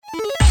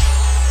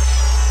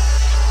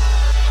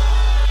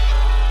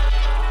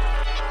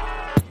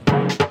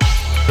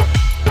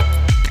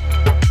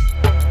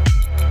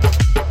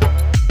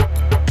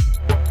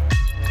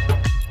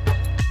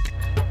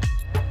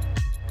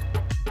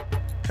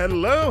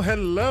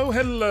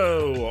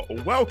Hello.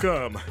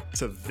 Welcome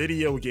to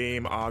Video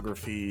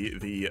Gameography,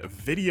 the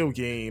video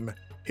game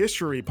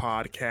history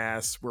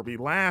podcast where we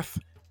laugh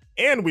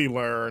and we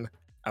learn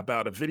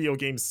about a video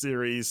game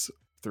series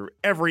through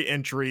every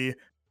entry.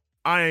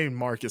 I'm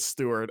Marcus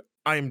Stewart.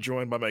 I am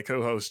joined by my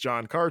co-host,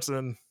 John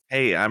Carson.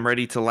 Hey, I'm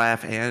ready to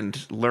laugh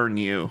and learn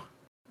you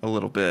a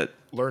little bit.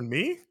 Learn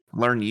me?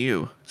 Learn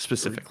you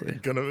specifically.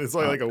 It's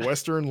like a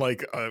Western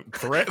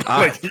threat.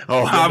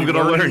 I'm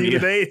gonna learn you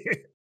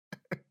today.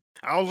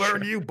 I'll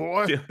learn you,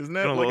 boy. Isn't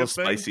that a like little a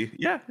thing? spicy?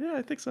 Yeah,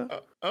 I think so.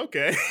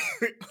 Okay.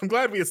 I'm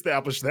glad we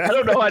established that. I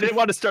don't know. I didn't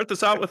want to start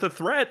this out with a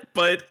threat,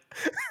 but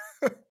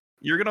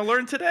you're gonna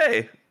learn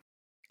today.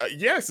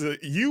 Yes,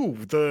 you,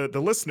 the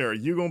listener,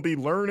 you're going to be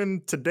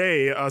learning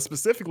today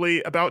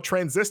specifically about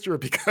Transistor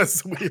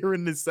because we're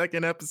in the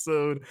second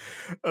episode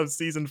of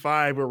season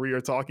 5 where we are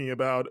talking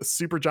about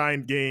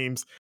Supergiant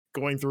Games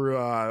going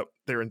through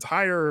their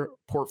entire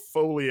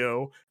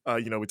portfolio.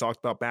 We talked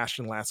about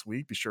Bastion last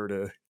week. Be sure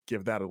to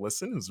give that a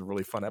listen. It was a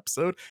really fun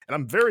episode. And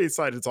I'm very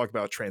excited to talk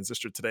about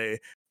Transistor today.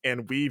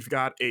 And we've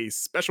got a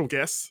special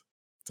guest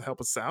to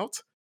help us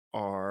out.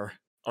 Our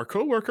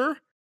co-worker,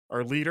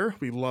 our leader.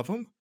 We love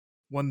him.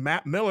 One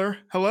Matt Miller.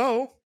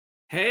 Hello.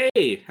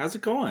 Hey, how's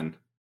it going?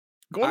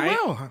 Going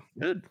well.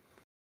 Good.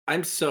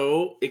 I'm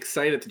so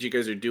excited that you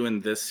guys are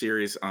doing this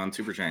series on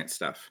Supergiant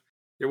stuff.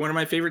 They're one of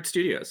my favorite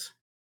studios.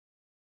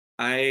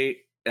 And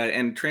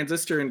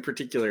Transistor in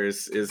particular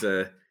is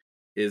a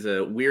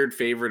weird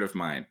favorite of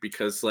mine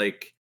because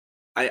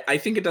I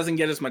think it doesn't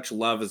get as much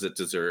love as it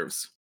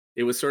deserves.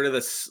 It was sort of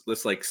this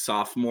like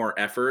sophomore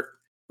effort,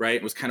 right?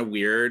 It was kind of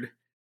weird.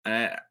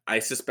 I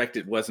suspect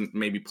it wasn't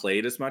maybe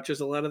played as much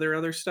as a lot of their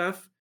other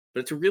stuff,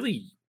 but it's a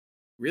really,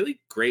 really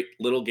great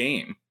little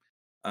game.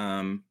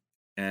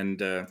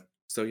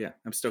 So yeah,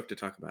 I'm stoked to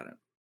talk about it.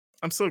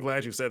 I'm so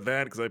glad you said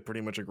that because I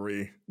pretty much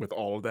agree with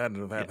all of that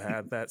and have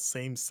had that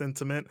same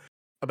sentiment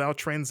about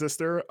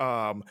Transistor.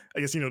 I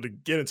guess, to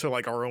get into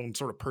like our own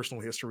sort of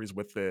personal histories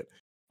with it,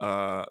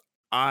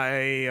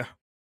 I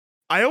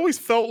always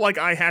felt like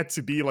I had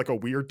to be like a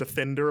weird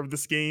defender of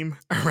this game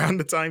around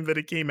the time that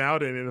it came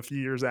out and in a few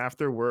years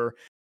after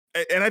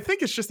and I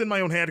think it's just in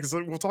my own head because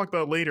we'll talk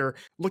about it later.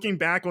 Looking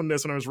back on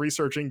this when I was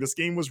researching, this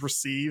game was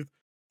received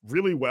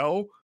really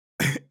well.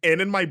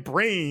 And in my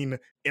brain,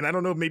 and I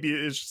don't know, maybe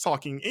it's just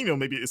talking,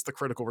 maybe it's the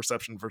critical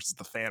reception versus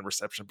the fan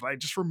reception, but I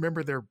just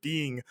remember there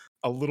being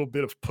a little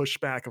bit of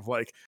pushback of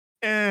like,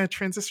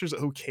 Transistor's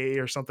okay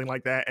or something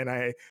like that. And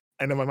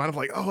in my mind, I'm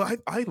like, oh,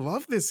 I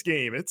love this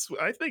game.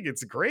 I think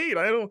it's great.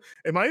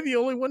 Am I the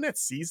only one that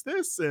sees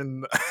this?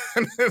 And,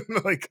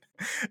 like,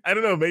 I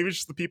don't know, maybe it's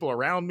just the people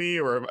around me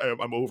or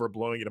I'm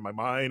overblowing it in my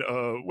mind.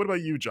 What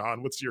about you,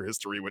 John? What's your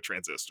history with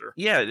Transistor?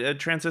 Yeah,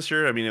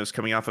 Transistor, I mean, it was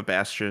coming off of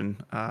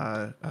Bastion,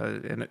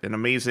 an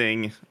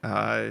amazing,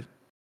 I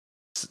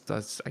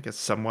guess,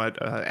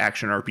 somewhat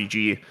action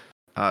RPG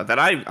that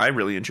I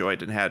really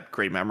enjoyed and had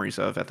great memories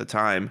of at the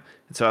time.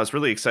 And so I was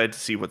really excited to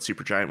see what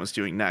Supergiant was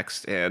doing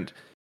next. And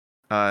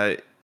I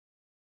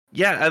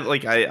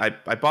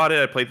bought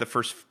it. I played the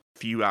first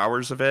few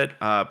hours of it,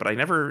 but I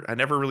never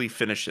really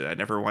finished it. I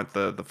never went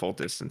the full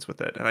distance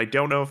with it. And I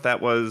don't know if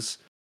that was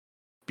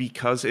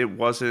because it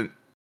wasn't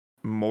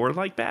more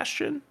like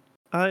Bastion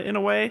in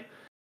a way.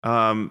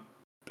 I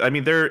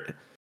mean,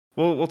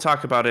 we'll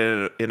talk about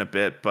it in a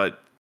bit,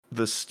 but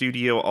the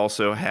studio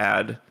also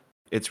had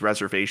its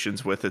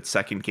reservations with its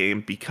second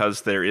game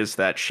because there is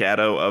that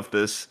shadow of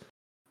this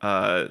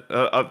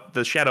of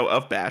the shadow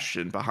of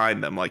Bastion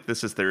behind them. Like,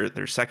 this is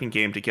their second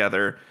game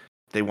together.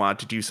 They want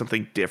to do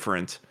something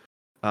different,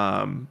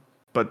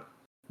 but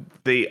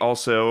they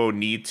also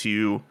need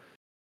to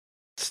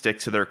stick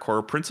to their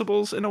core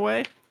principles in a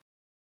way.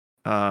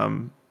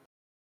 And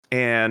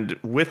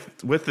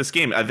with this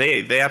game,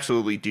 they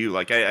absolutely do.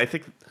 Like, I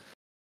think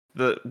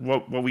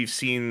what we've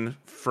seen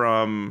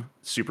from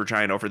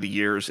Supergiant over the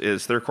years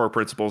is their core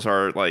principles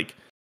are like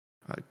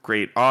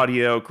great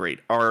audio, great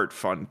art,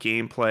 fun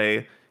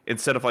gameplay,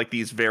 instead of like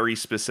these very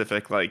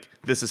specific, like,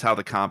 this is how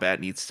the combat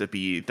needs to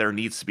be. There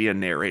needs to be a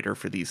narrator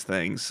for these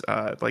things.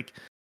 Like,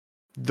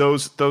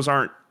 those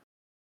are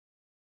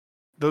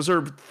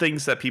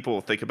things that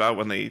people think about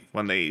when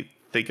they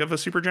think of a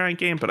Supergiant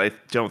game, but I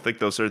don't think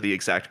those are the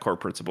exact core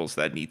principles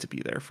that need to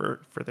be there for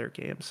their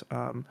games.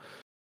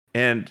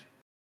 And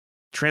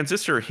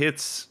Transistor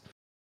hits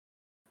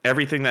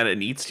everything that it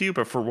needs to,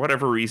 but for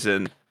whatever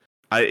reason,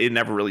 it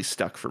never really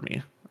stuck for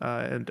me.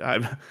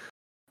 And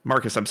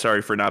Marcus, I'm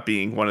sorry for not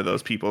being one of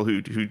those people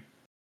who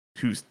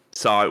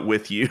saw it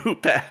with you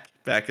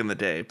back in the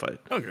day. But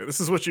okay,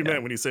 this is what you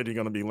meant when you said you're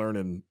going to be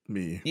learning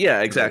me.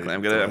 Yeah, exactly.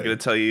 I'm gonna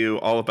tell you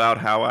all about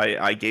how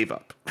I gave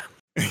up.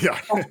 Yeah.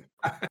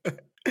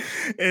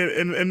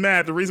 and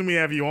Matt, the reason we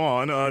have you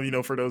on,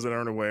 for those that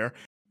aren't aware,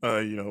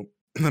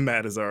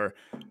 Matt is our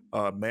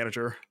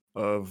manager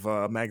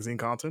of magazine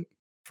content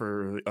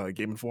for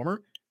Game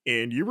Informer,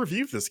 and you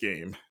reviewed this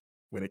game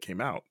when it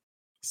came out.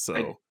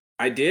 So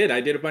I did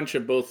a bunch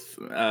of both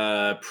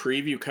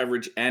preview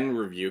coverage and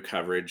review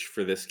coverage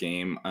for this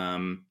game.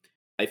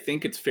 I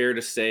think it's fair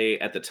to say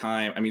at the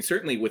time, I mean,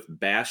 certainly with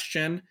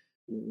Bastion,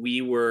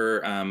 we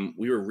were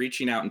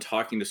reaching out and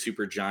talking to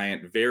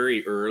Supergiant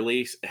very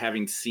early,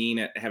 having seen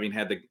it, having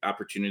had the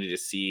opportunity to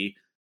see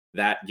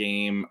that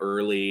game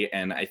early,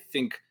 and I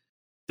think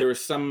there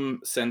was some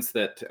sense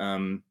that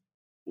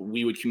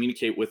we would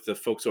communicate with the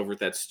folks over at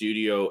that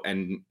studio,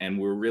 and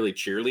we're really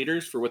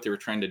cheerleaders for what they were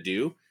trying to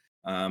do,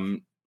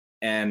 um,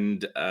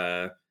 and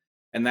uh,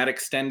 and that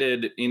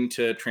extended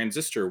into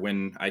Transistor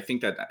when I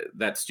think that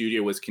that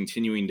studio was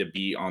continuing to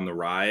be on the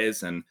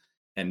rise and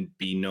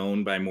be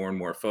known by more and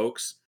more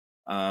folks.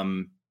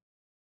 Um,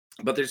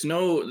 but there's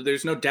no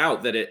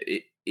doubt that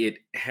it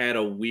had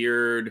a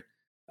weird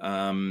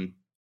um,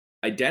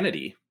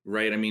 identity,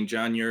 right? I mean,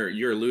 John,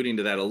 you're alluding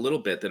to that a little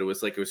bit, that it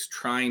was like it was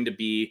trying to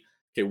be,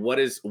 okay, what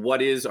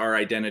is our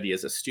identity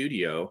as a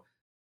studio?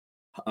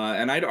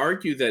 And I'd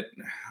argue that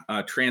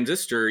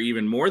Transistor,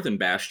 even more than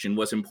Bastion,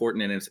 was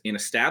important in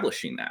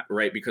establishing that,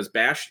 right? Because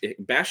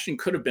Bastion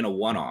could have been a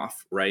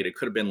one-off, right? It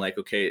could have been like,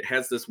 okay, it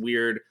has this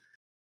weird,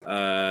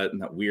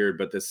 not weird,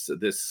 but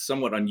this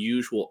somewhat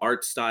unusual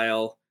art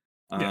style,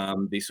 Yeah.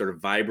 these sort of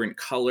vibrant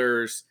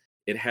colors.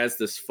 It has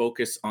this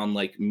focus on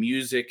like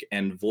music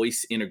and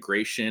voice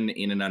integration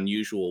in an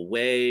unusual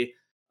way.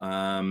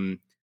 Um,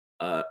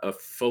 a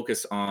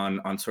focus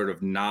on sort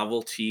of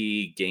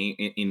novelty game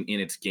in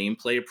its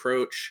gameplay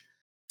approach.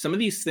 Some of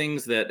these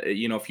things that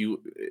if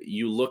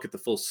you look at the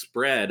full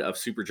spread of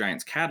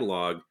Supergiant's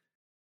catalog,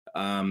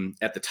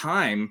 at the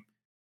time,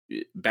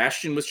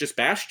 Bastion was just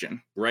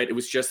Bastion, right? It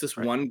was just this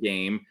Right. one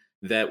game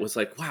that was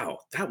like, wow,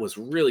 that was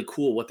really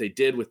cool what they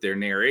did with their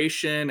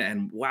narration,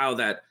 and wow,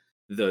 that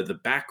the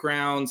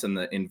backgrounds and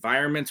the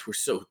environments were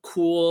so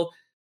cool.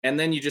 And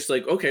then you just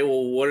like, okay,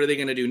 well, what are they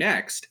going to do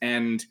next?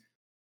 And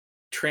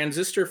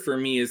Transistor for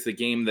me is the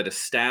game that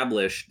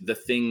established the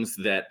things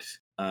that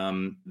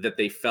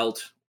they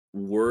felt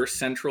were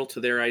central to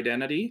their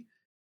identity,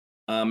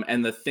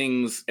 and the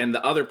things and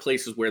the other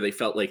places where they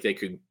felt like they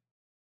could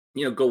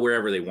go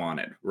wherever they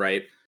wanted,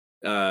 right?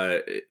 Uh,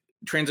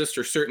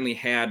 Transistor certainly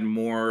had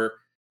more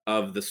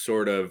of the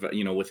sort of,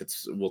 with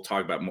its, we'll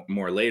talk about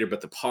more later,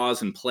 but the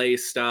pause and play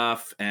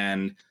stuff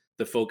and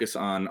the focus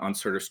on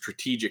sort of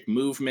strategic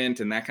movement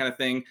and that kind of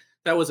thing.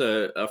 That was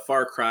a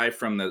far cry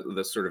from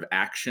the sort of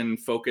action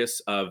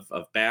focus of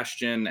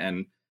Bastion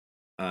and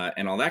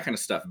all that kind of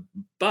stuff.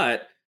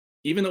 But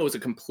even though it was a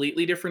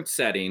completely different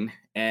setting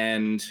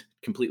and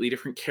completely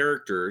different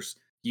characters,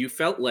 you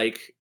felt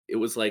like it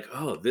was like,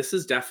 oh, this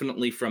is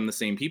definitely from the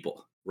same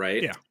people,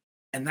 right? Yeah.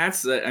 And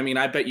that's, I mean,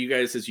 I bet you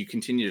guys, as you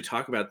continue to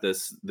talk about the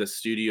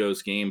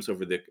studio's games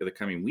over the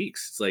coming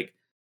weeks, it's like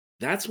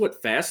that's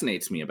what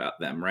fascinates me about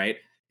them, right?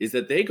 Is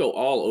that they go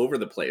all over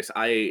the place.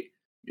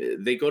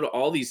 They go to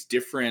all these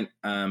different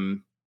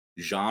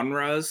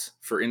genres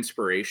for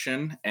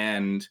inspiration,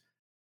 and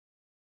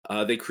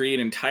they create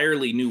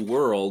entirely new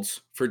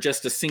worlds for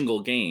just a single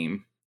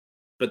game,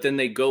 but then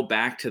they go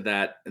back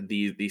to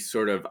these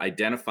sort of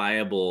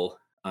identifiable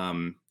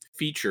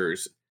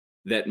features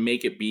that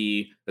make it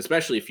be,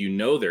 especially if you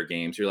know their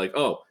games, you're like,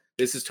 oh,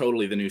 this is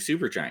totally the new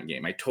Supergiant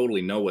game. I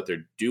totally know what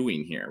they're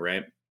doing here,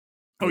 right?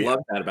 I Oh yeah. love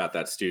that about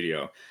that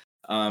studio.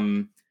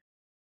 Um,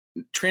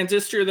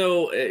 Transistor,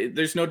 though,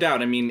 there's no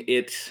doubt. I mean,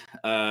 it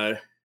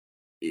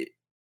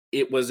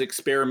it was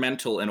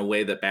experimental in a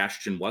way that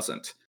Bastion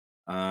wasn't.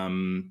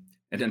 And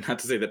then not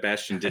to say that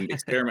Bastion didn't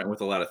experiment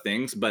with a lot of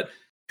things, but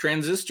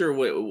Transistor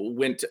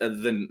went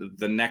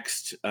the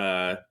next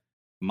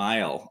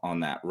mile on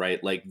that,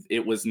 right? Like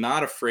it was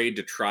not afraid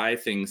to try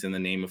things in the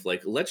name of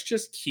like, let's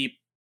just keep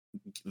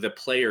the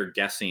player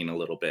guessing a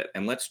little bit,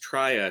 and let's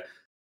try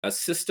a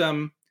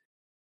system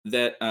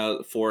that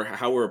for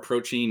how we're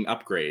approaching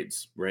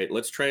upgrades, right?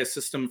 Let's try a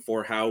system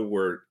for how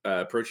we're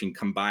approaching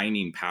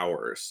combining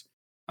powers.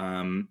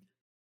 Um,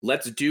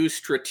 let's do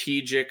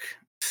strategic,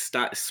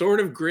 sort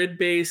of grid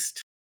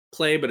based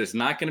play, but it's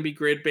not going to be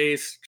grid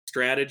based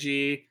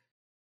strategy,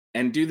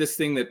 and do this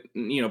thing that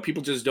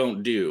people just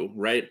don't do,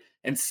 right?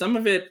 And some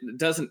of it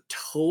doesn't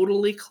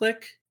totally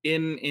click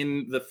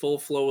in the full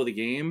flow of the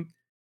game,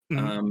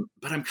 Mhm.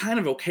 but I'm kind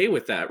of okay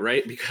with that,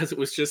 right? Because it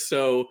was just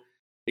so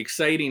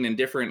exciting and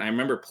different. I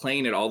remember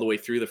playing it all the way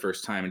through the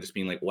first time and just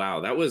being like, wow,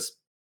 that was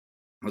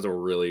a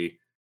really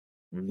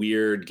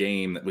weird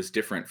game that was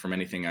different from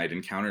anything I'd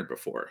encountered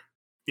before.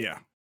 Yeah.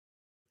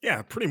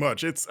 Yeah, pretty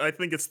much. I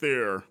think it's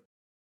their,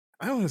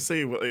 I don't want to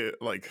say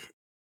like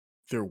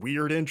their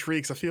weird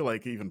intrigues. I feel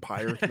like even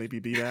Pyre can maybe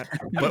be that.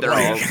 But they're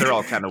like all they're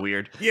all kind of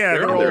weird. yeah,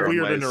 They're they're all all their own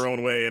weird in ways. their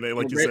own way. And in a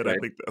like you great said, I way.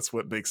 think that's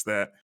what makes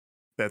that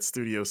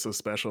studio so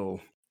special.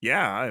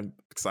 Yeah, I'm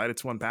excited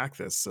to unpack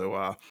this.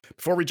 So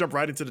before we jump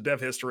right into the dev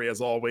history, as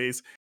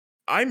always,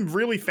 I'm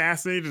really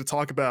fascinated to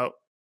talk about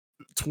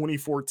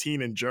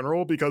 2014 in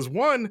general because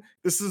one,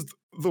 this is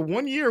the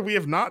one year we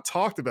have not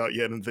talked about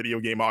yet in video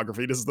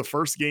gameography. This is the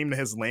first game that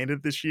has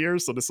landed this year,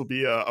 so this will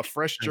be a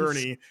fresh Nice.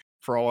 journey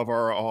for all of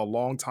our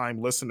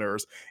longtime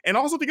listeners, and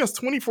also because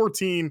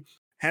 2014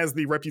 has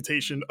the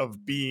reputation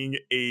of being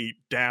a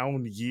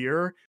down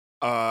year.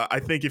 I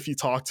think if you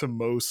talk to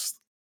most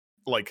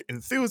like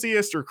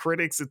enthusiasts or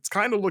critics, it's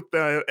kind of looked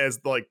at as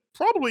like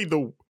probably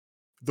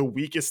the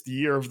weakest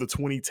year of the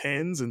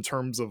 2010s in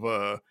terms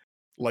of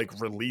like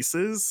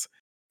releases.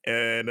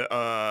 And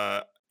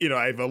I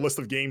have a list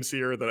of games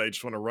here that I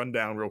just want to run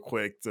down real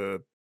quick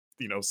to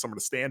some of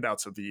the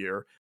standouts of the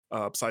year.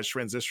 Besides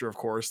Transistor, of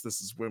course,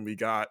 this is when we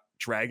got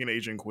Dragon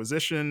Age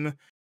Inquisition.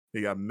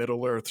 We got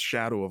Middle Earth: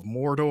 Shadow of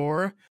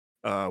Mordor.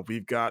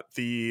 We've got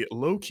the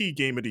low-key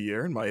game of the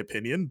year, in my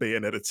opinion,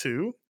 Bayonetta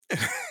 2.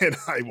 And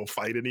I will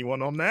fight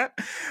anyone on that.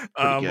 Pretty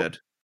Um, good.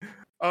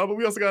 but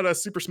we also got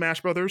Super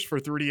Smash Brothers for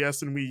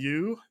 3DS and Wii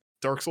U.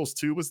 Dark Souls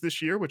 2 was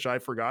this year, which I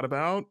forgot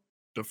about.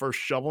 The first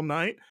Shovel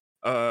Knight.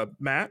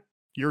 Matt,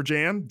 your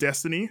jam,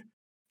 Destiny,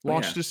 Oh,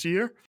 launched yeah. this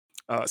year.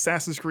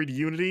 Assassin's Creed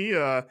Unity,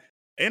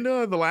 and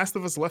The Last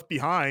of Us Left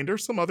Behind, or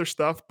some other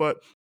stuff. But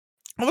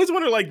I always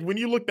wonder, like, when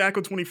you look back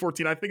on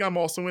 2014, I think I'm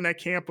also in that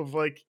camp of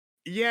like,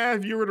 yeah,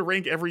 if you were to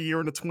rank every year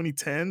in the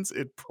 2010s,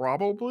 it'd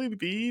probably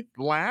be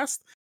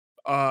last.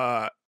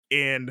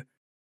 And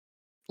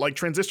like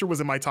Transistor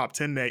was in my top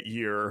 10 that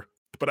year,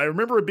 but I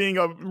remember it being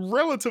a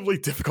relatively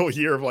difficult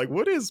year of like,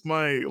 what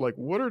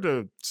are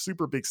the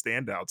super big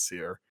standouts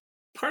here?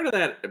 Part of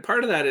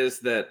that is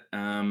that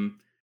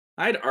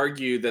I'd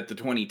argue that the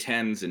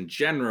 2010s in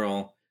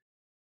general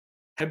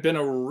have been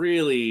a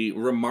really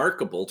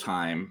remarkable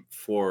time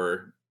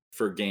for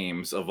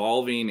games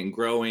evolving and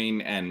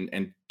growing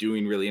and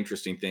doing really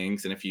interesting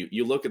things. And if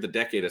you look at the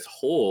decade as a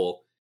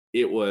whole,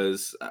 it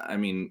was, I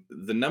mean,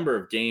 the number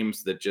of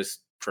games that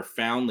just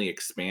profoundly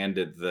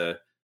expanded the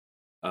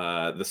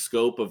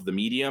scope of the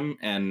medium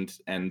and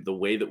the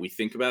way that we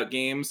think about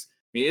games.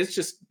 I mean, it's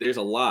just there's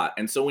a lot.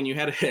 And so when you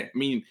had, I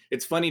mean,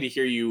 it's funny to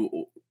hear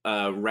you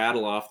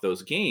rattle off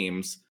those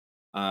games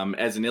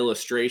as an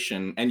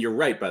illustration. And you're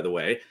right, by the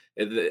way,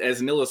 as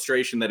an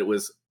illustration that it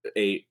was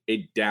a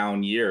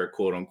down year,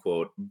 quote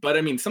unquote. But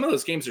I mean, some of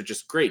those games are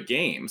just great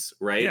games,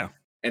 right? Yeah.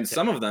 And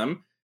some of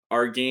them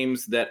are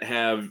games that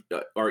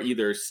are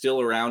either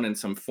still around in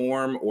some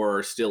form or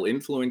are still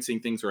influencing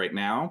things right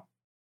now.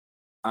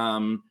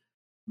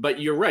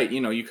 But you're right.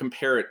 You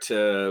compare it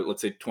to,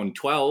 let's say,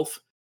 2012,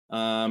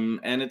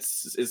 and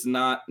it's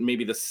not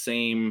maybe the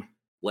same.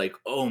 Like,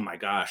 oh my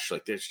gosh,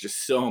 like there's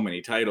just so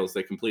many titles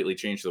that completely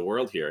changed the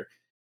world here.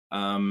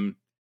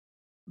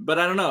 But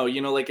I don't know.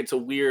 Like it's a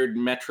weird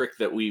metric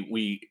that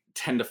we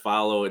tend to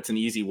follow. It's an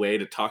easy way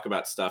to talk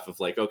about stuff of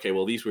like, okay,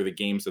 well, these were the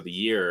games of the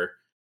year.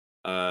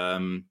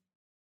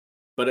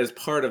 But as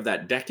part of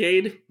that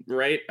decade,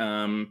 right?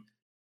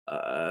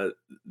 There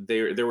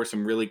were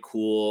some really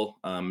cool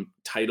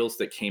titles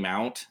that came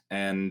out,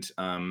 and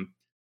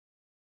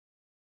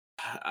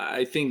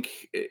I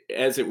think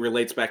as it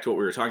relates back to what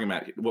we're talking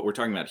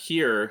about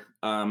here,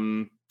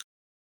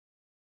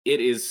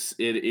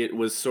 it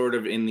was sort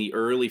of in the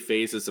early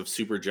phases of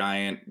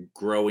Supergiant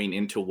growing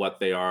into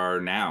what they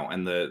are now,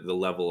 and the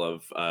level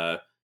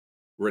of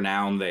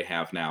renown they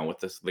have now with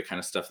the kind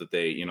of stuff that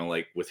they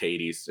like with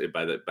Hades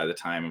by the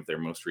time of their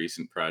most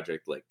recent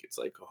project. Like it's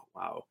like, oh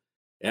wow,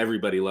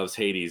 everybody loves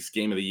Hades,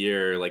 game of the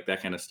year, like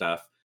that kind of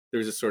stuff.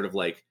 There's a sort of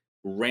like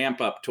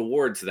ramp up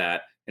towards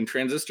that, and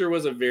Transistor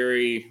was a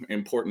very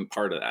important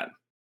part of that.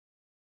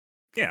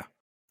 Yeah.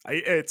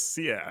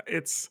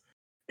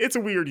 It's a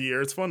weird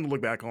year. It's fun to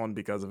look back on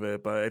because of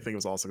it, but I think it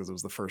was also because it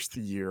was the first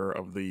year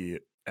of the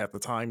at the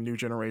time new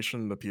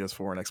generation, the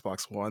PS4 and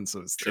Xbox One. So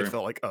it Sure.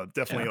 felt like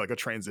definitely Yeah. like a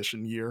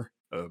transition year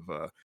of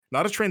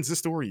not a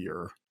transistor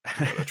year,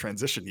 but a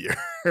transition year.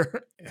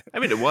 I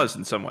mean, it was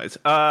in some ways.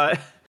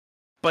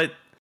 But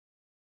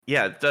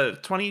yeah, the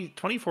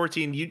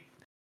 2014, you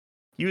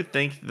would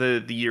think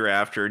the year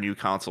after new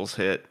consoles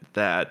hit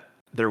that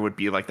there would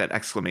be like that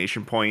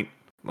exclamation point,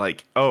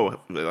 like, oh,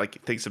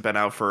 like things have been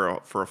out for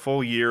a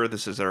full year.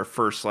 This is our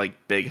first like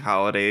big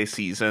holiday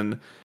season,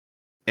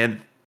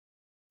 and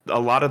a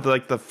lot of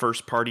like the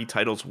first party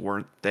titles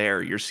weren't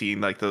there. You're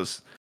seeing like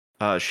those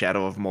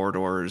Shadow of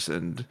Mordor's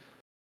and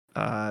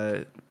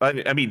I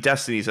mean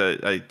Destiny's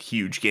a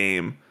huge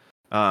game.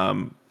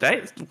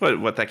 That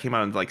what that came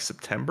out in like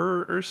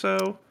September or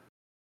so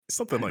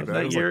Something like of that. It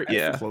that was year. like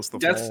Yeah. close to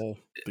That's fall,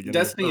 beginning of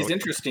Destiny is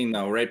interesting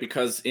though, right?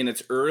 Because in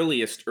its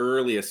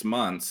earliest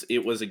months,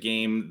 it was a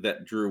game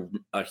that drew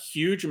a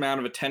huge amount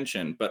of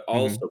attention, but Mhm.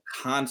 also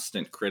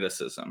constant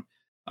criticism.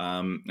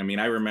 I mean,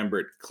 I remember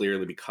it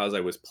clearly because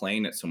I was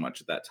playing it so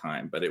much at that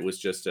time. But it was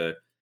just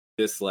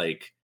this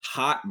like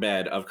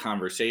hotbed of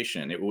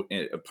conversation.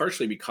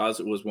 Partially because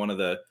it was one of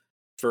the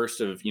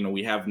first of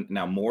we have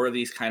now more of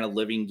these kind of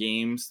living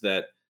games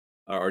that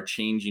are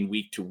changing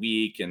week to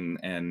week and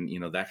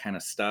that kind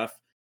of stuff.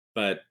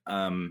 But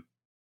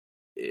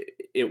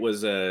it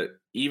was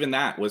even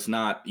that was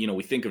not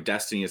we think of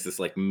Destiny as this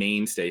like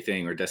mainstay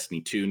thing, or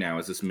Destiny 2 now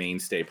as this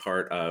mainstay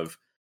part of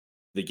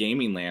the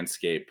gaming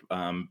landscape.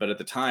 But at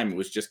the time it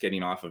was just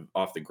getting off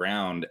the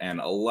ground,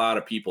 and a lot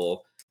of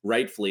people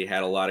rightfully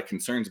had a lot of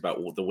concerns about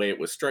the way it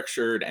was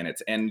structured and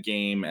its end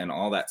game and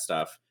all that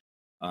stuff,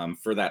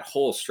 for that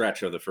whole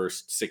stretch of the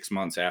first 6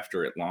 months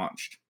after it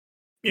launched.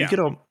 You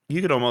yeah.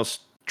 you could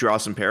almost draw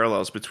some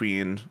parallels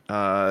between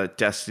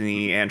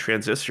Destiny and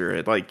Transistor.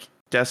 It, like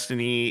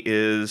Destiny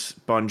is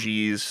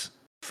Bungie's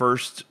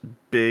first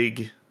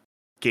big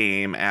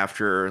game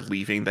after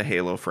leaving the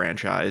Halo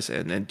franchise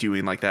and then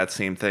doing like that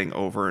same thing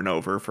over and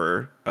over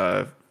for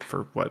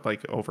what,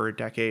 like over a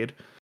decade,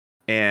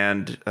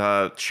 and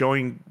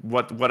showing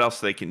what else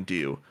they can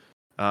do,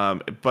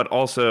 but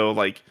also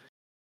like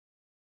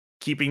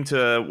keeping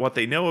to what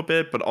they know a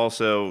bit, but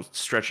also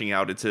stretching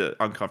out into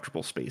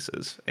uncomfortable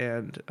spaces.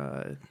 And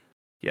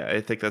yeah, I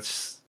think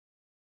that's.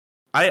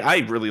 I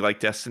really like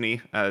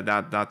Destiny.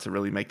 Not to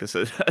really make this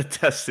a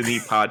Destiny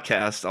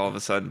podcast all of a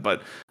sudden,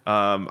 but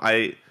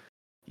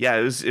yeah,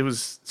 it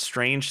was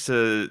strange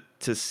to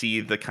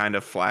see the kind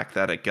of flack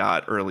that it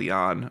got early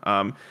on.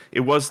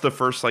 It was the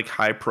first like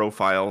high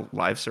profile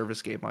live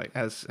service game, like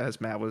as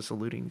Matt was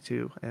alluding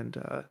to,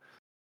 and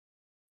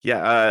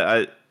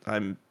yeah,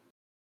 I'm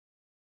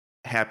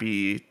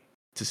happy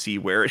to see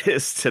where it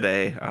is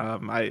today.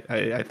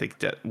 I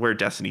think where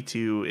Destiny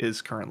 2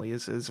 is currently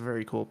is a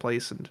very cool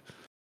place, and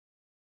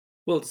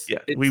Well, yeah,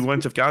 we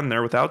wouldn't have gotten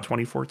there without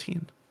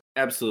 2014.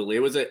 Absolutely.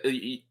 It was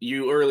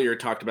you earlier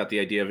talked about the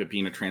idea of it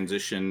being a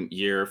transition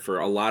year for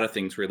a lot of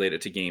things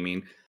related to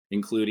gaming,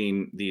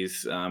 including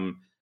these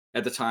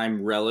at the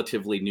time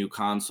relatively new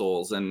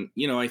consoles. And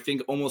I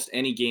think almost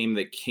any game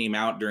that came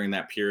out during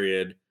that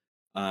period,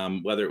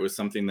 whether it was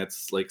something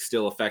that's like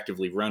still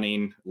effectively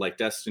running like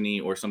Destiny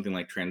or something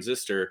like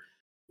Transistor,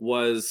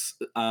 was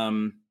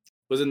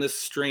in this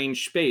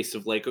strange space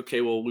of like, okay,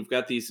 well, we've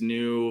got these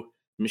new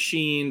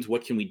machines,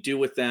 what can we do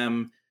with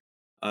them?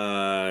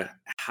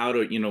 How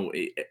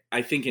to,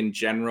 I think in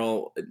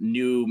general,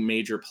 new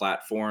major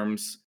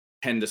platforms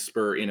tend to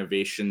spur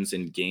innovations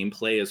in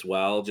gameplay as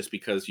well, just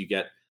because you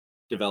get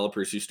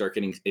developers who start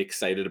getting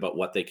excited about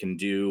what they can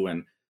do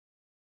and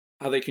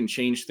how they can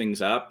change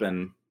things up.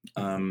 And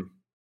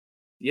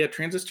yeah,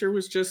 Transistor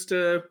was just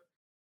will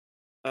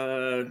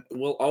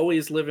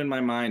always live in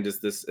my mind as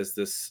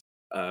this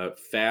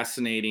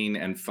fascinating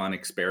and fun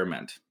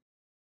experiment.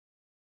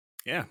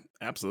 Yeah,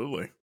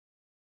 absolutely.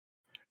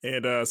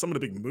 And some of the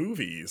big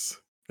movies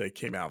that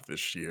came out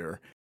this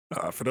year.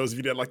 For those of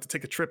you that like to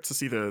take a trip to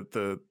see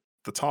the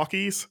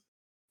talkies,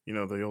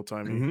 the old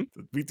timey.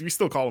 Mm-hmm. We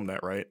still call them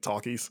that, right?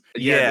 Talkies.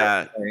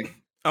 Yeah. Definitely.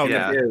 Oh,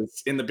 Yeah.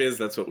 In the biz,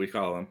 that's what we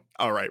call them.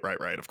 Oh, right.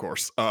 Of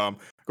course.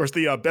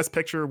 The best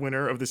picture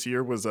winner of this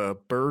year was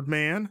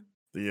Birdman,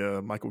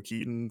 the Michael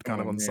Keaton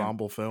kind of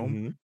ensemble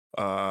film.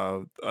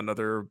 Mm-hmm.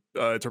 Another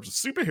in terms of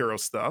superhero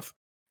stuff,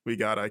 we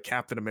got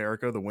Captain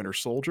America: The Winter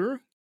Soldier,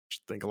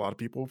 which I think a lot of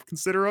people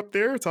consider up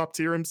there, top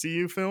tier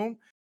MCU film.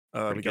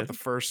 We got the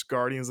first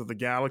Guardians of the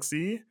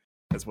Galaxy,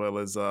 as well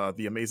as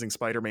the Amazing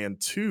Spider-Man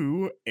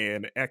 2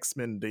 and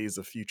X-Men: Days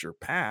of Future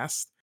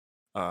Past.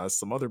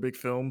 Some other big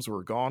films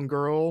were Gone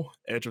Girl,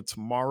 Edge of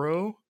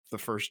Tomorrow, the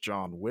first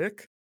John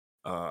Wick,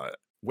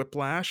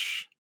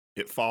 Whiplash,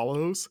 It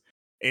Follows,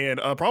 and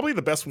probably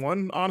the best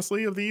one,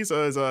 honestly, of these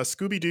is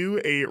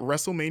Scooby-Doo: A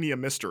WrestleMania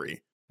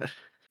Mystery,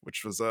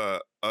 which was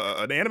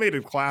an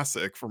animated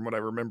classic from what I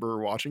remember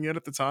watching it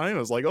at the time. I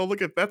was like, oh,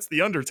 look that's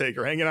The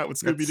Undertaker hanging out with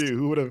Scooby-Doo.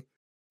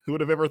 Who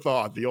would have ever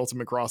thought the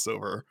ultimate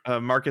crossover?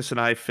 Marcus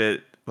and I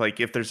fit, like,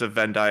 if there's a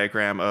Venn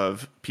diagram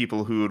of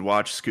people who would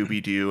watch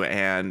Scooby-Doo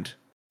and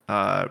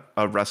a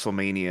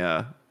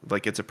WrestleMania,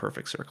 like, it's a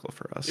perfect circle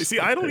for us. You see,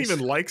 I don't even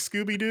like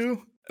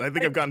Scooby-Doo. And I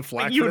think I've gotten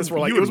flack you for this. Where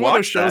like you it was would one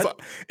of those watch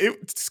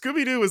shows.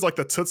 Scooby-Doo is like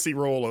the Tootsie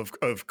Roll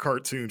of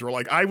cartoons. Where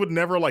like I would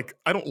never like.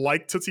 I don't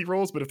like Tootsie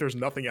Rolls, but if there's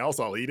nothing else,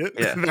 I'll eat it.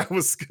 Yeah. That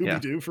was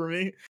Scooby-Doo for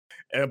me.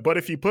 But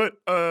if you put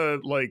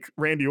like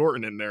Randy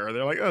Orton in there,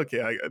 they're like,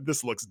 okay,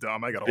 this looks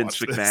dumb. I gotta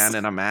Vince watch McMahon this.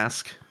 in a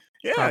mask.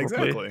 Yeah, probably.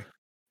 exactly.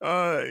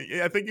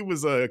 Yeah, I think it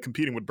was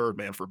competing with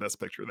Birdman for Best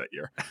Picture that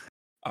year.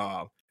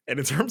 And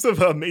in terms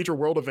of major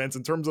world events,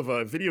 in terms of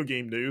video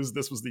game news,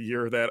 this was the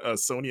year that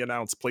Sony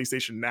announced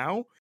PlayStation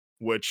Now,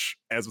 which,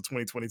 as of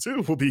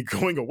 2022, will be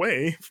going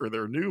away for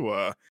their new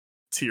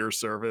tier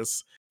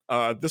service.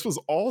 This was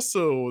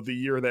also the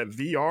year that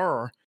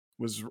VR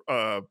was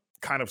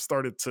kind of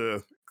started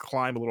to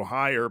climb a little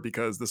higher,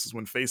 because this is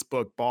when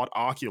Facebook bought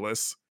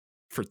Oculus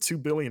for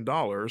 $2 billion,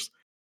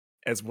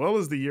 as well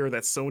as the year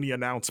that Sony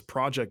announced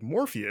Project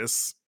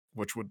Morpheus,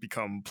 which would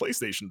become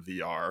PlayStation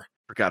VR.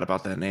 Forgot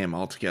about that name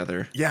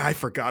altogether. Yeah, I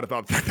forgot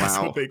about that. That's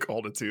Wow. what they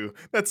called it too.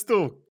 That's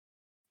still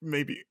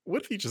maybe.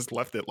 What if he just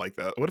left it like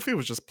that? What if it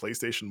was just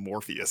PlayStation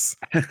Morpheus?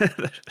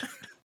 That'd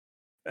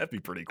be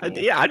pretty cool.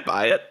 Yeah, I'd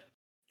buy it.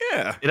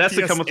 Yeah, It has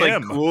to come with like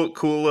PSM.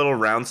 cool little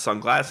round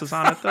sunglasses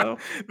on it, though.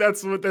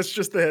 That's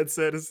just the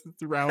headset, is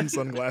the round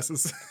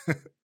sunglasses.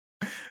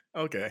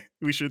 Okay,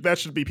 that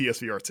should be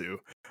PSVR 2.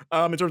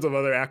 In terms of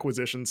other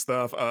acquisition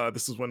stuff,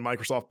 this is when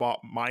Microsoft bought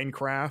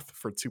Minecraft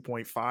for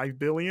 $2.5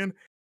 billion,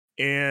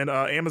 and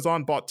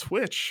Amazon bought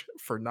Twitch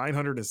for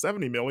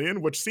 $970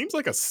 million, which seems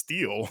like a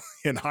steal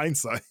in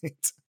hindsight.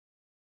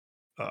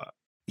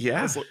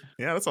 Yeah.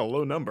 That's a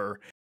low number.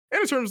 And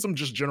in terms of some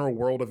just general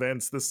world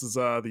events, this is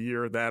the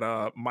year that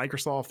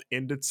Microsoft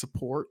ended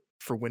support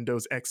for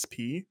Windows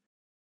XP,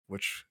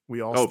 which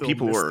we all Oh, still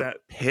people miss were that.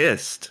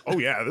 pissed. Oh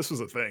yeah, this was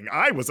a thing.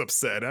 I was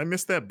upset. I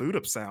missed that boot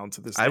up sound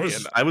to this I day,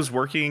 was I was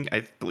working.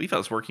 I believe I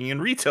was working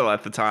in retail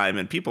at the time,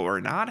 and people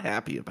were not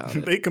happy about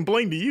and it. they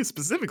complained to you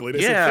specifically.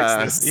 They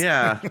said, "Fix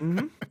Yeah, this."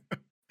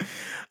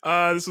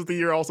 yeah. This was the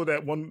year also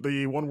that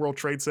the One World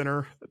Trade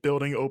Center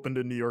building opened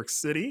in New York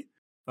City,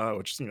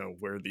 which is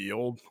where the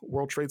old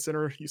World Trade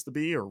Center used to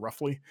be, or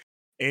roughly.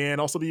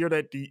 And also the year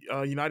that the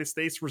United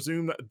States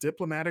resumed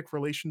diplomatic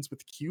relations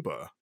with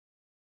Cuba.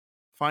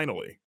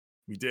 Finally,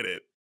 we did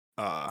it.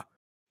 Uh,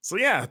 so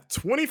yeah,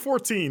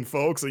 2014,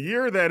 folks, a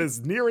year that is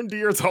near and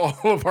dear to all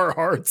of our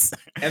hearts.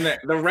 And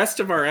the rest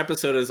of our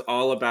episode is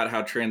all about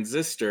how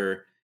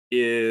Transistor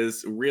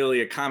is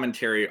really a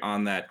commentary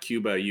on that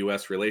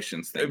Cuba-U.S.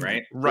 relations thing,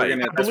 right? Right. I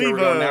That's where believe, we're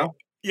going now?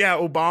 yeah,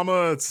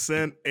 Obama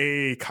sent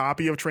a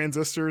copy of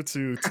Transistor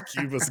to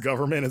Cuba's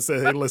government and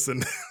said, "Hey,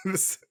 listen,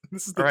 this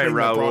is the All right, thing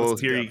that brought us Raul,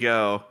 here you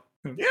together.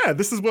 go. Yeah,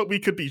 this is what we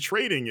could be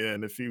trading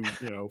in if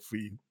if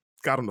we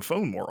got on the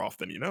phone more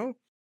often,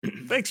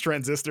 Thanks,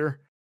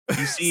 Transistor."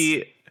 You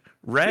see,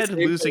 Red saved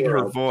the losing her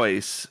world.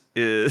 voice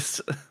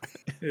is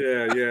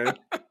Yeah.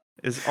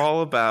 is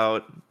all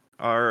about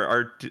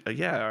our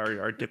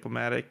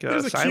diplomatic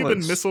There's a silence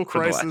Cuban Missile for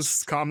the Crisis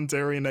West.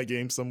 commentary in that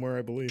game somewhere,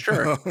 I believe.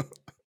 Sure.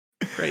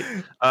 Great.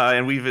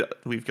 And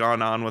we've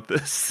gone on with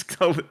this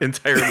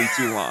entirely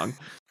too long.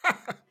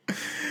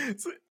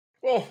 So-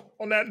 well,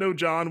 on that note,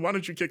 John, why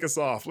don't you kick us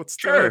off? Let's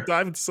Sure.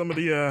 dive into some of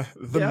the Yeah,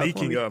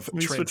 making of let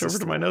me switch over to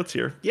Transistor. my notes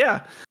here.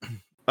 Yeah.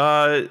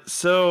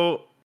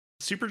 So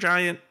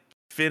Supergiant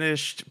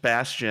finished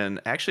Bastion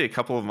actually a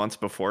couple of months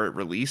before it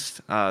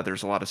released.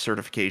 There's a lot of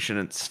certification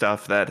and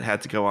stuff that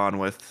had to go on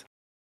with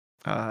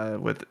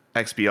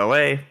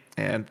XBLA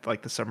and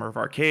like the Summer of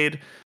Arcade.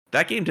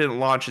 That game didn't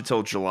launch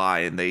until July,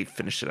 and they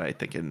finished it, I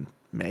think, in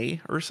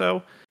May or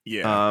so.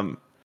 Yeah.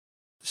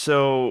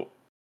 So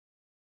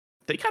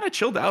they kind of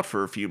chilled out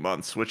for a few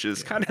months, which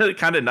is kind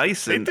of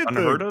nice and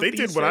unheard of. They these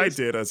did what I days.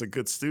 did as a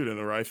good student,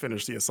 where I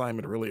finished the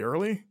assignment really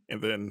early,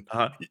 and then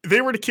Uh-huh. they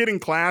were the kid in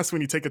class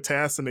when you take a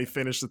test and they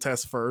finish the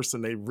test first,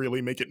 and they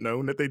really make it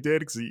known that they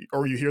did,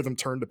 or you hear them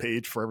turn the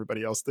page for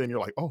everybody else. Then you're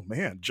like, oh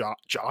man,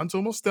 John's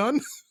almost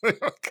done.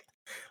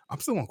 I'm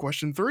still on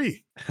question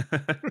 3.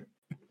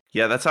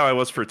 Yeah, that's how I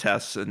was for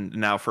tests, and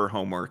now for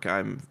homework,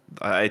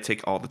 I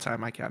take all the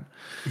time I can.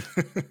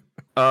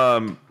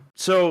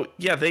 So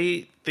yeah,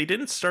 they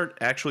didn't start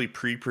actually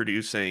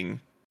pre-producing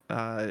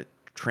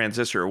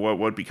Transistor, what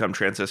would become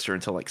Transistor,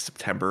 until like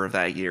September of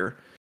that year.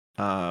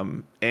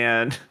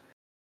 And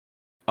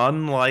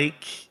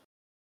unlike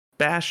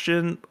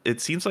Bastion, it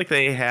seems like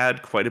they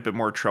had quite a bit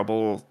more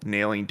trouble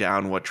nailing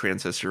down what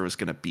Transistor was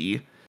going to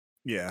be.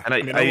 Yeah, And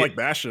I mean, unlike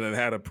Bastion, it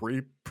had a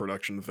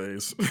pre-production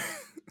phase.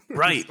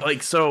 Right,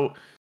 like, so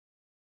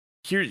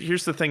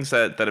here's the things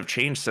that have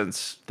changed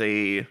since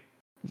they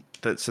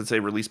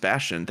released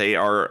Bastion. They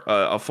are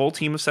a full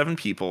team of 7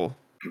 people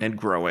and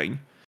growing.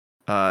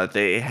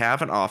 They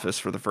have an office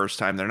for the first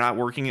time. They're not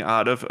working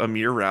out of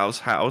Amir Rao's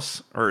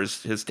house or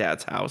his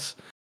dad's house.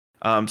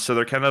 So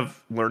they're kind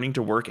of learning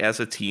to work as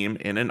a team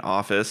in an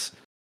office,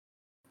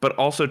 but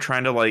also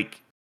trying to like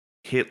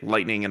hit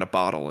lightning in a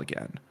bottle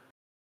again.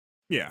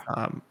 Yeah.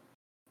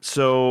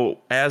 So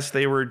as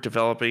they were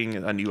developing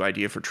a new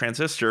idea for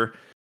Transistor,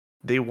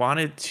 they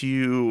wanted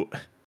to.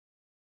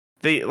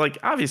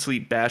 Obviously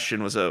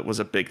Bastion was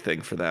a big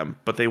thing for them,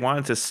 but they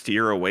wanted to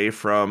steer away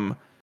from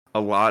a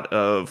lot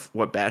of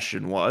what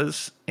Bastion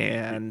was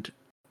and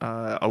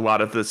a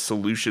lot of the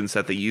solutions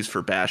that they used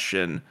for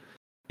Bastion,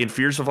 in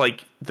fears of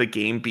like the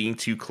game being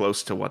too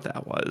close to what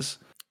that was.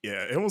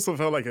 Yeah, it also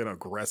felt like an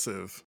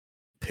aggressive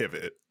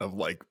pivot of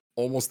like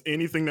almost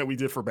anything that we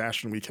did for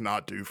Bastion, we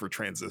cannot do for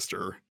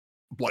Transistor,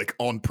 like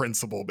on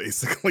principle,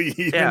 basically.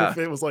 Even if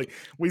it was like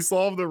we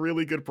solved a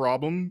really good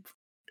problem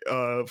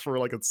for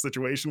like a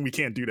situation, we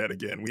can't do that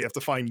again. We have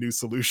to find new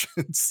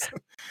solutions.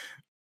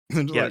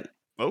 And like,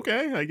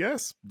 okay, I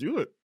guess do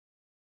it.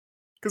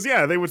 Because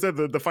yeah, they would say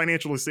the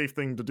financially safe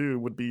thing to do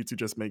would be to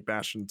just make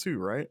Bastion 2,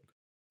 right?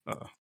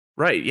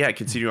 Right, yeah,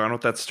 continue on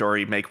with that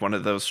story, make one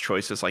of those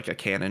choices like a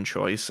canon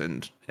choice,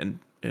 and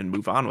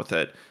move on with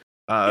it.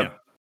 I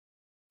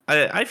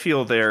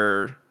feel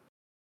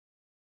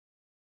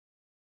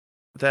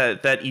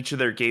that each of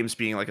their games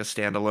being like a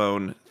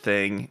standalone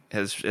thing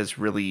has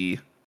really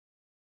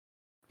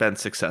been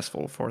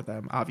successful for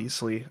them,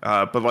 obviously.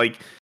 But like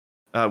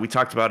we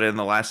talked about it in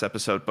the last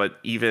episode, but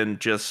even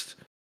just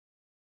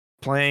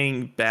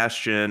playing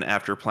Bastion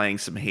after playing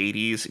some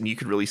Hades, and you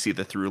could really see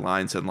the through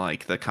lines in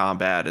like the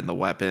combat and the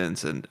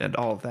weapons and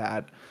all of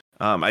that.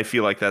 I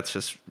feel like that's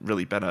just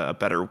really been a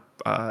better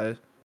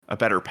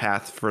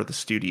path for the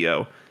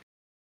studio.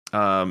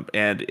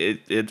 And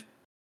it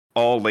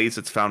all lays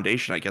its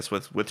foundation, I guess,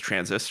 with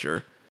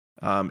Transistor,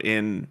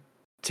 in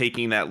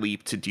taking that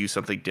leap to do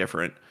something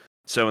different.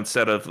 So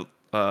instead of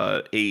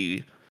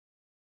a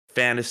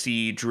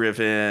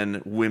fantasy-driven,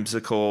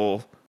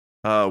 whimsical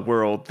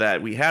world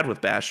that we had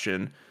with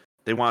Bastion,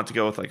 they wanted to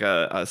go with like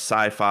a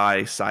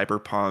sci-fi,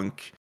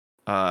 cyberpunk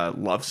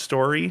love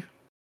story.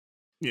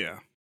 Yeah.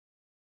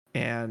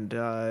 And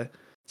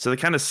So they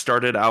kind of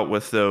started out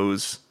with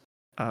those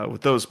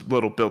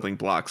little building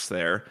blocks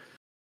there,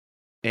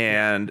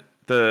 and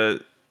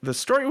the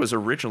story was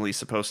originally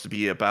supposed to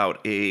be about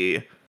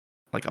a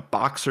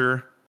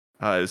boxer.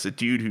 It was a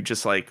dude who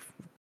just like,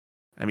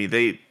 I mean,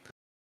 they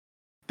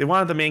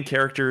wanted the main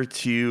character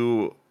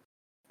to,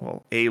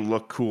 well, A,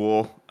 look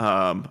cool,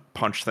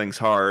 punch things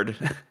hard.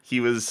 He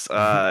was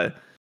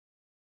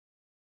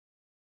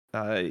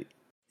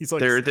He's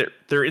like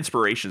their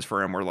inspirations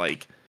for him were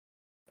like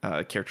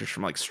characters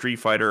from like Street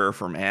Fighter or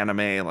from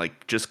anime,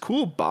 like just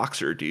cool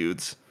boxer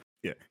dudes.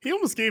 yeah, he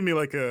almost gave me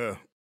like a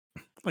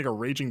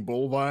Raging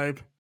Bull vibe.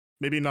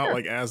 Maybe not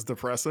like as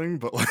depressing,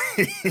 but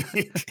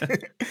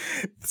like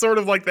sort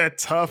of like that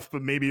tough,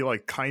 but maybe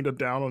like kind of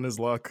down on his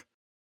luck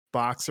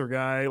boxer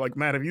guy. Like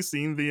Matt, have you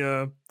seen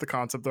the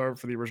concept art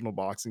for the original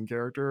boxing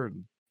character? And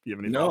do you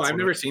have any No, thoughts I've on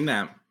never it? seen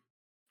that.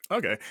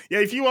 Okay, yeah.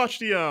 If you watch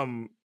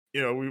the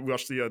we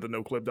watched the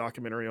no clip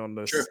documentary on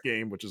this Sure.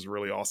 game, which is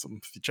really awesome.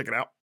 If you check it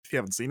out, if you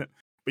haven't seen it,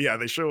 but yeah,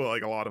 they show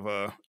like a lot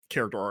of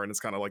character art, and it's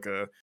kind of like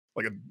a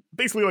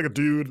basically like a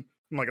dude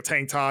in like a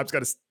tank top. He's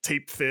got his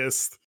taped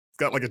fist. He's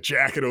got like a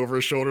jacket over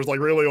his shoulders, like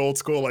really old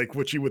school, like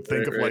what you would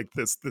think of Right. like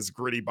this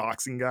gritty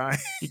boxing guy.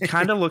 He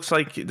kind of looks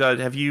like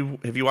have you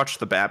watched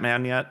the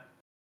Batman yet?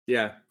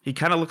 Yeah. He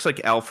kind of looks like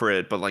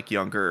Alfred, but like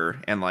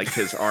younger, and like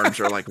his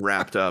arms are like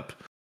wrapped up.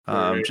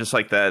 Right. Just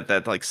like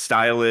that like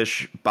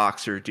stylish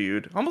boxer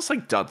dude, almost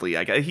like Dudley.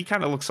 I guess he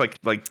kind of looks like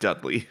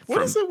Dudley.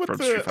 What is it with from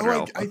the? Street Fighter Like,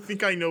 Alpha. I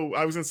think I know.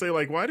 I was gonna say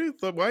like, why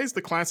is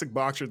the classic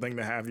boxer thing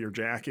to have your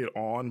jacket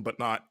on but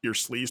not your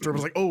sleeves? I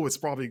was like, oh, it's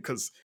probably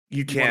because You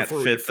you can't throw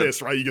your fit the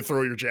fist, right? You can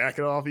throw your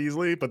jacket off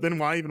easily, but then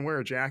why even wear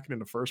a jacket in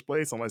the first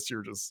place unless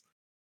you're just,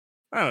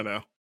 I don't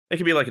know. It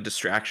could be like a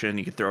distraction.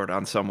 You could throw it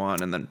on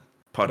someone and then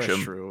punch That's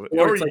him. true.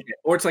 Or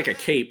it's like a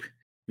cape.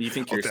 You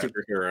think you're a Okay.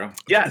 superhero.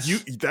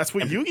 Yes. That's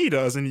what Yugi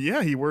does, and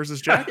yeah, he wears his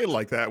jacket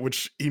like that,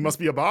 which he must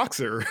be a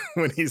boxer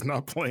when he's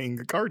not playing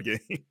the card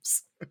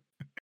games.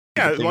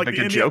 Yeah, You could like make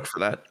a joke for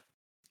that.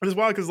 as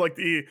well, because like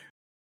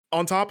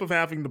on top of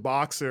having the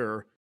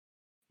boxer,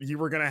 you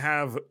were gonna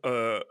have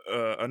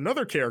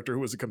another character who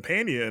was a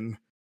companion,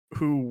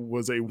 who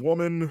was a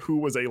woman, who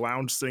was a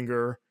lounge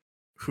singer,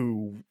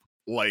 who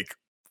like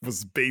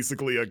was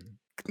basically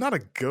not a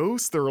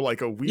ghost or like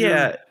a weird.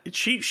 Yeah,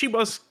 she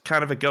was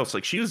kind of a ghost.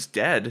 Like she was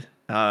dead.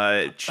 She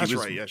That's was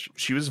right. Yeah,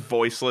 she was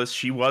voiceless.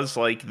 She was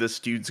like this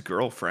dude's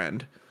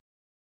girlfriend.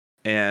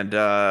 And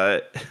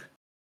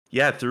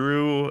yeah,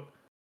 through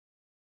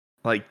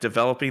like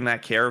developing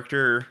that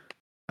character,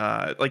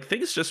 like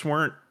things just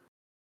weren't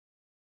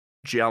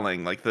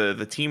gelling. Like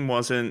the team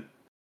wasn't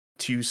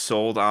too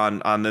sold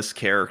on this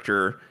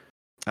character.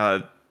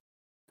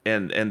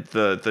 And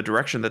the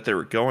direction that they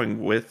were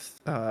going with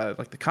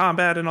like the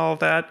combat and all of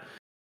that.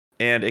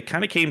 And it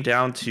kind of came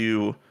down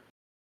to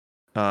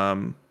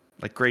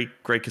like Greg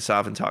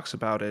Kasavin talks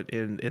about it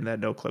in that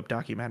no clip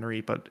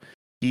documentary, but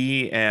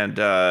he and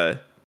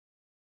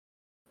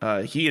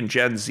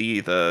Gen Z,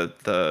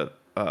 the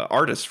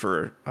artist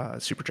for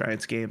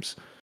Supergiant's games,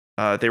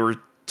 they were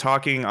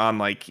talking on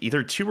like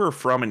either to or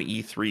from an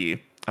E3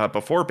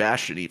 before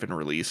Bastion even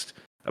released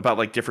about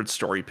like different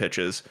story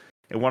pitches.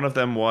 And one of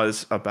them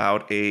was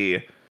about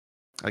a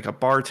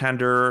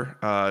bartender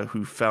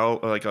who fell,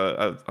 like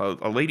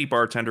a lady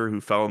bartender who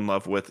fell in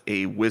love with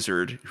a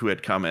wizard who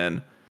had come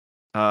in,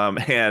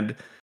 and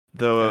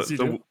As you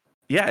do.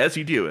 as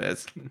you do,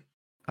 as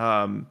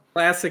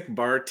Classic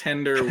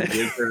bartender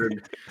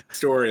wizard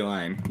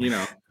storyline, you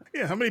know.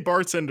 Yeah, how many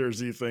bartenders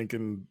do you think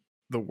in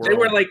the world?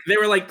 They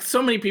were like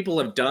so many people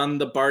have done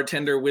the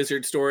bartender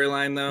wizard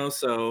storyline though,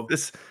 so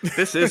this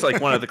is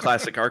like one of the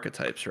classic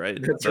archetypes, right?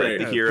 That's The- right.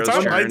 The Yeah, hero's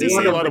it's- I journey. do see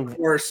one a of lot the of-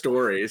 core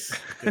stories.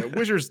 Yeah,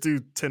 wizards do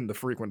tend to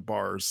frequent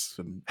bars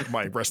in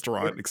my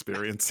restaurant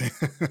experience.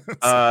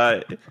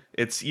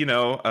 It's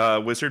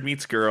wizard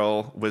meets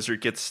girl,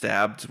 wizard gets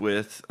stabbed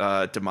with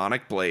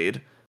demonic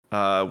blade,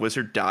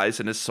 wizard dies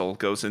and his soul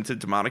goes into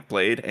demonic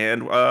blade,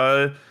 and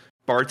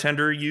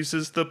bartender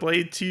uses the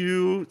blade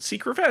to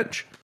seek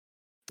revenge.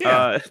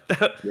 Yeah.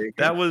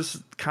 That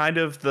was kind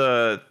of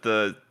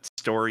the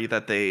story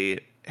that they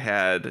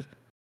had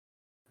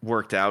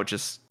worked out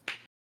just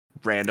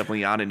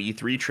randomly on an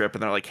E3 trip,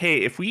 and they're like,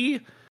 hey, if we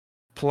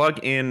plug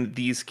in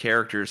these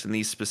characters in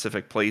these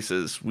specific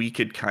places, we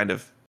could kind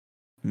of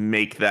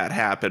make that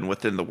happen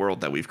within the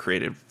world that we've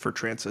created for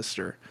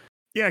Transistor.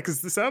 Yeah,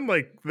 because it sounded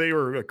like they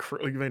were, like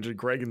you mentioned,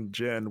 Greg and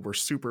Jen were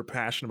super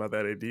passionate about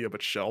that idea,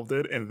 but shelved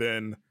it. And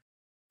then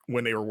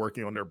when they were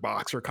working on their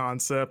boxer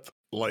concept,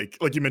 like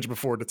you mentioned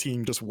before, the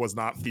team just was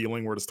not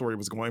feeling where the story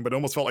was going, but it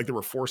almost felt like they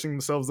were forcing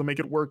themselves to make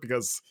it work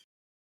because,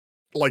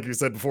 like you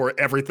said before,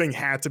 everything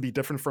had to be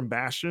different from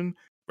Bastion.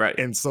 Right.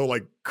 And so,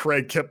 like,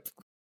 Craig kept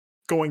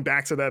going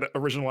back to that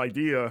original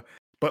idea,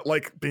 but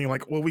like being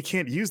like, well, we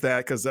can't use that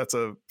because that's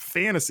a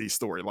fantasy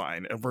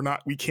storyline, and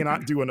we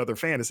cannot do another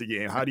fantasy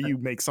game. How do you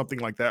make something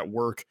like that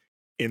work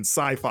in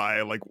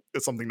sci-fi? Like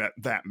it's something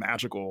that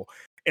magical.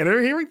 And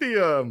they're hearing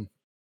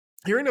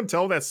hearing him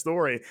tell that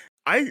story,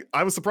 I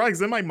was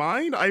surprised. In my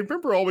mind, I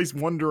remember always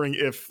wondering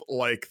if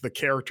like the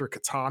character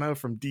Katana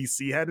from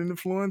DC had an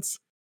influence.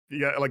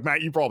 Yeah, like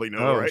Matt, you probably know,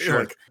 Oh, right? sure.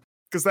 Like,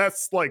 because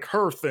that's like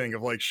her thing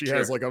of like she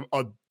has Sure. like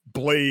a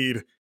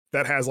blade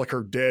that has like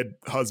her dead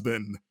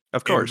husband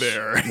Of in course.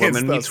 there and Woman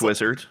stuff. meets So,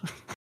 wizard.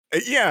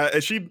 yeah,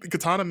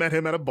 Katana met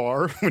him at a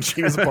bar when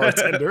she was a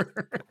bartender.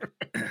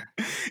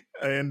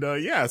 And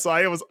yeah, so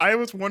I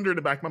was wondering in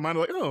the back of my mind,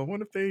 like, oh,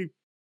 what if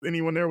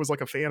anyone there was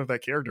like a fan of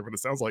that character? But it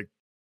sounds like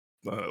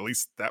at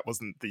least that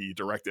wasn't the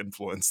direct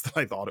influence that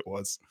I thought it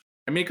was.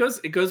 I mean,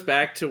 it goes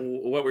back to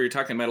what we were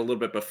talking about a little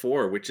bit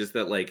before, which is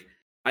that like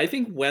I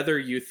think whether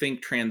you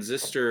think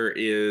Transistor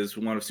is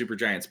one of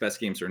Supergiant's best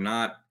games or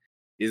not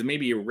is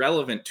maybe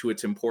irrelevant to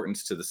its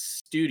importance to the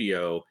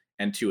studio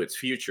and to its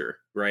future,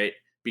 right?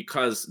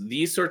 Because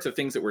these sorts of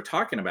things that we're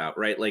talking about,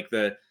 right? Like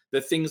the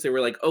things that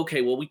were like,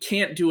 okay, well, we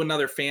can't do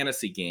another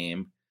fantasy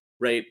game,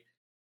 right?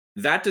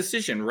 That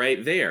decision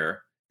right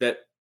there,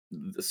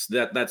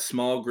 that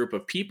small group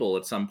of people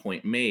at some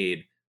point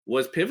made,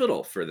 was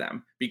pivotal for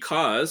them,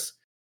 because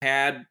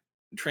had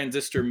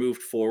Transistor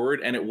moved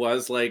forward and it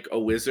was like a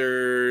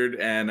wizard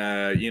and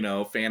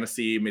a,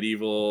 fantasy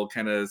medieval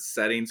kind of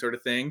setting sort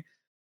of thing,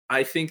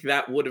 I think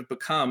that would have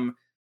become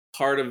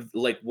part of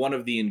like one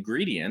of the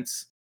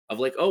ingredients of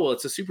like, oh well,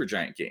 it's a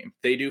Supergiant game,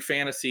 they do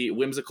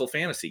whimsical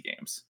fantasy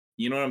games,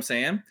 you know what I'm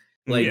saying?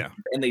 Like, Yeah.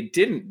 and they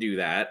didn't do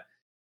that,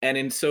 and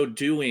in so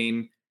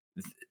doing,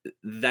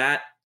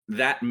 that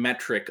that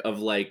metric of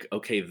like,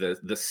 okay,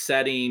 the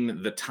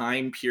setting, the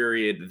time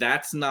period,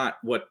 that's not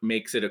what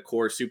makes it a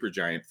core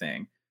Supergiant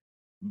thing,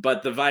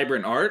 but the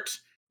vibrant art,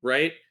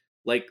 right?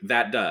 Like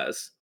that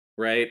does,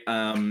 right?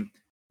 And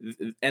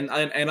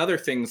other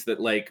things that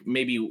like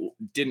maybe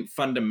didn't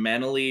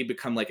fundamentally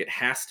become like it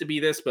has to be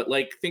this, but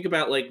like think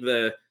about like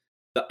the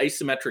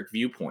isometric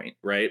viewpoint,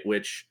 right?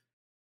 Which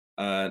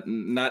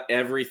not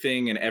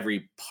everything and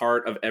every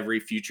part of every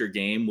future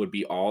game would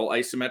be all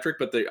isometric,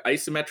 but the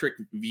isometric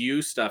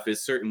view stuff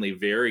is certainly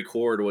very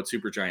core to what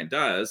Supergiant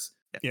does.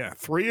 Yeah.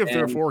 3 of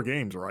their And 4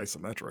 games are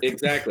isometric.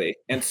 exactly.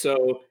 And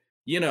so,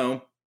 you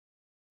know,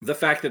 the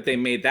fact that they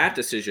made that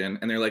decision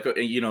and they're like,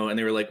 and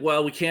they were like,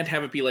 well, we can't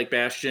have it be like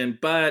Bastion,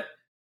 but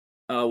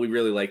we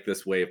really like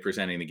this way of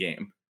presenting the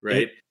game,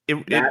 right?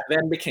 It That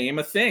then became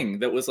a thing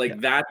that was like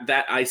yeah.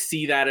 that I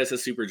see that as a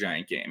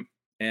Supergiant game.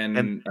 And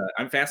And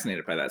I'm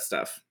fascinated by that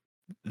stuff.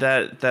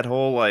 that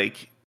whole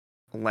like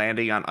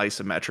landing on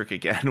isometric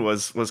again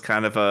was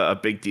kind of a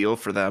big deal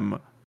for them.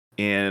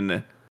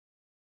 In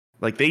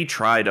like they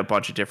tried a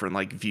bunch of different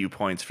like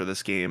viewpoints for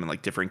this game and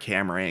like different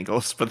camera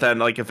angles, but then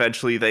like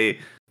eventually they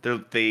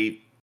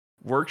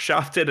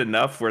workshopped it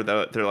enough where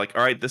they're like,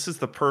 all right, this is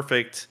the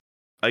perfect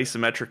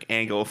isometric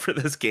angle for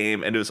this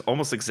game, and it was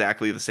almost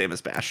exactly the same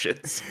as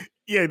Bastion's.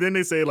 Yeah, then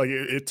they say like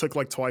it took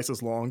like twice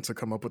as long to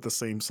come up with the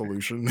same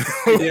solution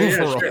Yeah,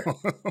 sure. overall.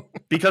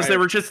 Because they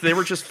were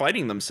just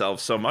fighting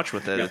themselves so much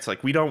with it. Yeah. It's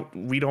like we don't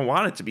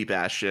want it to be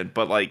Bastion,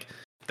 but like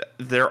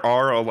there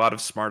are a lot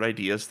of smart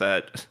ideas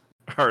that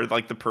are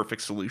like the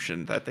perfect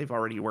solution that they've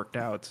already worked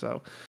out.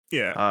 So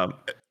Yeah,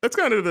 that's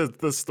kind of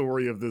the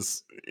story of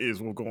this.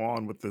 Is will go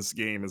on with this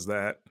game is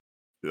that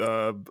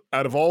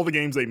out of all the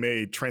games they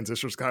made,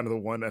 Transistor's kind of the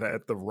one that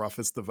had the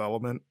roughest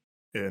development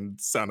and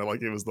sounded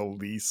like it was the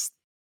least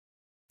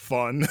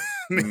fun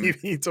Mhm.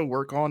 maybe to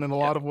work on in a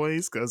lot of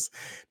ways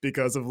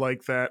because of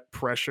like that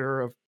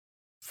pressure of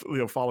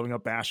following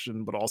up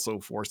Bastion, but also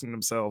forcing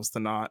themselves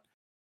to not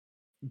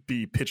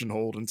be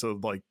pigeonholed into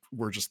like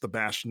we're just the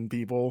Bastion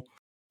people.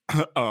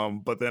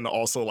 But then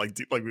also like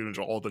we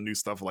mentioned all the new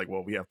stuff like,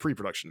 well, we have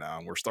pre-production now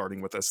and we're starting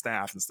with a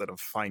staff instead of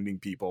finding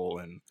people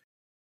and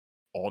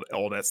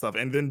all that stuff,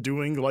 and then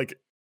doing like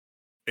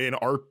an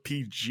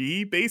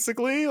RPG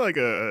basically, like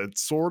a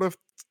sort of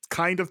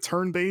kind of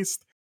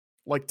turn-based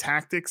like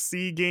tactics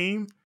C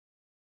game,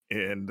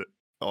 and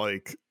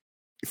like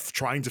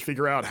trying to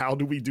figure out how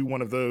do we do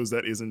one of those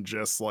that isn't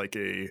just like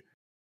a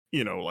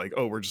like,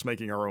 oh, we're just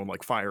making our own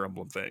like Fire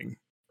Emblem thing,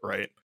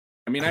 right?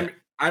 I mean,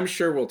 I'm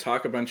sure we'll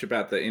talk a bunch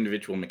about the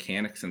individual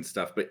mechanics and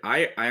stuff, but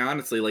I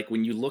honestly, like,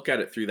 when you look at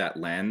it through that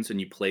lens and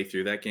you play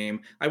through that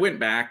game, I went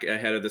back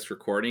ahead of this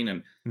recording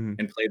and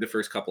Mhm. played the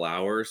first couple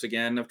hours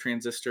again of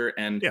Transistor,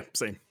 and Yeah,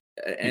 same.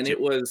 it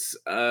was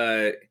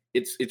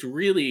it's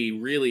really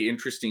really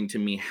interesting to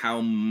me how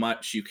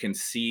much you can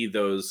see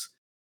those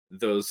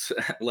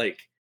like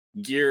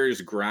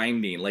gears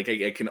grinding. Like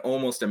I can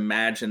almost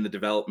imagine the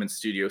development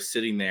studio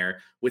sitting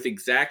there with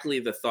exactly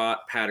the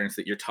thought patterns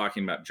that you're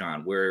talking about,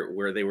 John,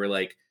 where they were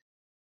like,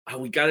 oh,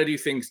 we got to do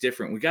things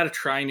different, we got to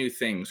try new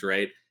things,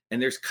 right? And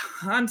there's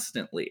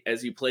constantly,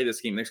 as you play this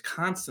game, there's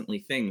constantly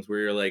things where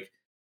you're like,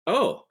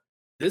 oh,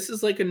 this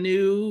is like a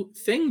new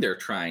thing they're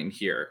trying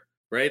here,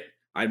 right?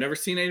 I've never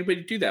seen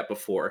anybody do that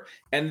before.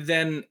 And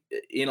then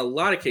in a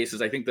lot of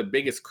cases, I think the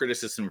biggest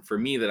criticism for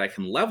me that I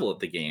can level at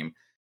the game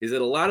is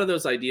that a lot of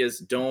those ideas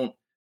don't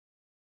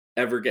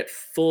ever get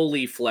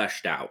fully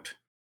fleshed out,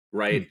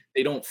 right?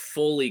 They don't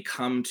fully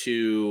come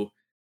to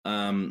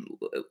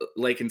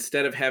like,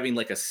 instead of having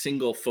like a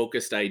single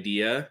focused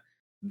idea,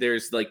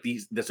 there's like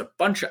there's a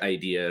bunch of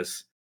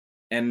ideas,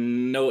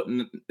 and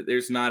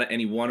there's not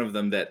any one of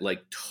them that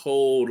like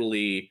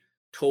totally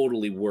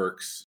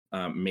works.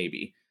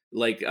 Maybe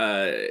like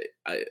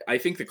I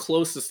think the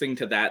closest thing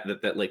to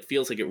that like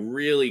feels like it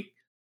really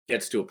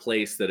gets to a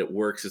place that it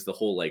works is the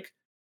whole like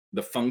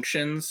the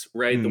functions,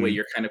 right? The way Mhm.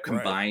 you're kind of Right.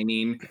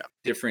 combining Yeah.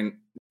 different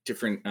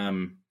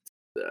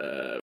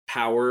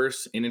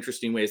powers in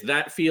interesting ways.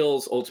 That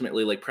feels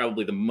ultimately like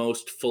probably the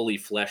most fully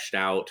fleshed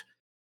out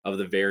of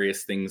the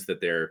various things that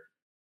they're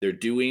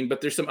doing. But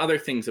there's some other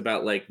things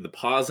about like the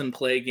pause and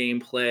play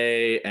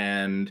gameplay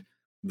and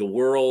the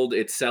world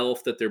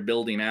itself that they're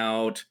building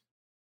out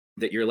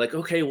that you're like,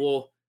 okay,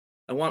 well,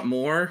 I want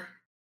more,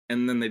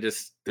 and then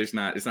it's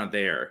not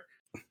there,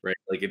 right?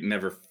 Like it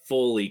never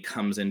fully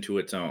comes into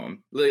its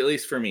own, at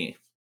least for me.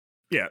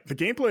 Yeah, the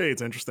gameplay,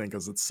 it's interesting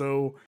because it's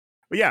so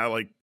but yeah,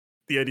 like,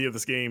 the idea of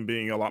this game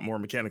being a lot more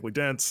mechanically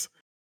dense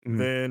Mhm.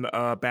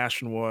 than,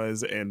 Bastion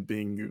was, and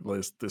being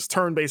this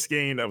turn-based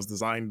game that was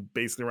designed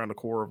basically around the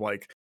core of,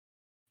 like,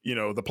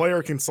 the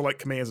player can select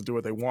commands and do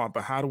what they want,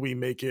 but how do we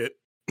make it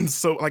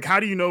so like, how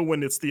do you know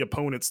when it's the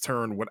opponent's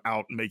turn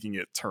without making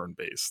it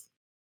turn-based,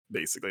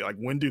 basically? Like,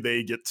 when do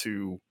they get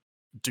to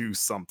do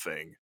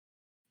something?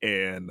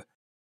 And,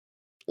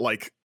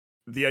 like,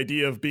 the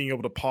idea of being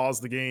able to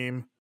pause the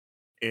game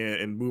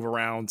and move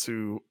around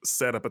to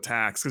set up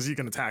attacks because you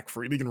can attack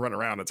free. You can run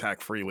around, and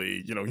attack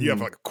freely. You have Mhm.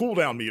 like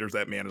cooldown meters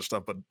that manage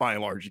stuff, but by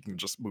and large, you can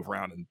just move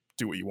around and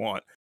do what you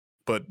want.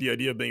 But the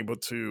idea of being able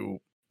to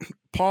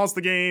pause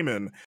the game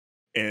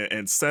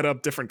and set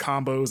up different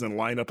combos and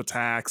line up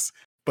attacks,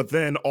 but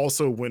then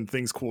also when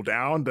things cool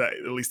down, that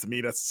at least to me,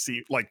 that's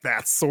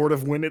sort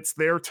of when it's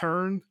their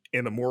turn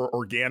in a more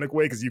organic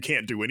way because you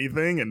can't do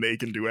anything and they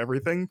can do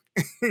everything.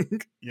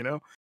 you know,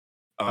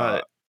 Uh,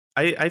 uh,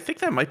 I think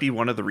that might be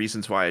one of the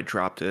reasons why I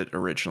dropped it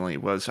originally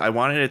was I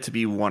wanted it to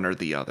be one or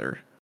the other.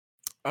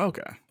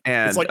 Okay. It's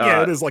And like,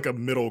 yeah, it is like a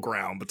middle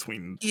ground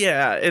between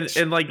yeah,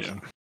 and like yeah.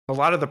 a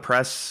lot of the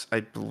press,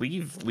 I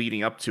believe,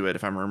 leading up to it,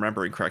 if I'm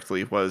remembering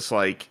correctly, was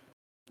like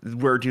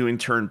we're doing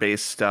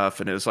turn-based stuff,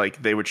 and it was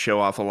like they would show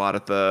off a lot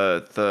of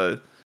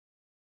the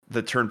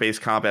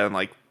turn-based combat and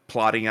like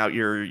plotting out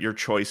your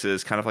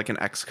choices, kind of like an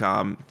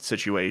XCOM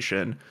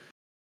situation.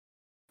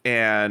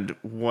 And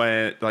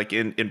when like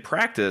in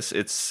practice,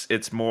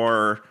 it's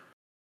more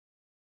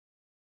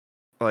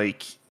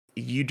like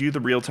you do the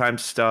real-time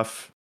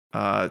stuff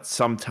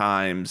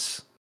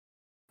sometimes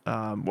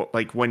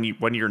like when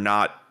you're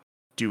not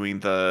doing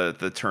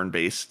the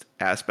turn-based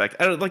aspect.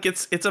 I don't like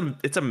it's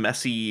a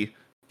messy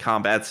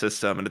combat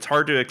system and it's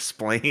hard to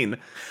explain.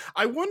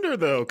 I wonder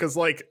though, because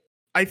like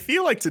I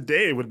feel like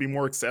today it would be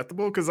more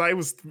acceptable because I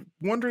was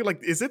wondering,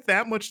 like, is it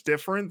that much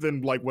different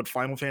than like what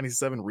Final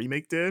Fantasy VII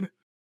Remake did?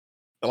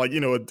 Like,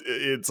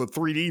 it's a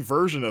 3D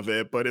version of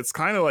it, but it's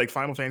kind of like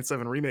Final Fantasy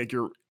VII Remake.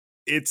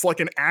 It's like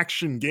an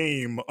action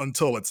game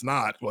until it's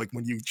not. Like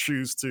when you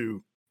choose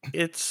to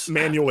It's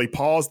manually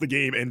pause the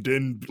game and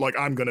then like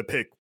I'm gonna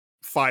pick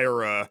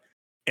fire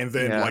and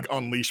then yeah. like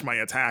unleash my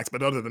attacks.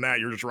 But other than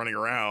that, you're just running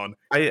around.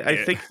 I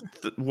And, think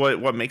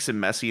what makes it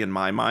messy in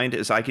my mind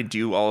is I can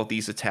do all of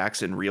these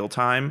attacks in real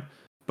time,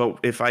 but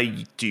if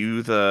I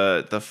do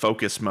the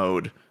focus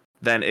mode,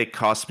 then it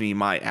costs me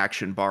my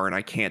action bar and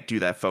I can't do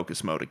that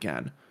focus mode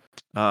again.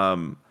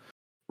 Um,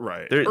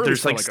 right. Or at least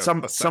there's for like like a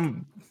some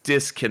second.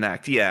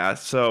 disconnect. Yeah,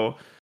 so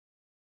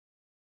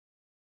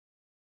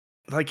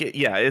like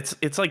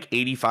it's like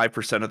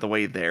 85% of the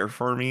way there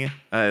for me,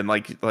 and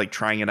like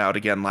trying it out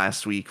again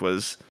last week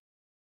was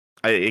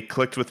it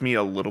clicked with me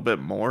a little bit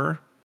more,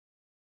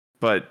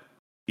 but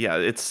yeah,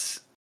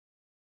 it's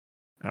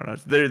I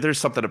don't know. There's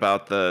something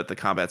about the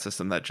combat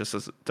system that just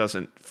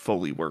doesn't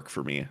fully work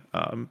for me.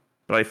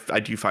 But I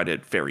do find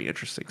it very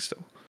interesting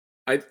still.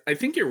 I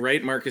think you're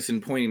right, Marcus,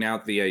 in pointing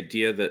out the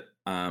idea that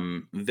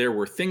there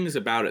were things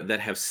about it that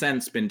have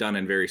since been done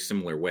in very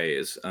similar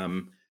ways.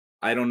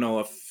 I don't know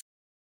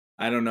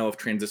if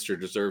Transistor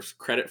deserves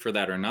credit for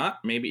that or not.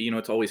 Maybe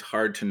it's always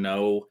hard to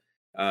know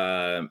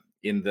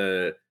in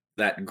the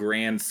that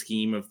grand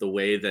scheme of the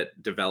way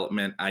that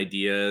development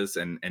ideas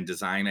and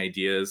design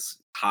ideas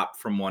hop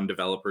from one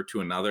developer to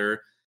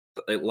another.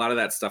 A lot of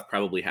that stuff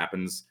probably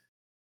happens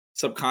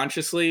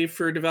subconsciously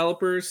for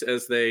developers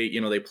as they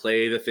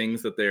play the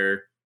things that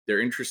they're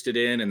interested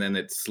in, and then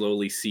it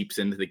slowly seeps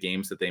into the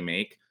games that they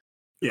make.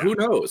 Yeah. Who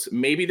knows,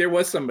 maybe there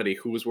was somebody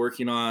who was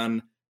working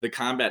on the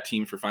combat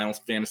team for Final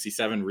Fantasy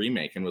VII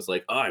Remake and was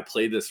like, oh, I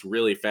played this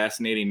really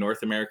fascinating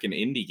North American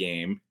indie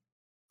game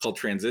called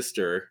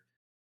Transistor,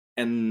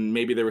 and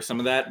maybe there was some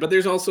of that, but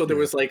there Yeah.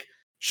 was like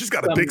She's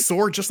got a some big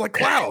sword just like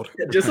Cloud.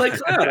 just like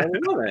Cloud. I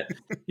love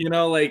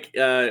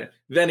it.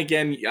 Then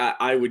again,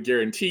 I would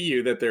guarantee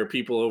you that there are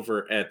people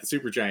over at the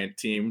Supergiant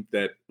team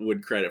that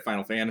would credit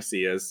Final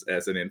Fantasy as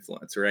an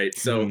influence, right?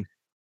 So Mm.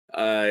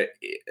 uh,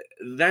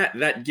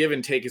 that give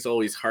and take is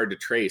always hard to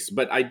trace.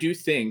 But I do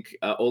think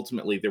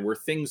ultimately there were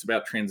things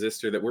about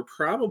Transistor that were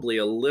probably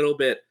a little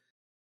bit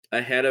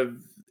ahead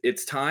of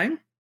its time.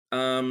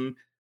 Um,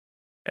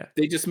 Yeah.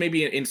 They just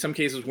maybe in some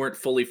cases weren't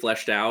fully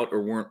fleshed out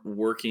or weren't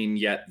working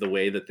yet the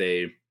way that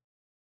they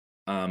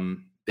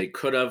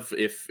could have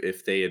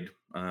if they had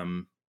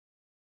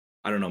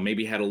I don't know,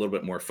 maybe had a little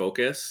bit more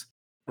focus.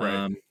 Right.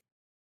 Um,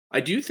 I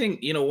do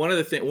think, one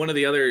of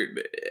the other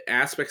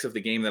aspects of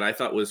the game that I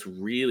thought was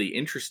really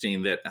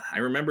interesting that I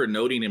remember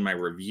noting in my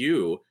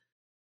review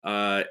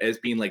as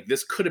being like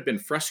this could have been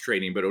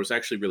frustrating, but it was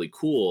actually really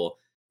cool.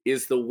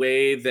 Is the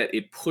way that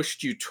it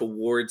pushed you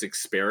towards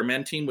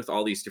experimenting with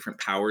all these different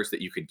powers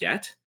that you could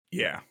get,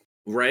 Yeah.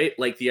 right?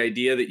 Like the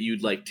idea that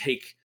you'd like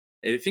take,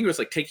 I think it was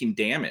like taking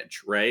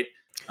damage, right?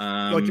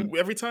 Like Um,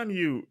 every time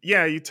you took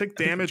I think,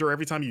 damage, or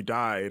every time you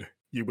died,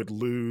 you would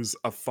lose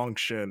a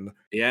function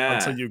until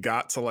yeah, you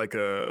got to like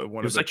one It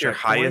of was the like your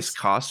highest checkpoints.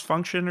 cost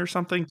function or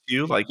something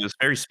too, like, it was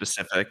very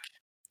specific.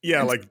 Yeah,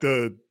 and like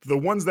the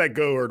ones that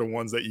go are the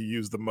ones that you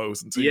use the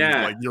most until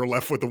yeah, you're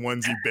left with the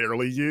ones you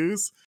barely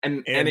use.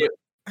 and And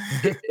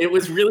it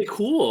was really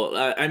cool.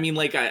 I mean,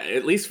 like,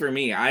 at least for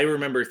me, I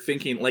remember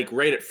thinking, like,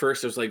 right at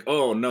first, I was like,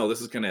 "Oh no,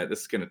 this is gonna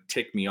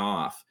tick me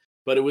off."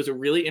 But it was a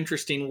really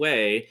interesting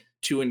way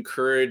to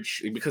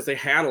encourage because they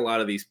had a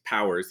lot of these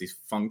powers, these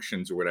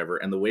functions or whatever,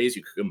 and the ways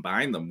you could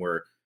combine them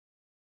were,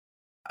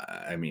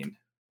 I mean,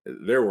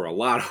 there were a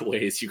lot of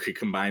ways you could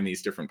combine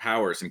these different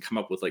powers and come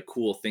up with like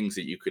cool things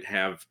that you could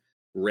have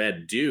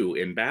Red do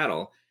in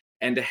battle,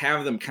 and to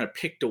have them kind of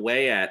picked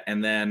away at,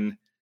 and then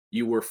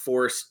you were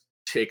forced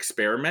to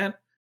experiment.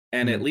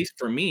 And at Mhm. least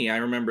for me, I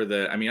remember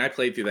I mean, I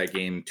played through that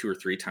game 2 or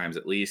 3 times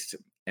at least,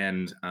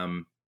 and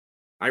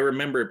I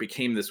remember it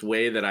became this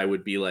way that I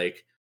would be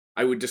like,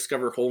 I would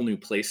discover whole new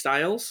play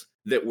styles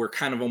that were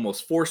kind of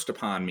almost forced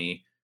upon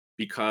me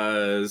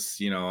because,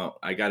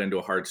 I got into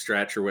a hard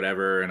stretch or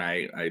whatever, and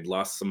I'd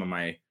lost some of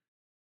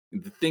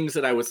the things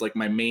that I was like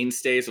my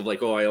mainstays of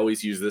like, oh, I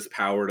always use this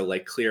power to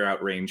like clear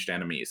out ranged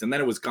enemies. And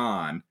then it was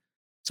gone.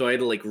 So I had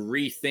to like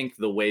rethink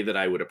the way that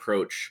I would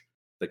approach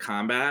the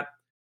combat.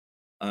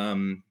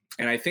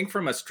 And I think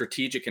from a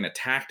strategic and a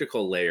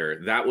tactical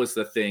layer, that was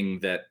the thing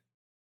that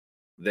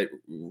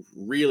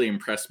really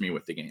impressed me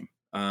with the game.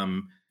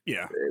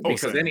 yeah. Oh,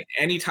 Because same.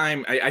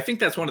 anytime I think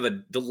that's one of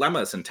the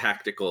dilemmas in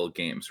tactical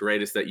games,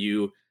 right? Is that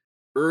you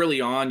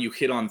early on you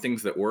hit on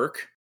things that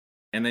work,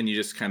 and then you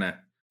just kind of,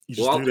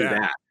 You well, just I'll do do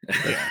that.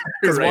 that,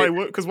 Yeah.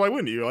 right? Because why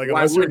wouldn't you? Like,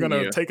 Why unless you're wouldn't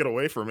gonna you? take it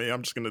away from me,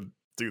 I'm just gonna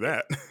do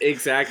that.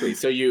 Exactly.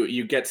 So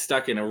you get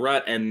stuck in a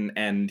rut,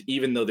 and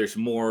even though there's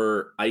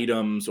more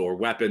items or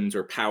weapons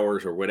or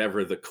powers or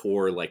whatever the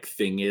core like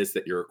thing is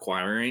that you're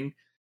acquiring,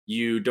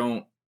 you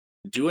don't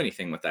do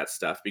anything with that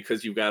stuff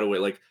because you've got to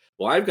wait. Like,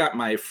 well, I've got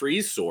my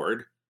freeze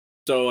sword,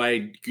 so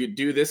I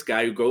do this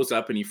guy who goes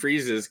up and he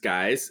freezes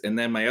guys, and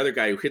then my other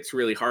guy who hits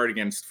really hard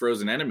against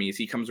frozen enemies,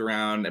 he comes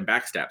around and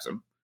backstabs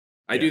them.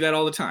 I Yeah. do that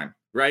all the time,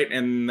 right?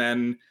 And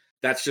then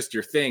that's just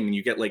your thing. And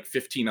you get like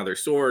 15 other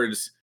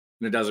swords,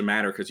 and it doesn't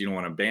matter because you don't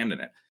want to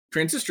abandon it.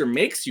 Transistor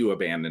makes you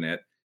abandon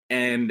it.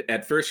 And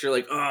at first you're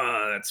like,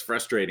 oh, that's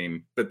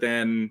frustrating. But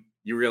then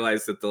you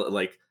realize that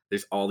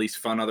there's all these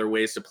fun other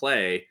ways to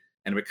play,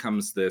 and it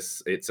becomes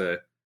it's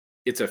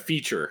a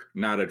feature,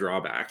 not a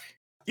drawback.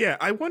 Yeah,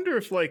 I wonder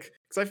if because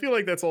I feel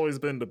like that's always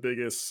been the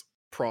biggest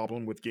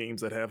problem with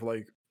games that have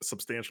like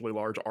substantially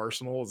large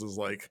arsenals is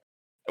like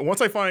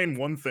once I find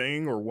one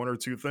thing or one or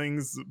two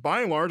things,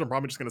 by and large, I'm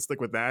probably just gonna stick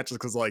with that just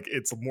because like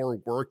it's more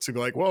work to be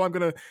like, well, I'm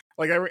gonna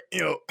like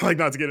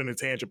not to get in a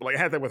tangent, but like I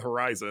had that with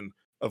Horizon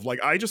of like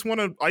I just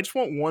want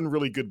one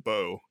really good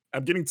bow.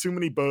 I'm getting too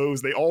many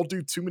bows. They all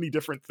do too many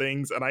different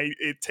things, and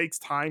it takes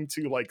time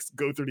to like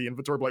go through the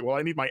inventory. Like, well,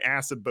 I need my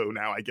acid bow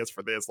now, I guess,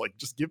 for this. Like,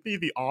 just give me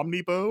the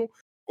omni bow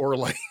or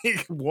like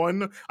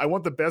one. I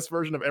want the best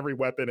version of every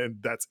weapon, and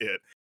that's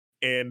it.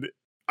 And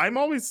I'm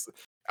always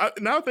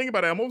now thinking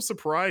about it, I'm almost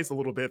surprised a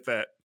little bit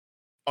that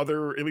at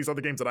least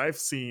other games that I've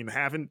seen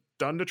haven't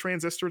done the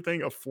transistor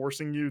thing of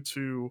forcing you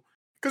to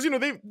because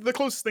the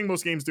closest thing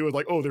most games do is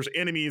like, oh, there's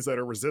enemies that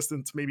are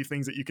resistant to maybe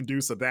things that you can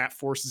do, so that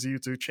forces you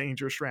to change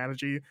your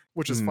strategy,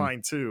 which is Mhm.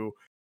 fine too.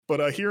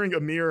 But hearing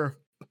Amir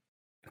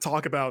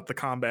talk about the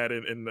combat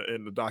in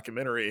the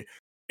documentary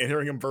and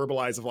hearing him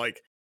verbalize of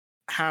like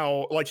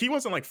how like he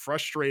wasn't like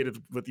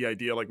frustrated with the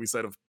idea, like we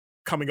said, of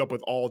coming up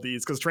with all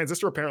these because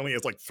transistor apparently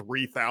has like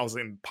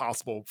 3,000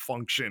 possible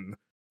function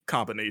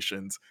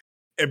combinations.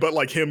 And but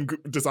like him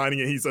designing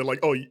it, he said like,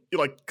 oh,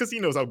 like because he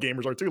knows how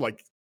gamers are too.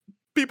 Like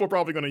people are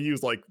probably going to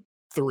use like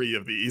three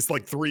of these,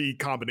 like three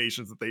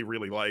combinations that they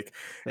really like,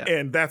 Yeah.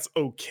 and that's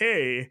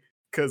okay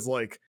because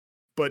like.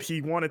 But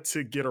he wanted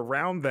to get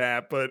around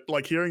that. But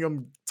like hearing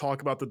him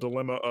talk about the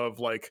dilemma of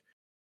like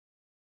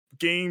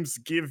games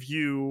give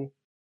you,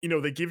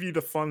 they give you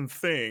the fun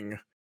thing,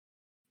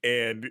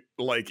 and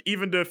like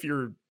even if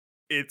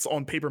it's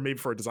on paper maybe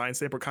for a design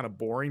standpoint kind of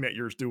boring that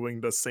you're doing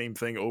the same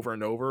thing over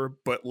and over,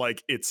 but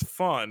like it's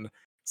fun.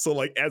 So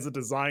like as a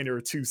designer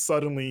to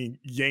suddenly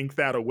yank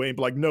that away and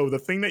be like, no, the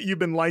thing that you've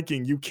been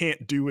liking, you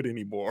can't do it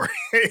anymore.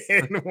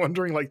 And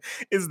wondering like,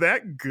 is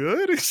that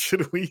good?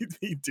 Should we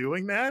be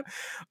doing that?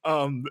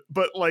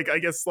 But like I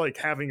guess like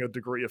having a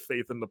degree of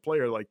faith in the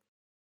player, like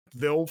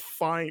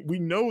we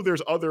know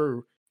there's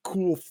other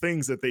cool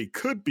things that they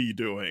could be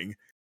doing,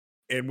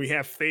 and we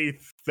have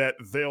faith that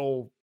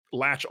they'll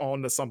latch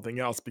on to something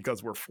else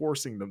because we're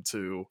forcing them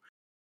to.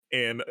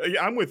 And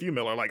yeah, I'm with you,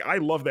 Miller. Like, I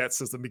love that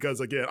system because,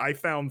 again, I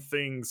found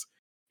things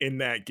in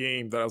that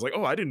game that I was like,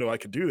 oh, I didn't know I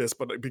could do this,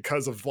 but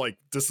because of like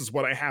this is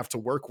what I have to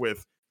work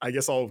with, I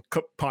guess I'll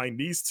combine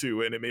these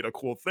two, and it made a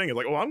cool thing. It's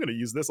like, oh, I'm going to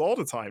use this all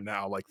the time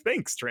now. Like,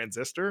 thanks,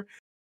 Transistor.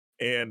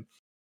 And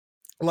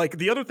like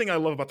the other thing I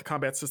love about the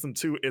combat system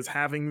too is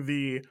having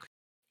the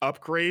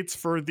upgrades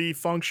for the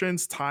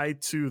functions tied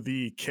to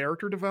the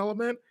character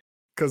development.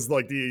 Because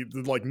like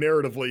like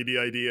narratively, the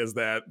idea is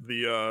that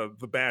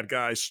the bad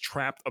guys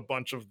trapped a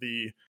bunch of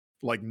the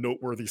like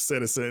noteworthy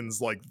citizens,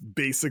 like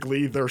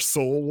basically their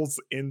souls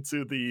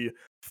into the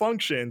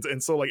functions.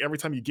 And so like every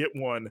time you get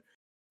one,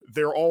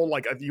 they're all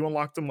like you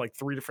unlock them like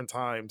 3 different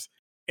times,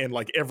 and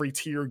like every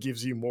tier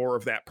gives you more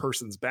of that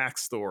person's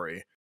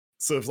backstory.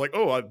 So it's like,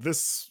 oh,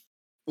 this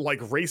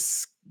like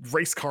race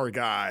car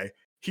guy,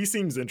 he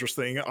seems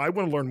interesting. I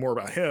want to learn more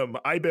about him.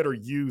 I better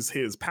use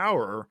his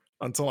power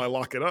until I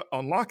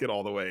unlock it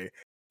all the way.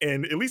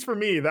 And at least for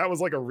me, that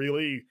was like a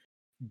really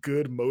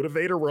good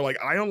motivator where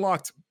like I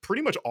unlocked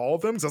pretty much all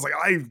of them. So I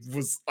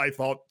was like, I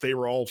thought they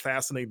were all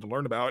fascinating to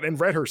learn about. And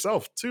Red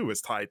herself too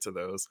is tied to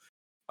those.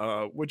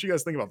 What you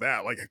guys think about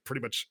that? Like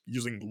pretty much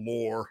using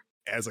lore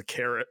as a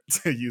carrot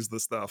to use the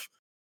stuff.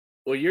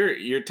 Well,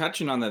 you're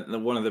touching on the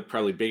one of the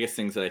probably biggest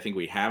things that I think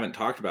we haven't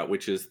talked about,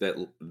 which is that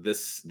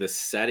this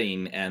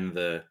setting and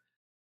the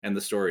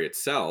story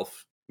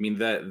itself. I mean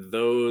that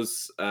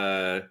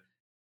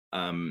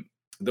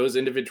those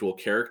individual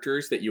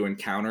characters that you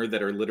encounter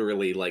that are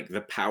literally like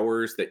the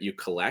powers that you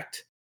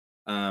collect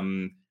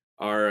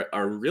are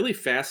a really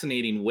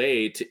fascinating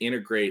way to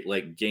integrate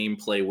like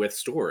gameplay with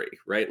story,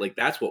 right? Like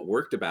that's what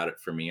worked about it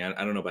for me. I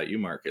don't know about you,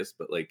 Marcus,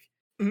 but like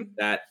Mhm.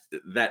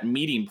 that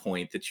meeting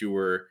point that you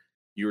were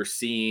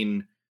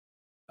seeing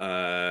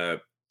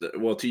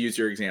well, to use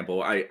your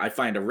example, I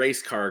find a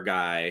race car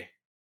guy,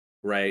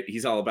 right?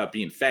 He's all about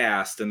being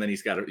fast, and then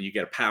you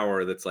get a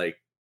power that's like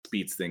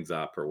speeds things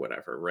up or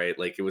whatever, right?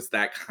 Like it was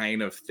that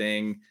kind of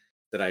thing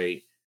that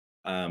I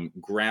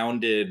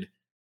grounded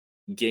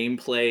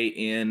gameplay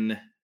in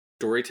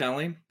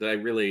storytelling that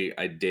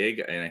I dig,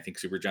 and I think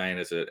Supergiant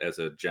as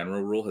a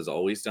general rule has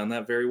always done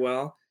that very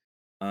well.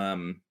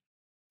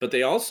 But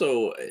they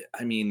also,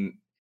 I mean,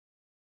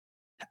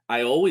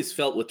 I always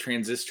felt with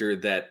Transistor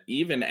that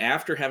even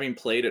after having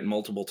played it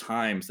multiple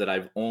times, that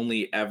I've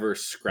only ever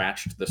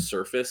scratched the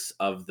surface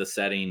of the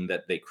setting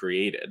that they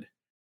created.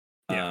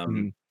 Yeah.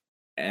 Um,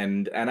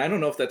 and I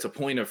don't know if that's a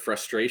point of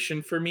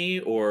frustration for me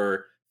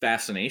or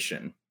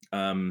fascination.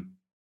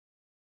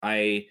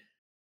 I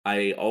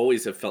I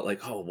always have felt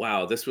like, oh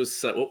wow, this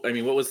was. I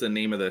mean, what was the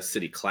name of the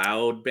city?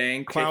 Cloud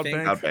Bank, I Cloud think.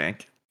 Bank.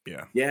 Outbank.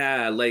 Yeah.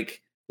 Yeah,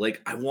 like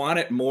I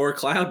wanted more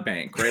Cloud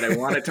Bank, right? I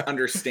wanted to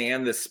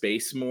understand the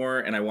space more,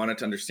 and I wanted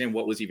to understand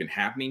what was even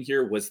happening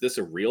here. Was this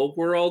a real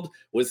world?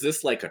 Was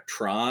this like a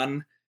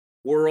Tron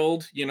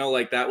world? You know,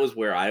 like that was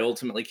where I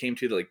ultimately came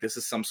to, like this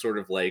is some sort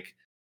of like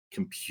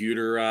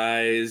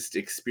computerized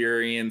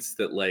experience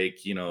that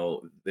like, you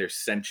know, there's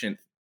sentient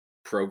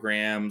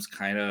programs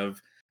kind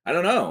of, I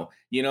don't know,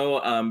 you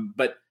know,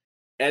 but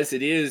as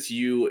it is,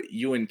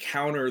 you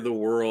encounter the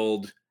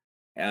world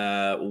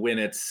when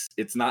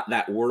it's not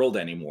that world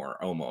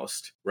anymore,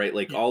 almost, right?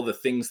 Like Yeah. all the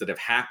things that have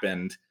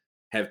happened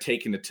have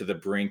taken it to the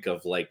brink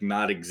of like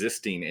not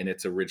existing in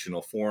its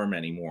original form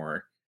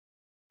anymore.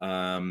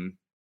 um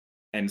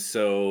and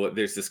so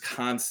there's this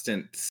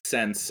constant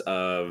sense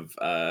of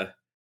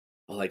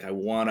like I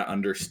want to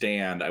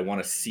understand, I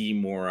want to see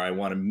more, I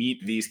want to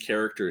meet these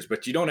characters,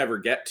 but you don't ever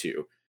get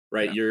to,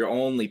 right? Yeah. You're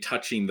only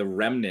touching the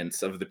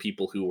remnants of the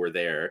people who were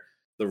there,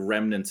 the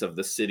remnants of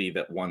the city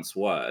that once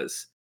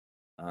was.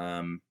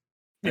 um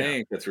I Yeah.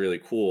 think that's really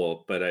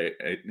cool, but I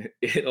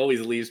it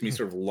always leaves me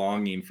sort of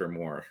longing for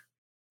more.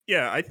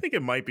 Yeah, I think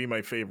it might be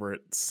my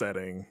favorite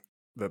setting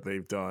that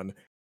they've done.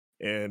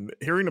 And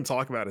hearing them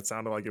talk about it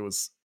sounded like it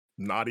was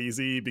not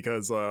easy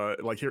because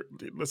like here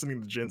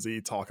listening to Gen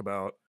Z talk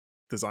about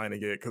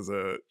designing it because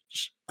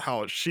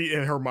how she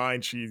in her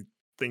mind she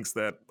thinks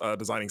that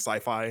designing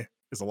sci-fi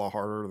is a lot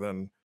harder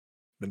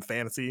than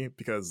fantasy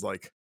because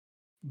like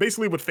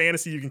basically with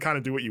fantasy you can kind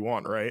of do what you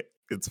want, right?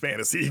 It's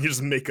fantasy. You can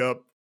just make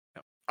up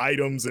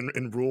items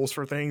and rules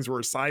for things, where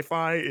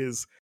sci-fi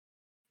is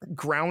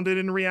grounded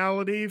in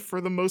reality for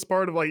the most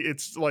part of like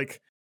it's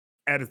like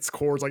at its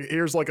core it's like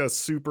here's like a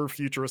super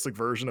futuristic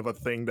version of a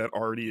thing that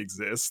already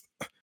exists.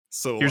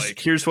 So like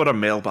Here's what a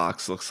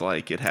mailbox looks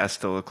like. It has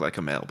to look like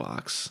a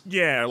mailbox.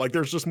 yeah, like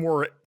there's just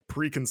more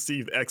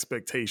preconceived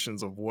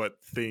expectations of what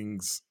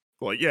things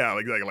like yeah,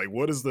 like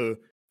what is the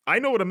I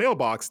know what a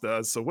mailbox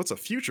does, so what's a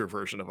future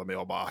version of a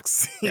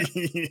mailbox? Yeah.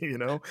 You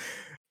know?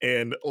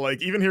 And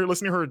like even here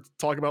listening to her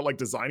talk about like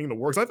designing the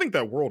works, I think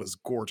that world is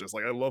gorgeous.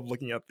 Like I love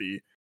looking at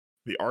the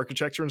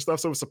architecture and stuff.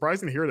 So it was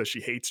surprising to hear that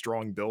she hates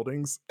drawing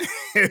buildings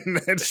and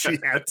that she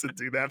had to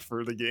do that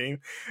for the game.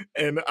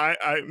 And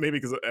I maybe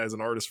because as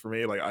an artist for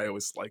me, like I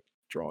always like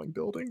drawing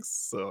buildings.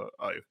 So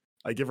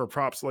I give her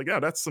props like, yeah,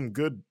 that's some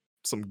good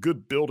some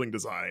good building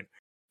design.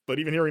 But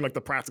even hearing like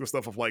the practical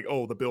stuff of like,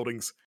 oh, the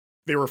buildings,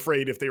 they were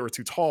afraid if they were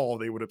too tall,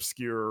 they would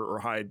obscure or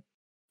hide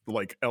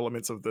like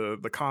elements of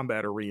the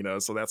combat arena.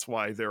 So that's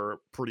why they're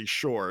pretty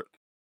short.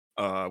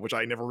 Which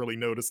I never really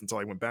noticed until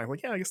I went back.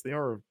 Like, yeah, I guess they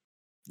are.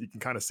 You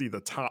can kind of see the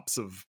tops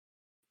of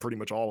pretty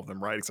much all of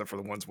them, right? Except for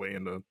the ones way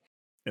in the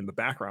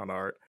background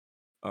art.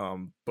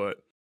 But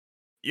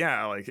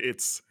yeah, like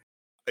it's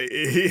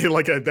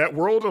like that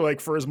world.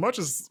 Like for as much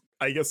as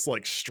I guess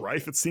like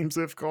strife it seems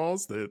to have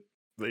caused, that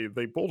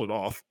they pulled it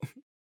off.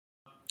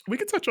 We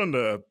could touch on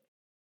the.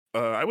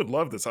 I would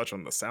love to touch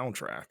on the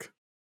soundtrack.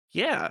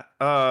 Yeah.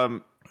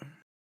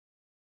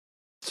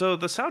 So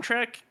the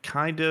soundtrack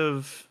kind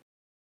of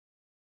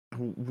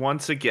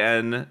once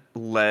again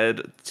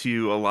led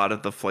to a lot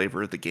of the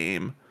flavor of the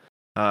game.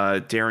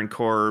 Darren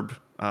Korb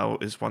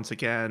is once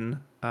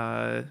again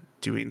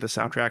doing the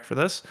soundtrack for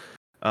this.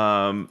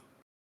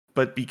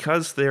 But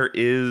because there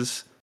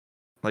is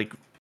like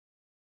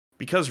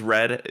because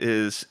Red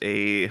is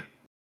a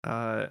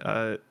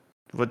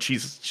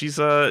she's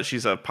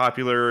a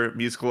popular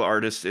musical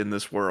artist in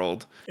this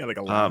world. Yeah, like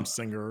a lounge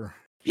singer.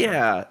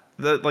 Yeah,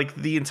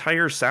 the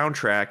entire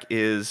soundtrack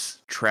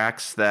is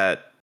tracks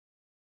that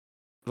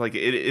like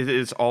it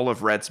is all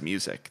of Red's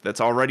music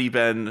that's already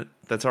been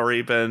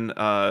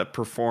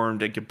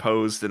performed and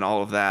composed and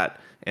all of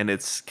that, and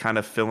it's kind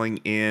of filling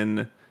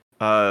in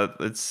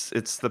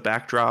it's the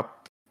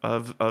backdrop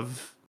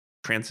of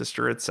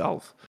Transistor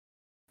itself.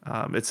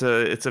 It's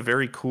a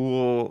very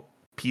cool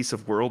piece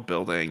of world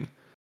building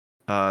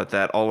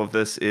that all of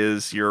this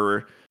is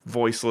your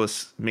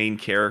voiceless main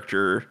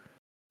character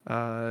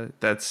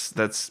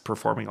that's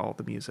performing all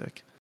the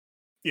music.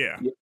 Yeah.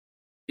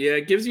 Yeah,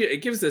 it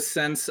gives a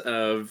sense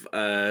of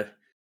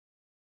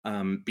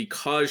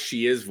because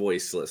she is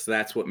voiceless,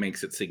 that's what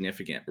makes it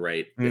significant,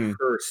 right?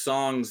 Her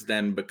songs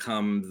then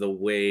become the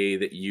way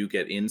that you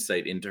get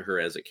insight into her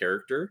as a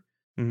character,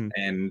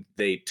 and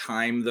they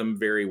time them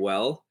very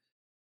well,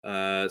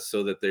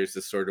 so that there's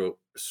this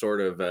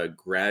sort of a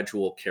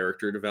gradual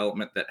character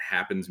development that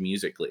happens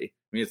musically.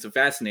 I mean, it's a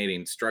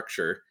fascinating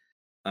structure.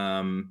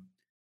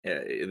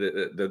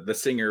 The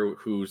singer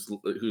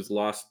who's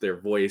lost their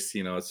voice,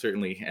 you know, it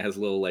certainly has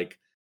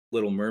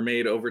Little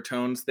Mermaid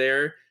overtones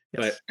there.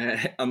 Yes.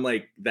 But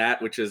unlike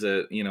that, which is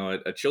a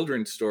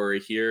children's story,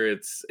 here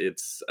it's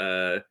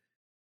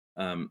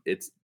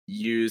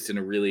used in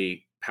a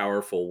really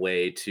powerful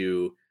way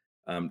to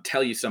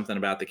tell you something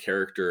about the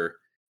character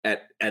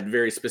at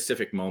very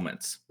specific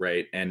moments,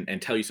 right?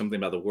 And tell you something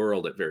about the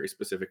world at very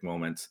specific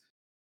moments.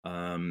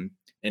 And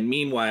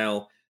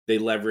meanwhile, they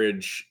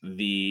leverage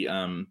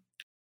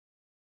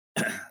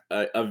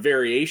a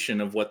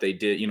variation of what they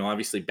did. You know,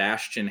 obviously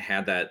Bastion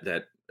had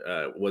that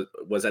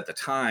was at the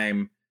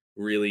time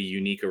really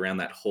unique around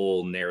that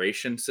whole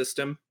narration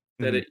system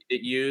that it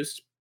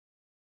used.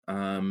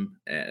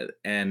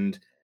 And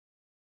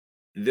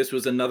this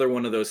was another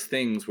one of those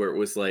things where it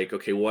was like,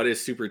 okay, what is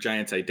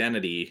Supergiant's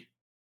identity?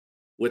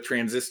 With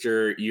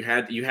Transistor, you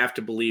have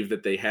to believe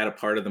that they had a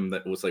part of them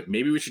that was like,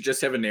 maybe we should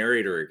just have a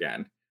narrator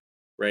again,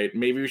 right?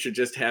 Maybe we should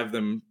just have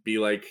them be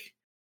like,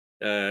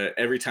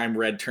 every time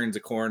Red turns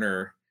a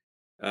corner,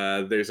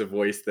 there's a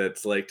voice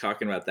that's like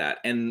talking about that,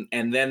 and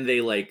then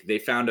they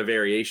found a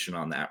variation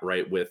on that,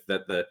 right? With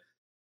that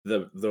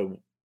the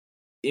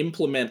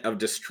implement of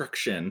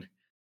destruction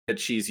that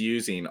she's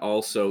using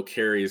also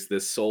carries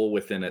this soul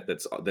within it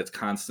that's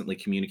constantly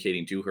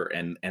communicating to her,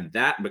 and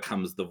that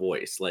becomes the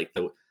voice. Like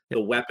the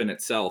weapon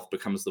itself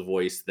becomes the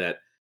voice that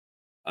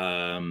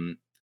that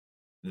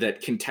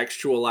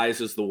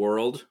contextualizes the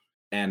world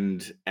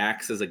and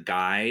acts as a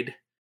guide.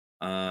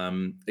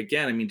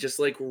 Again, I mean, just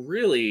like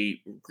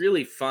really,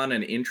 really fun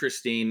and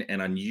interesting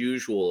and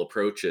unusual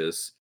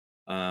approaches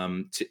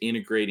to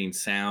integrating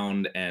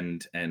sound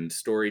and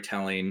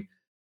storytelling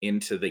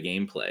into the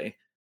gameplay.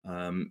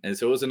 And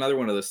so it was another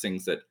one of those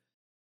things that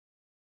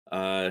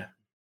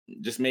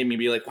just made me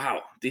be like,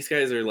 wow, these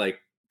guys are like,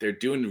 they're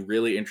doing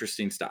really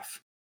interesting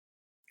stuff.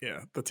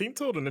 Yeah, the team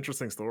told an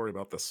interesting story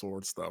about the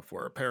sword stuff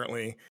where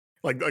apparently,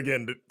 like,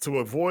 again, to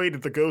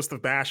avoid the ghost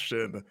of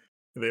Bastion,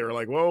 they were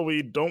like, well,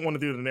 we don't want to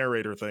do the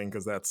narrator thing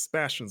because that's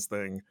Bastion's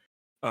thing.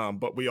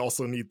 But we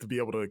also need to be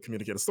able to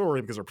communicate a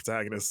story because our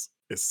protagonist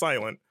is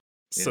silent.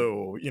 Yeah.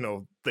 So,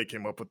 they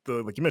came up with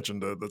like you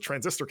mentioned, the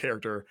transistor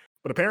character.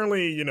 But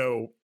apparently, in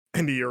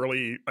the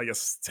early, I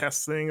guess,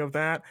 testing of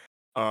that,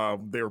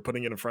 they were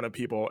putting it in front of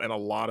people, and a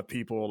lot of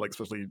people, like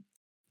especially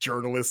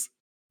journalists,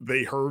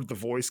 they heard the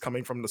voice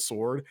coming from the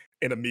sword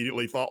and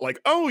immediately thought like,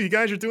 "Oh, you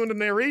guys are doing the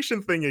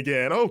narration thing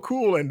again. Oh,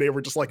 cool." And they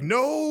were just like,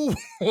 "No."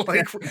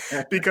 Like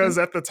because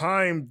at the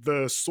time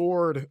the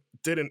sword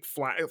didn't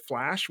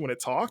flash when it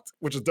talked,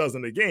 which it does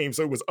in the game,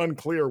 so it was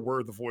unclear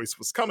where the voice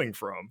was coming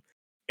from.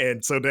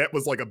 And so that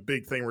was like a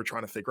big thing we're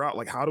trying to figure out.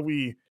 Like how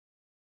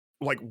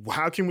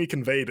can we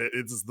convey that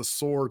it's the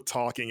sword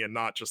talking and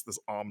not just this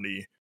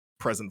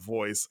omnipresent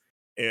voice?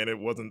 And it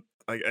wasn't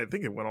I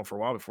think it went on for a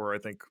while before. I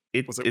think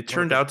was it It one of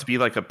turned the out to be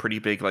like a pretty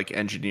big like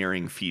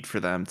engineering feat for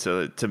them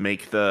to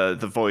make the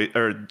voice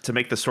or to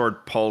make the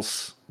sword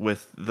pulse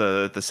with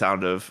the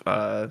sound like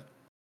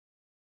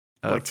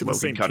of to the Logan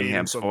same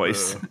Cunningham's cadence of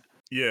voice. the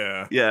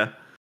yeah. Yeah.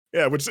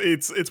 Yeah, which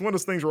it's one of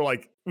those things where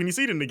like when you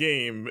see it in the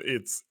game,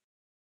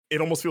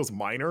 it almost feels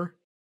minor.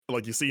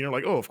 Like you see, you're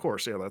like, oh, of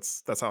course, yeah,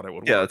 that's how that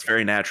would Yeah, work. that's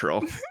very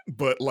natural.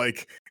 But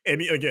like,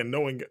 and again,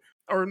 knowing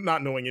or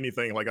not knowing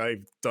anything, like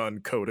I've done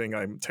coding,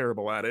 I'm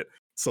terrible at it.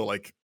 So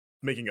like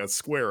making a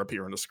square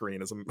appear on the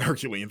screen is a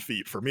Herculean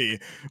feat for me.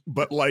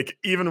 But like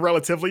even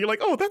relatively, you're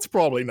like, oh, that's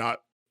probably not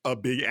a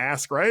big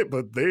ask, right?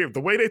 But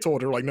the way they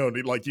told her, like, no,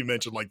 like you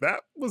mentioned, like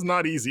that was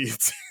not easy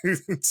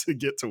to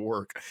get to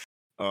work.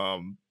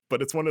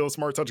 But it's one of those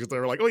smart touches.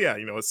 They're like, oh yeah,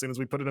 as soon as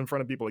we put it in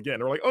front of people again,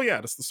 they're like, oh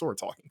yeah, that's the sword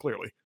talking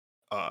clearly.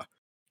 Uh,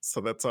 so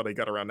that's how they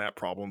got around that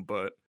problem.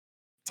 But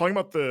talking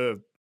about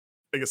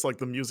I guess like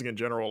the music in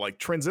general, like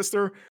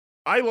Transistor,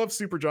 I love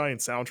Supergiant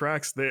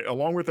soundtracks. They,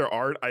 along with their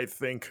art, I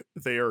think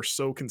they are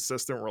so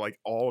consistent. Where like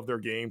all of their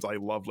games, I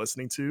love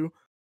listening to.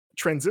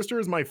 Transistor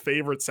is my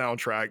favorite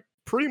soundtrack,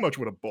 pretty much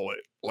with a bullet.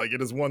 Like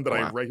it is one that Oh,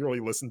 I wow. regularly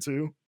listen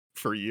to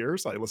for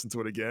years. I listened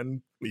to it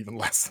again even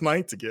last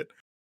night to get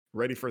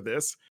ready for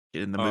this.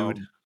 Get in the mood.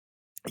 Um,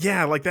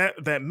 yeah, like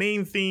that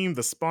main theme,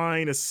 the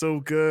spine is so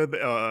good.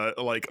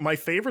 Like my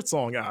favorite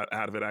song out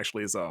of it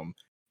actually is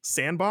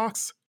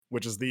Sandbox,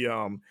 which is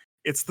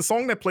it's the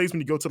song that plays when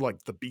you go to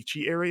like the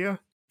beachy area.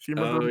 If you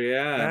Oh remember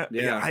yeah, that.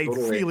 Yeah, yeah, I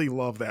totally. really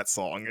love that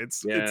song.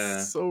 It's Yeah.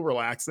 so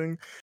relaxing.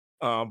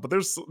 But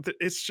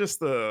it's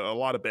just a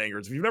lot of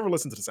bangers. If you've never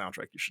listened to the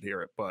soundtrack, you should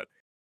hear it. But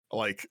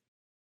like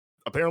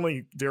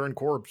apparently Darren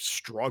Korb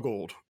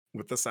struggled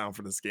with the sound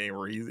for this game,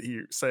 where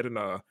he said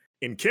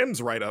in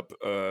Kim's write up,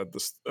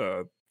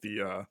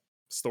 the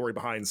story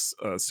behind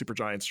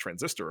Supergiant's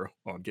Transistor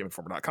on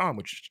GameInformer.com,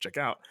 which you should check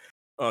out.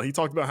 He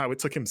talked about how it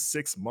took him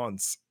 6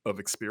 months of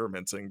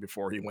experimenting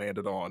before he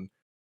landed on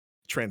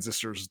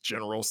Transistor's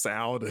general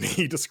sound, and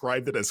he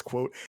described it as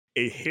quote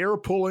a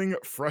hair-pulling,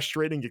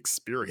 frustrating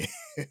experience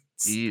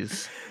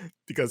Jeez.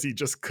 because he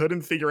just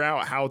couldn't figure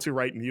out how to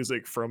write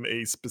music from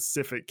a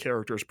specific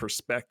character's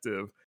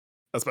perspective,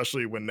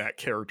 especially when that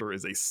character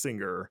is a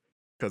singer.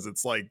 Because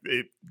it's like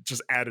it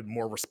just added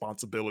more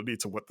responsibility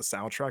to what the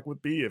soundtrack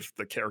would be if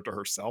the character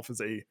herself is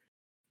a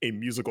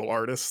musical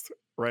artist,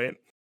 right?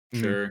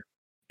 Mhm. Sure.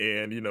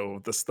 And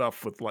the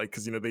stuff with like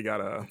because they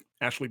got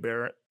Ashley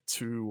Barrett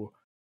to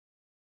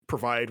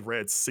provide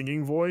Red's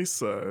singing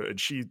voice, and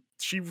she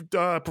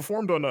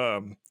performed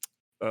on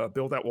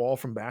Build That Wall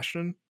from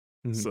Bastion.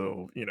 Mhm.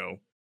 So,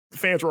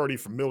 fans are already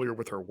familiar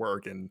with her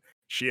work, and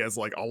she has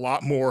like a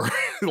lot more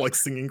like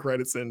singing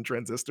credits in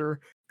Transistor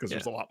because Yeah.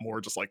 there's a lot more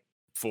just like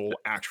full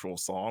actual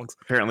songs.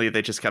 Apparently,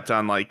 they just kept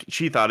on like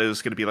she thought it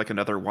was going to be like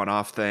another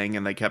one-off thing,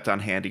 and they kept on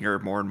handing her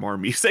more and more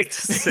music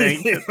to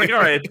sing. It's like, all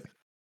right,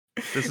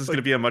 this is going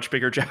to Like, be a much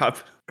bigger job.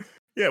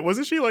 yeah,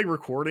 wasn't she like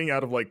recording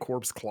out of like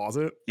Corp's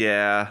closet?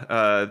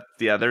 Yeah,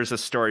 yeah. There's a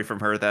story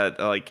from her that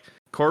like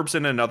Corb's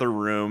in another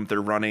room.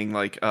 They're running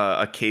like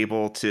a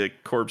cable to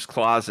Corb's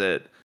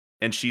closet,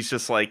 and she's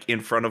just like in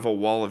front of a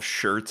wall of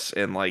shirts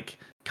and like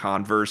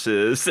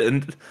Converses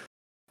and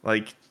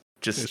like Yeah,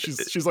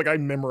 just she's like, I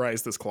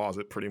memorized this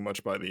closet pretty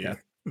much by Yeah.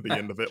 the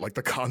end of it, like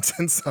the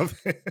contents of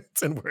it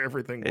and where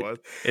everything it, was.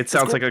 it 'Cause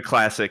sounds like a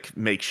classic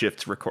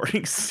makeshift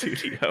recording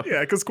studio.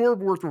 yeah, because Corb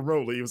worked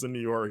remotely. He was in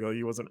New York.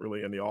 He wasn't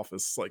really in the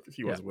office like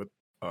he Yeah. was with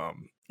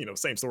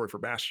same story for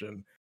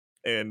Bastion.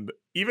 And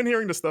even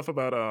hearing the stuff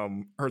about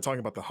her talking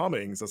about the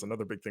hummings, that's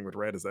another big thing with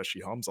Red is that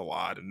she hums a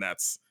lot, and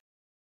that's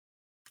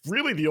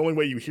really the only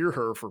way you hear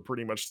her for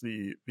pretty much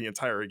the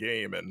entire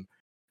game, and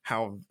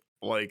how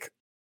like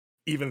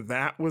even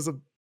that was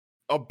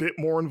a bit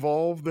more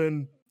involved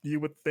than you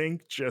would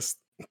think. Just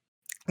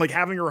like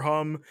having her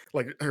hum,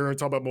 like her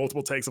talk about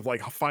multiple takes of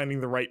like finding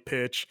the right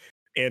pitch,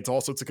 and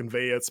also to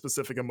convey a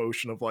specific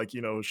emotion of like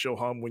she'll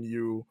hum when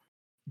you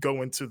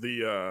go into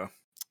the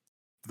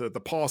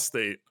pause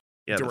state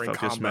Yeah, the during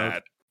focus mode.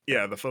 combat.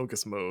 Yeah, the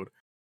focus mode,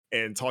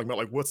 and talking about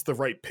like what's the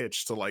right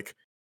pitch to like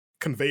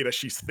convey that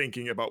she's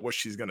thinking about what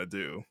she's gonna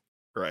do,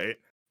 right?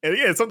 And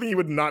yeah, it's something you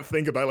would not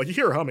think about. Like you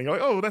hear her humming, you're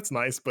like, oh, that's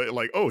nice, but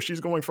like, oh, she's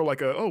going for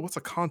like what's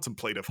a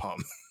contemplative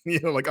hum?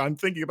 Like I'm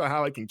thinking about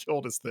how I can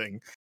kill this thing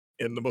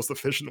in the most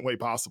efficient way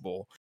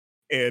possible.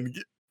 And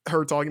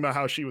her talking about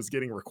how she was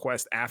getting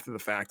requests after the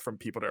fact from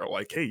people that are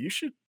like, hey,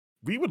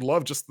 we would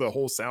love just the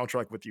whole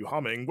soundtrack with you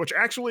humming, which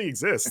actually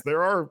exists.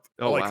 There are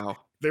Oh like, wow.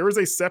 there is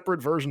a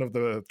separate version of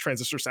the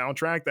Transistor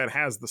soundtrack that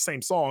has the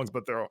same songs,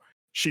 but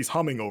she's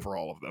humming over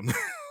all of them.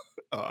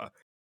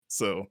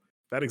 So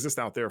that exists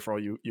out there for all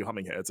you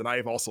humming heads, and I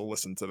have also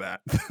listened to that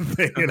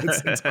thing in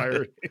its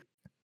entirety.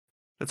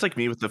 That's like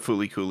me with the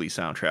Fooly Cooley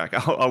soundtrack.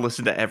 I'll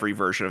listen to every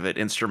version of it,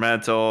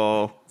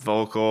 instrumental,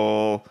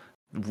 vocal,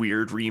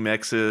 weird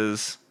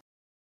remixes.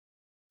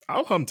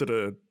 I'll hum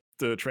to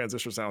the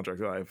Transistor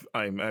soundtrack.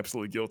 I'm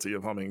absolutely guilty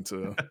of humming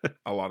to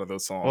a lot of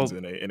those songs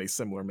Well, in a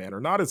similar manner.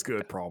 Not as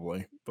good,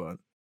 probably, but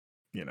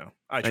I you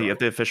try. have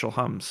the official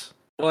hums.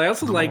 Well, I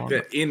also I don't like know.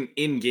 that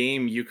in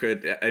game you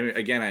could. I mean,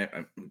 again,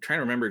 I'm trying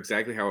to remember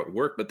exactly how it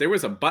worked, but there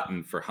was a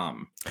button for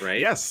hum, right?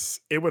 Yes,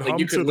 it would Like you hum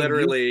could to the music.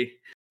 literally,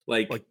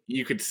 like Like,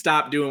 you could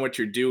stop doing what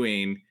you're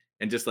doing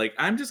and just like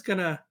I'm just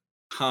gonna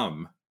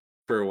hum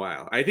for a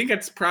while. I think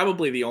that's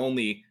probably the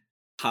only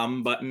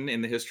hum button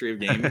in the history of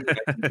gaming that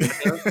I can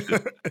think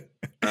of.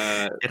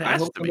 It I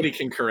has hope to be. somebody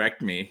can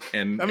correct me.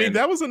 I mean,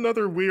 that was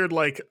another weird,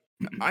 like,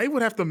 I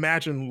would have to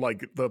imagine,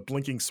 like, the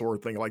blinking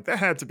sword thing, like, that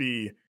had to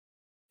be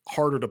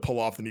harder to pull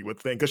off than you would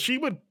think, because she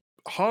would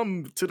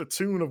hum to the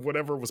tune of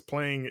whatever was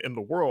playing in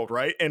the world,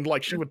 right? And,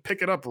 like, she would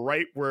pick it up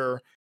right where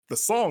the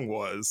song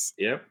was,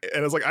 Yep.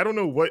 and it's like, I don't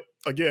know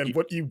You,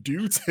 what you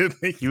do to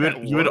make that you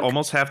would work.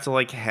 almost have to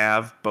like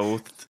have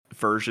both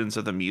versions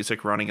of the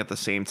music running at the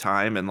same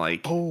time and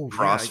like Oh, yeah,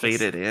 I crossfade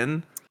guess. it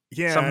in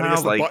Yeah, and I somehow.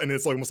 guess the Like, button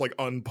is almost like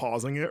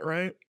unpausing it,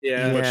 right?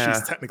 Yeah. But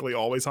she's yeah, technically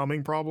always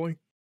humming, probably.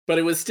 But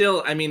it was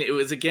still, I mean, it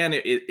was again,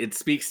 it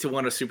speaks to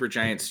one of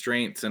Supergiant's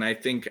strengths, and I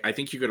think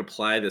you could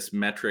apply this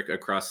metric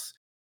across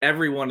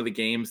every one of the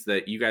games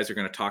that you guys are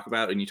going to talk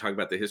about, and you talk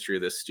about the history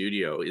of this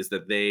studio, is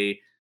that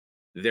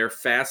they're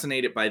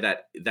fascinated by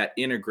that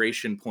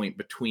integration point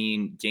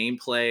between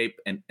gameplay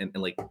and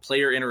like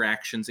player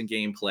interactions and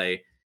gameplay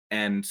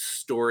and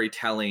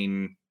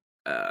storytelling,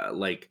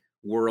 like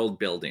world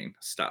building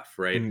stuff,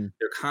 right? Mm.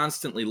 They're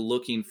constantly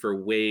looking for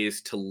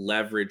ways to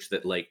leverage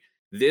that, like,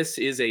 this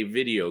is a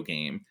video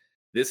game,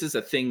 this is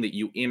a thing that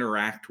you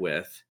interact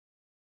with,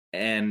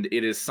 and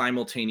it is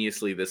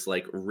simultaneously this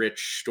like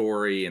rich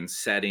story and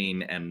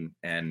setting,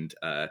 and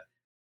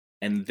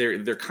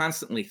they're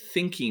constantly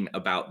thinking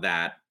about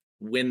that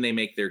when they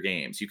make their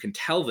games. You can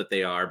tell that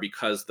they are,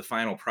 because the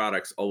final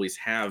products always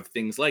have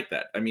things like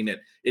that. I mean,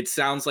 it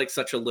sounds like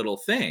such a little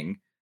thing,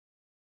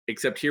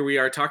 except here we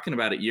are talking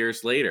about it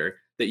years later,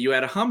 that you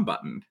had a hum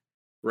button,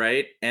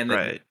 right? And that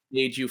right.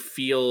 made you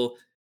feel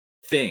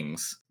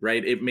things,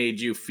 right? It made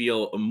you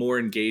feel more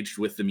engaged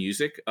with the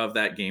music of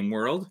that game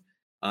world.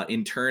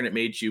 In turn, it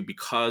made you,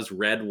 because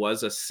Red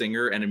was a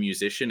singer and a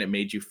musician, it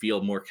made you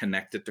feel more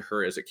connected to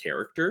her as a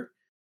character.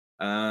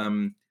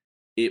 um,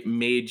 it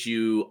made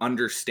you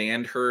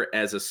understand her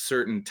as a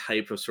certain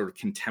type of sort of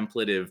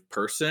contemplative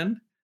person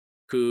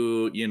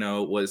who,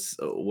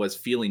 was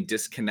feeling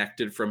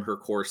disconnected from her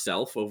core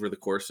self over the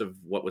course of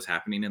what was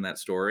happening in that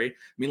story. I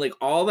mean, like,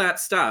 all that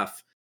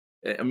stuff,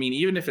 I mean,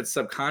 even if it's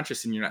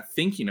subconscious and you're not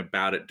thinking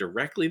about it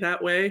directly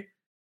that way,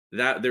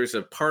 that there's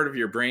a part of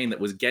your brain that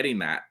was getting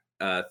that,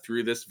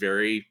 through this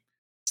very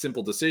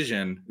simple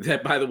decision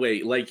that, by the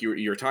way, like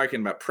you're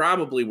talking about,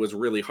 probably was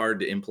really hard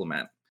to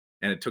implement,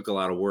 and it took a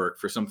lot of work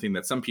for something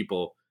that some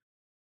people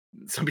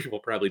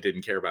probably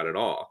didn't care about at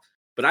all,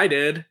 but I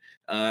did,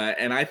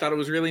 and I thought it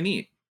was really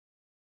neat.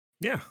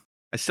 Yeah.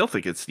 I still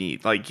think it's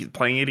neat. Like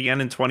playing it again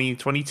in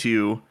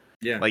 2022.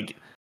 Yeah. Like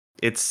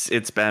it's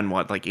been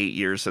what, like 8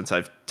 years since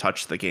I've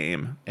touched the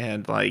game,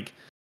 and like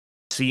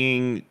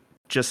seeing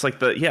just like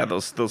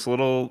those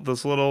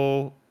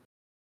little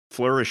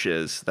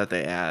flourishes that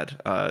they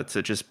add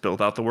to just build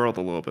out the world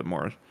a little bit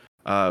more.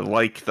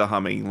 Like the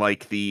humming,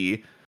 like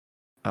the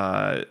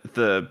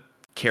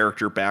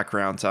character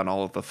backgrounds on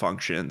all of the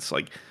functions.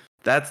 Like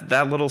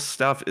that little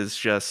stuff is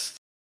just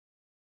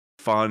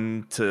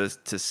fun to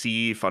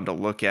see, fun to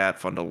look at,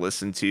 fun to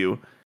listen to,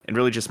 and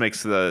really just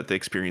makes the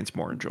experience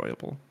more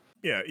enjoyable.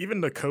 Yeah, even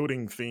the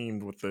coding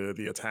themed with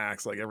the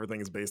attacks, like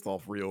everything is based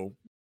off real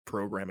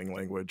programming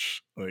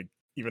language. Like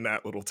even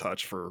that little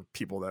touch for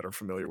people that are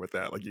familiar with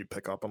that, like you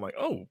pick up, I'm like,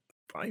 oh,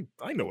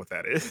 I know what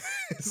that is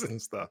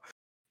and stuff.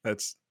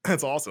 That's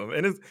awesome,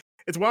 and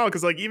it's wild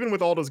because like even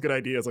with all those good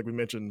ideas, like we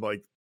mentioned,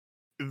 like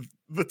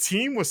the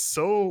team was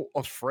so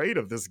afraid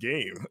of this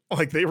game.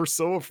 Like they were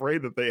so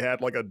afraid that they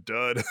had like a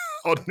dud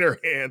on their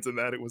hands and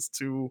that it was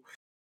too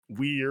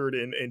weird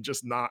and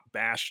just not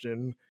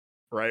Bastion,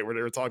 right? Where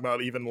they were talking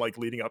about even like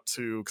leading up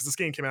to, because this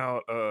game came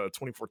out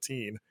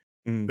 2014.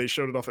 Mm. They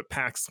showed it off at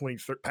PAX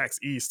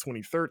East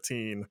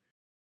 2013,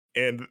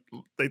 and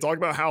they talked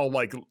about how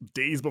like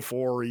days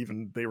before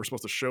even they were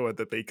supposed to show it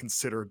that they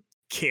considered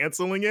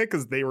canceling it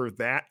because they were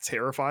that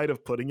terrified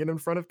of putting it in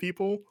front of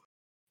people.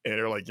 And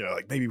they're like,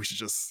 like maybe we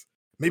just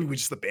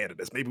abandon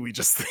this. Maybe we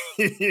just,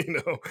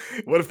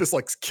 what if this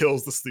like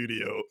kills the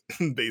studio,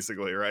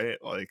 basically, right?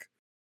 Like,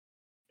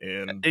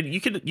 and And you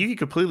could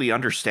completely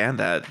understand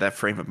that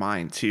frame of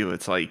mind too.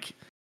 It's like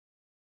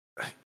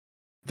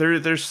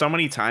there's so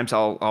many times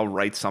I'll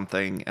write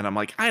something and I'm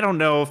like, I don't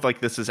know if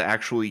like this is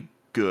actually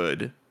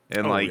good.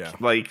 And oh yeah,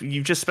 like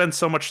you've just spent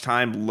so much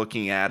time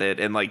looking at it,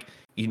 and like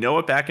you know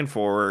it back and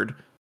forward,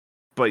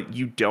 but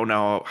you don't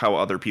know how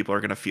other people are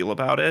going to feel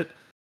about it.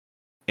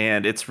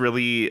 And it's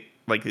really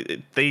like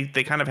they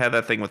kind of had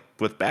that thing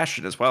with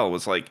Bastion as well. It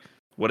was like,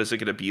 what is it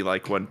going to be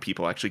like when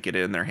people actually get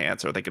it in their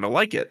hands? Are they going to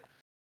like it?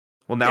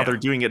 Well, now yeah, they're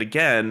doing it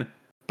again,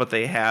 but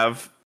they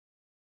have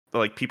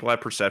like people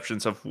have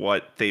perceptions of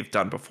what they've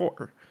done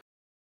before,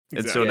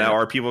 and so exactly. now Yeah.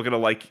 are people going to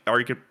like?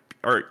 Are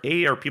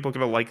people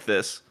going to like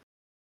this?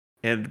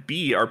 And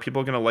B, are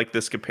people going to like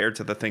this compared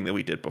to the thing that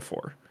we did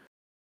before?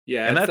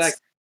 Yeah, And it's that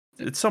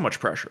it's so much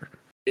pressure.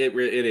 It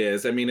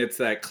is. I mean, it's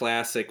that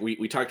classic.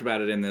 We talked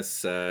about it in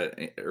this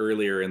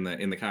earlier in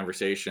the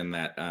conversation,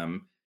 that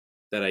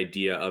that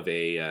idea of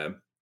a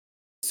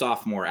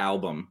sophomore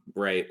album,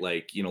 right?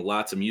 Like,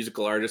 lots of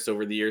musical artists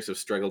over the years have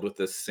struggled with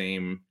this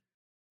same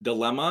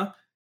dilemma.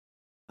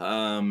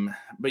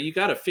 But you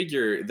got to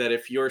figure that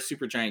if you're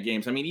Supergiant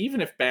Games, I mean,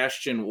 even if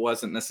Bastion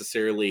wasn't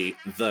necessarily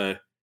the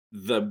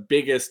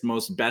biggest,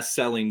 most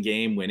best-selling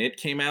game when it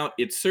came out,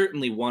 it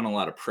certainly won a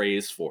lot of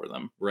praise for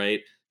them,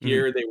 right? Mhm.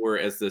 Here they were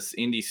as this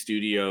indie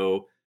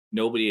studio,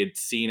 nobody had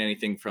seen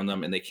anything from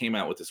them, and they came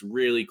out with this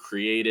really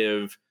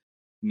creative,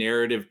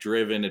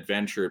 narrative-driven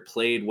adventure. It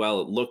played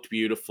well, it looked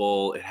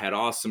beautiful, it had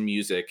awesome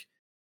music,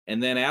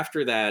 and then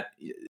after that,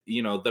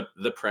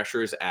 the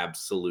pressure is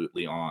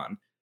absolutely on.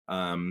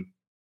 Um,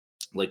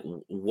 like,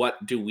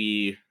 what do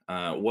we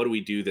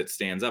do that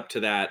stands up to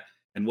that,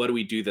 and what do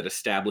we do that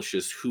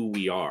establishes who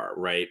we are,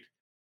 right?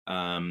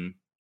 um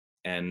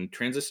and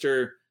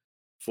Transistor,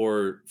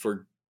 for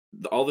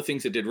all the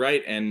things it did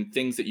right and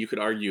things that you could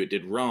argue it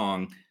did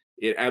wrong,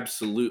 it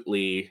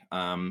absolutely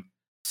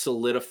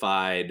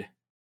solidified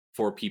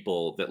for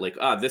people that, like,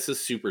 this is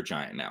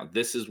Supergiant now,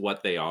 this is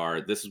what they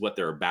are, this is what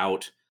they're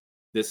about,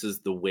 this is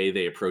the way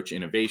they approach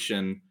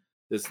innovation,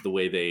 this is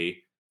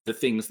the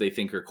things they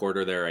think are core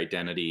to their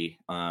identity.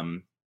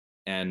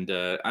 And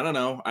I don't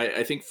know.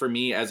 I think for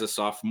me, as a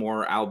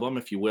sophomore album,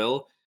 if you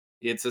will,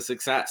 it's a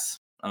success.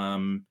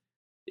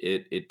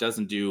 It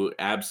doesn't do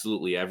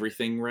absolutely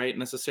everything right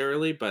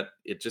necessarily, but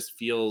it just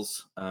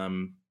feels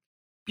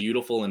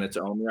beautiful in its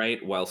own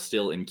right, while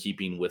still in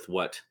keeping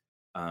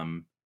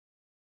um,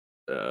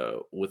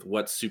 with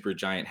what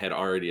Supergiant had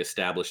already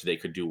established they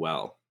could do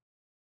well.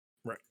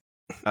 Right.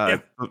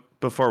 Yeah.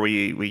 Before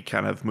we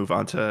kind of move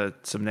on to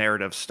some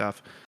narrative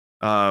stuff,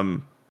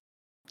 um,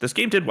 this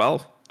game did well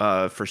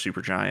for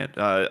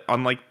Supergiant.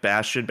 Unlike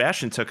Bastion,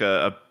 Bastion took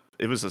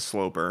it was a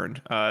slow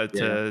burn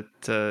Yeah.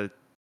 to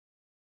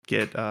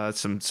get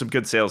some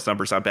good sales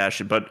numbers on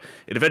Bastion, but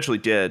it eventually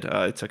did.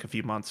 It took a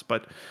few months,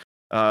 but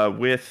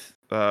with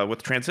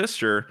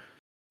Transistor,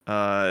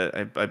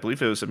 I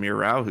believe it was Amir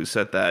Rao who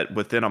said that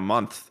within a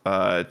month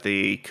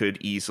they could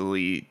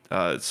easily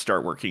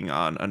start working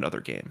on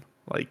another game.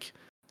 Like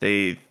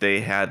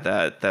they had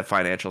that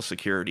financial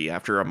security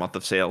after a month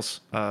of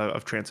sales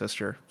of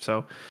Transistor.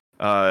 So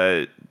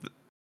uh,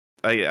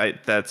 I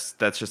that's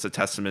just a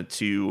testament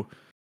to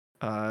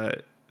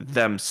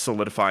them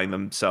solidifying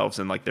themselves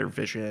and like their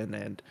vision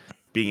and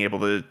being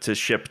able to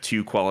ship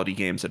 2 quality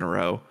games in a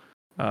row.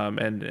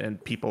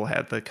 And people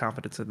had the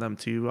confidence in them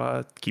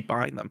to keep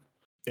buying them.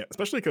 Yeah,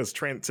 especially because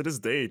to this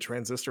day,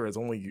 Transistor is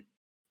only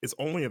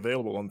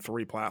available on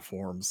 3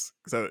 platforms.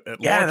 Because at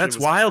Yeah, launch, it that's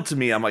was wild to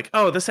me. I'm like,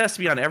 oh, this has to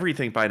be on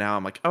everything by now.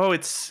 I'm like, oh,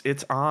 it's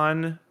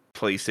on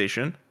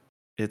PlayStation,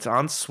 it's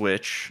on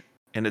Switch,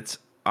 and it's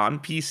on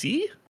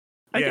PC.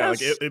 I yeah, like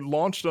guess. it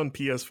launched on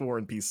PS4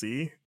 and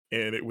PC,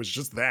 and it was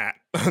just that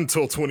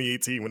until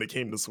 2018 when it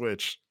came to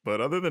Switch.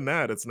 But other than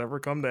that, it's never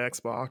come to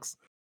Xbox.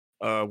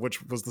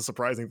 Which was the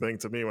surprising thing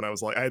to me when I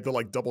was like, I had to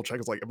like double check. I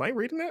was like, am I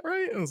reading that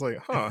right? And I was like,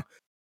 huh.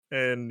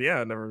 And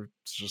yeah, never.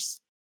 It's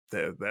just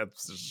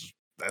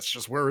that's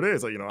just where it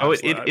is. Like, Oh,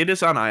 obviously. it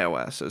is on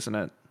iOS, isn't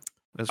it?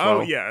 As Oh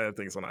well. yeah, I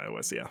think it's on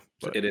iOS. Yeah,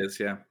 but It is,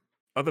 yeah.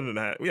 other than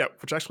that, yeah,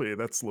 which actually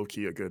that's low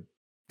key a good.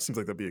 Seems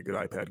like that'd be a good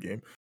iPad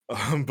game.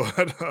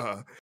 But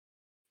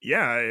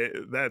yeah,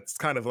 that's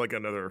kind of like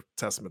another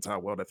testament to how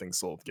well that thing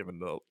sold, given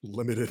the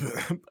limited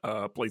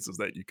places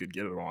that you could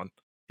get it on.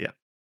 Yeah.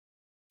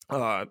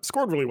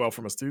 Scored really well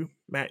from us too,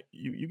 Matt.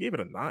 You gave it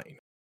a 9.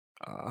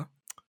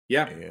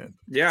 Yeah. And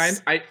Yeah,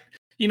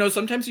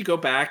 sometimes you go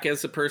back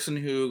as a person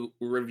who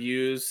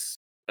reviews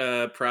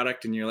a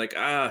product and you're like,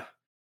 I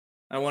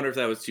wonder if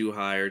that was too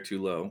high or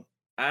too low.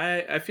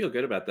 I feel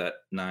good about that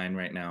 9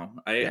 right now.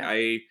 Yeah.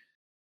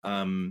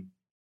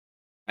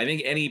 I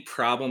think any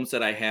problems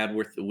that I had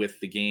with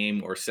the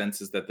game, or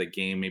senses that the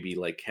game maybe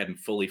like hadn't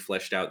fully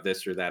fleshed out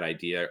this or that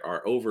idea,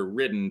 are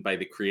overridden by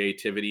the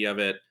creativity of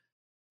it,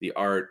 the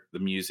art, the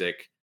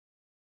music,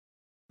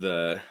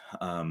 the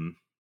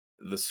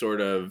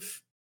sort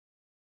of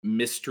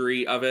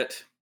mystery of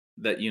it,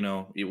 that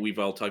we've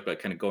all talked about,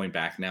 kind of going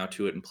back now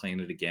to it and playing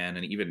it again.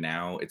 And even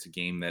now, it's a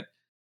game that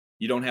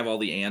you don't have all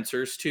the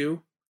answers to,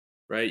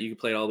 right? You can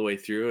play it all the way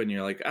through and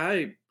you're like,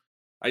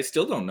 I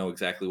still don't know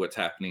exactly what's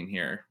happening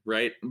here,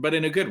 right? But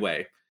in a good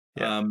way.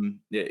 Yeah.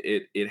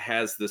 It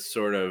has this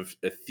sort of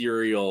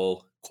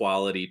ethereal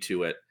quality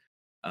to it,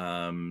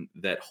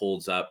 that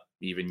holds up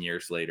even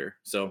years later.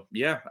 So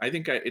yeah, I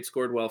think it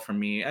scored well from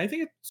me. I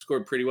think it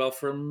scored pretty well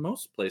from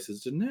most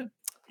places, didn't it?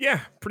 yeah,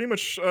 pretty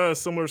much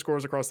similar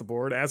scores across the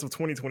board. As of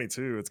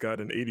 2022, it's got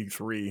an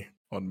 83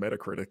 on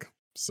Metacritic.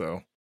 So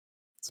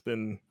it's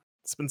been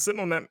sitting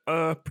on that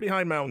pretty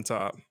high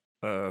mountaintop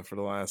for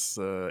the last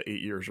 8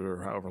 years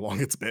or however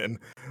long it's been.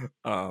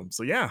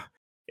 So yeah,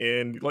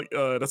 and like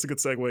that's a good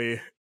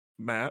segue,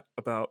 Matt,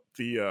 about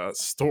the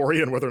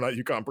story and whether or not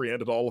you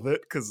comprehended all of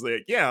it. Because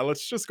yeah,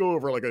 let's just go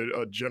over like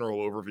a general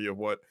overview of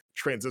what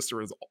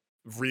Transistor is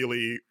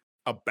really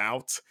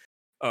about.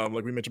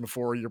 Like we mentioned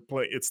before,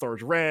 it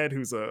stars Red,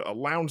 who's a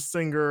lounge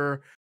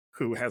singer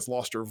who has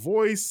lost her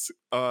voice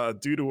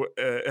due to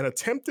an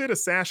attempted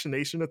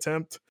assassination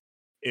attempt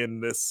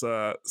in this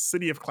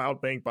city of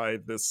Cloudbank by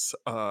this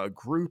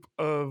group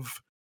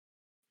of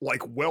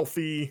like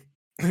wealthy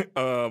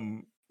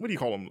what do you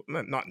call them?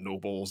 Not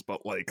nobles,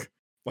 but like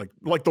the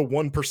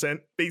 1%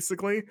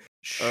 basically. Uh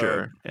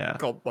Sure. Yeah.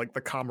 called like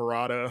the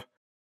Camarada.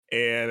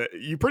 And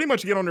you pretty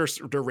much get on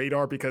their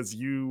radar because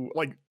you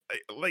like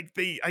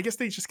they I guess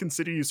they just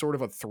consider you sort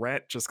of a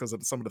threat just because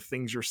of some of the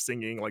things you're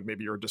singing, like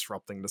maybe you're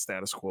disrupting the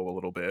status quo a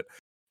little bit.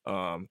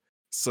 Um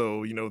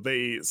so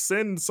they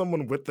send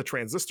someone with the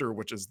transistor,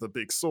 which is the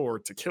big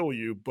sword, to kill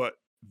you, but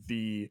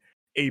the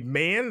a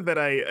man that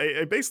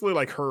I basically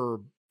like her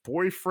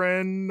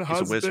boyfriend, He's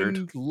a wizard.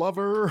 husband,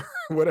 lover,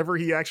 whatever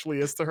he actually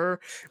is to her,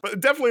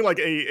 but definitely like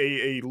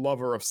a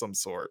lover of some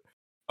sort,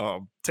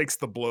 takes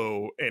the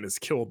blow and is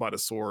killed by the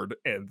sword,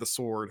 and the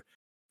sword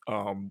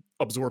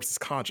absorbs his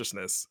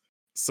consciousness.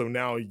 So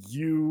now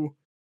you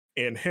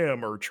and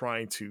him are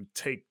trying to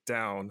take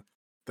down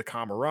the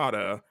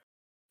Camarada,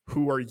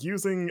 who are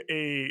using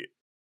a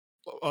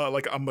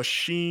like a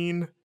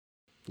machine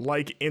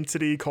like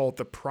entity called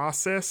the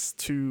Process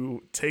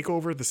to take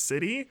over the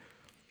city.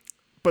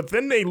 But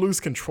then they lose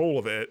control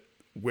of it,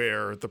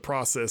 where the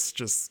Process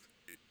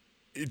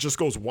it just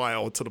goes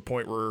wild to the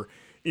point where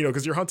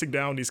because you're hunting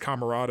down these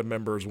Camarada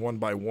members one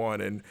by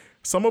one, and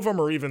some of them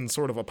are even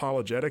sort of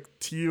apologetic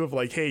to you of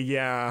like, hey,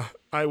 yeah,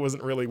 I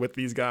wasn't really with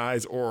these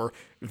guys, or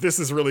this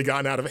has really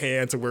gotten out of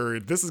hand to where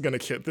this is going to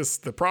kill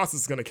the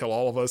Process is going to kill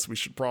all of us. We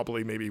should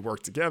probably maybe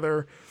work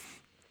together.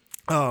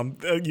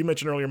 You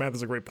mentioned earlier, Matt,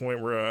 there's a great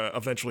point where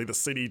eventually the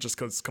city just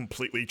gets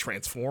completely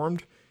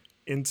transformed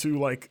into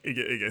like,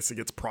 I guess it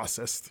gets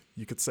processed,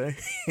 you could say.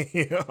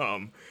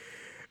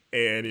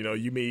 And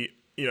you meet,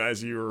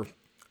 as you're,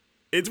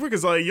 it's weird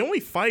because like you only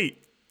fight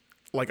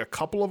like a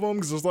couple of them,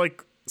 because there's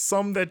like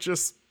some that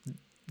just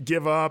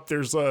give up.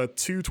 There's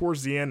two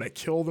towards the end that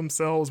kill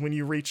themselves when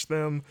you reach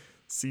them.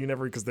 So you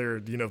never, because they're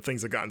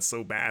things have gotten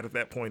so bad at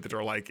that point that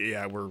they're like,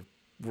 yeah,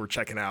 we're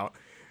checking out.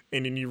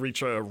 And then you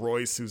reach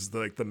Royce, who's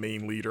the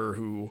main leader,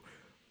 who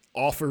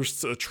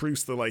offers a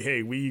truce to like,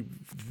 hey, we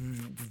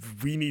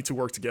need to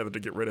work together to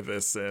get rid of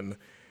this. And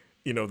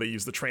they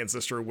use the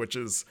transistor, which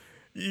is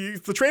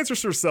the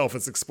transistor itself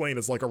is explained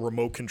as like a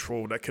remote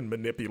control that can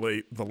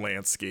manipulate the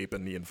landscape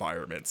and the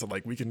environment. So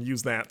like we can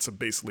use that to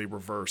basically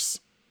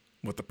reverse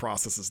what the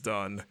Process has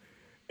done.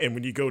 And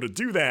when you go to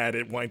do that,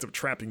 it winds up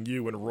trapping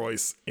you and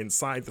Royce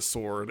inside the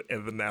sword,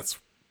 and then that's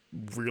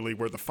really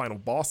where the final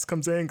boss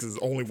comes in, because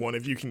only one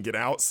of you can get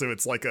out. So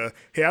it's like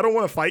hey, I don't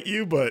want to fight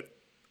you, but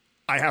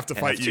I have to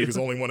fight you because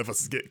only one of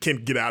us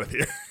can get out of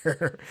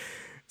here.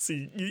 So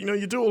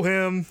you duel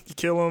him, you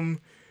kill him,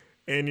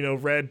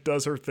 and Red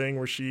does her thing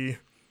where she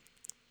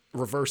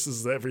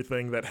reverses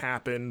everything that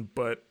happened,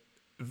 but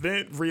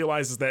then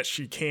realizes that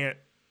she can't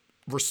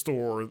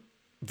restore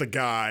the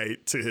guy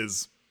to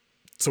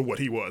what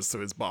he was, to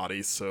his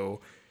body. So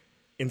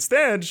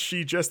instead,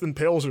 she just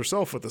impales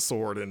herself with the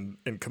sword and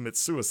commits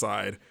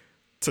suicide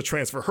to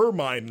transfer her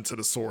mind into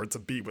the sword to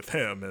be with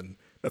him. And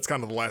that's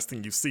kind of the last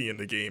thing you see in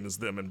the game, is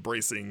them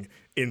embracing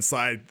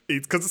inside,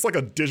 because it's like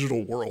a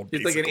digital world.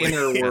 It's basically. like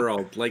an inner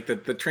world. Like the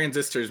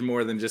transistor is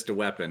more than just a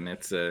weapon.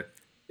 It's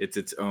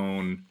its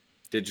own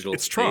digital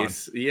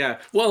space. Tron. Yeah.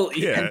 Well,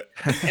 Yeah.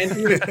 And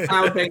even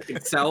Cloudbank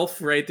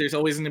itself, right? There's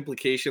always an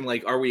implication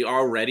like, are we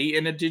already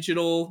in a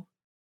digital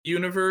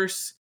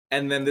universe?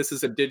 And then this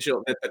is a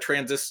digital, that the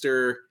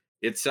transistor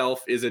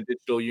itself is a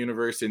digital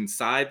universe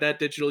inside that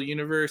digital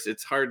universe.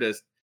 It's hard to,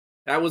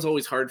 that was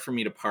always hard for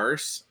me to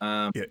parse.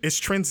 Yeah. Is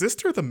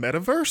Transistor the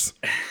metaverse?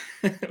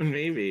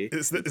 Maybe.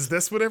 Is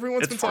this what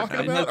everyone's been talking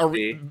about?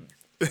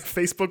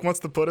 Facebook wants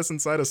to put us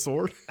inside a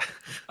sword?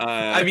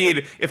 I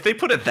mean, if they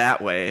put it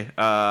that way,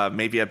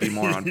 maybe I'd be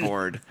more on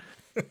board.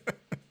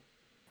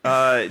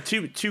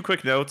 Two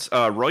quick notes.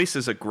 Royce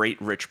is a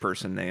great rich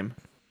person name.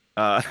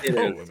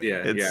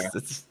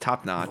 It's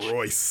top notch.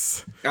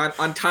 Royce.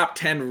 On top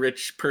 10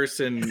 rich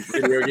person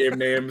video game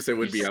names, it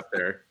would be up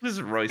there. This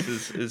Royce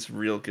is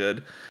real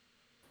good.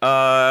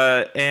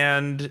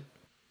 And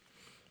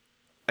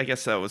I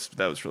guess that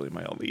was really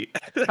my only.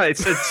 I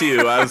said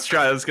two. I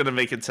was gonna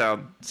make it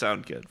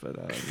sound good, but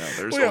no,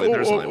 there's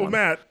only one.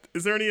 Matt,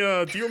 is there any?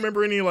 Do you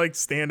remember any like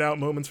standout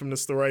moments from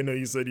this story? I know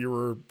you said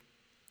you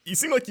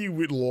seemed like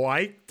you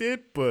liked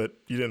it, but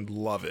you didn't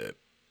love it.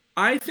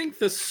 I think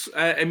this,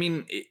 I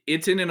mean,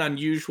 it's in an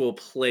unusual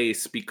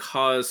place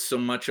because so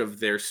much of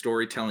their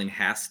storytelling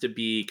has to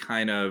be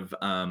kind of,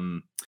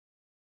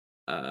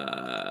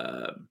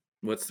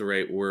 what's the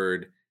right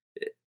word?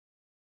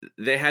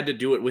 They had to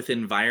do it with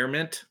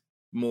environment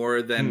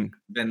more than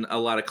a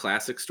lot of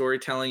classic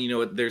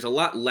storytelling. There's a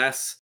lot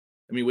less,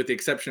 I mean, with the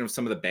exception of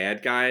some of the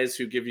bad guys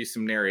who give you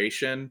some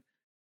narration,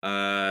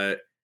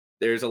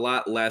 there's a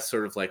lot less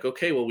sort of like,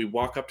 okay, well, we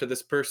walk up to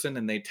this person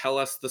and they tell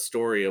us the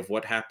story of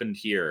what happened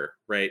here,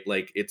 right?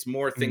 Like it's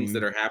more things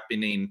that are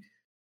happening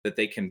that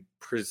they can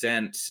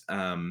present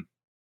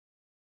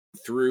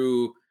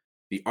through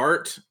the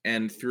art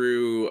and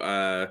through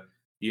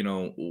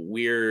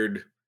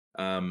weird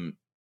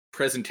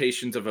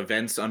presentations of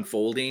events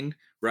unfolding,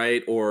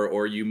 right?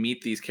 Or you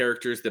meet these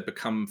characters that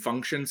become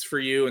functions for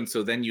you, and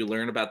so then you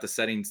learn about the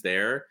settings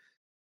there.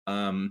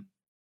 Um,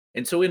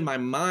 and so in my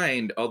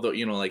mind, although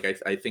like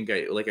I think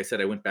like I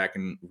said, I went back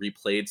and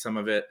replayed some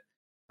of it.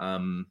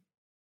 Um,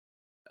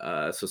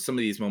 so some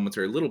of these moments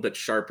are a little bit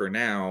sharper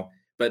now.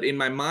 But in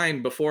my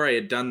mind, before I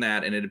had done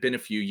that, and it had been a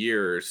few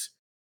years,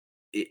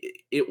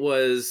 it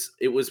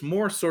was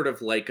more sort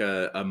of like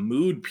a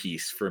mood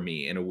piece for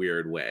me in a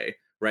weird way,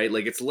 right?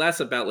 Like it's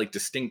less about like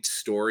distinct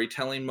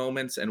storytelling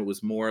moments, and it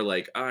was more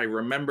like, I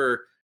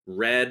remember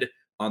Red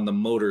on the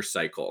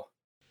motorcycle,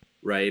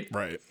 right?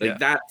 Right. Like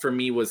that for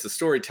me was the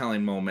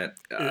storytelling moment.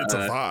 It's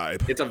a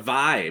vibe. It's a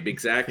vibe,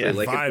 exactly. Yeah,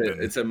 like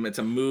vibing. it's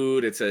a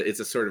mood. It's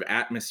a sort of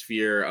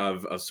atmosphere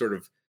of sort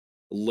of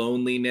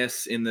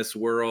loneliness in this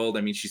world.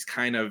 I mean, she's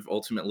kind of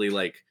ultimately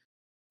like,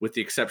 with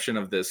the exception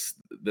of this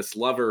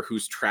lover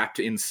who's trapped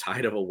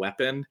inside of a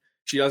weapon,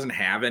 she doesn't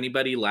have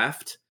anybody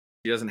left.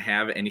 She doesn't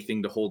have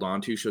anything to hold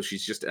on to, so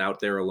she's just out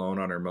there alone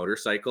on her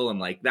motorcycle, and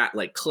like that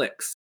like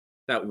clicks.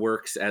 That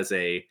works as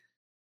a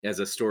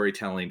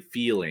storytelling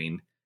feeling.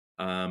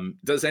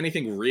 Does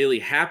anything really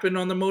happen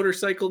on the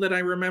motorcycle that I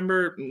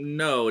remember?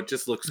 No, it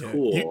just looks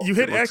cool. You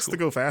hit X to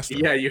go faster.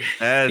 Yeah,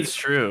 That's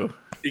true.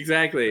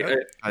 Exactly.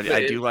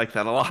 I do like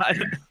that a lot.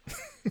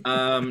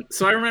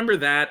 So I remember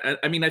that.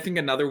 I mean, I think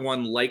another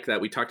one like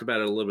that, we talked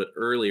about it a little bit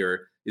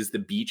earlier, is the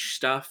beach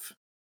stuff,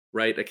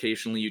 right?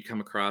 Occasionally you'd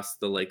come across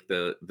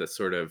the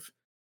sort of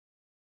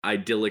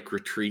idyllic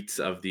retreats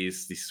of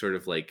these sort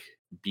of like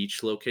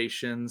beach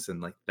locations,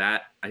 and like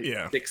that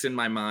sticks in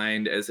my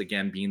mind as,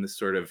 again, being the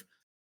sort of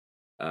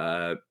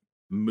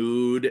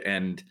mood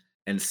and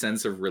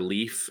sense of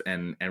relief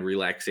and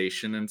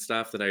relaxation and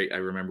stuff that I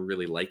remember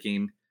really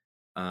liking.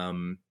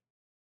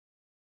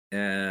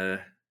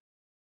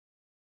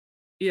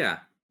 Yeah.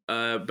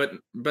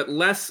 But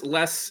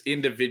less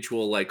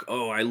individual, like,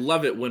 oh, I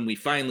love it when we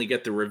finally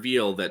get the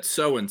reveal that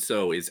so and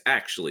so is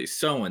actually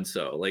so and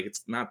so. Like,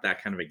 it's not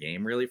that kind of a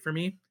game really for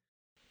me.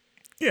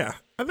 Yeah,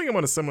 I think I'm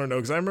on a similar note,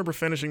 because I remember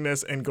finishing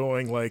this and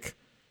going like,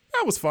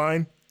 that was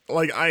fine.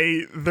 Like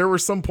there were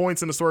some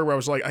points in the story where I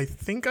was like, I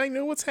think I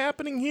know what's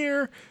happening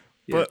here,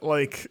 but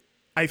like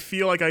I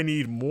feel like I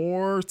need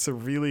more to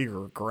really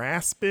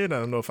grasp it. I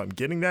don't know if I'm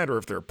getting that or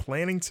if they're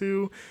planning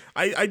to.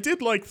 I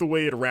did like the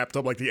way it wrapped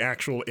up, like the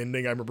actual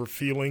ending. I remember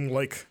feeling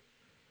like,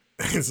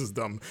 this is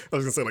dumb, I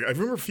was gonna say, like, I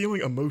remember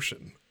feeling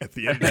emotion at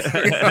the end.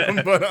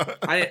 But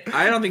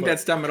I don't think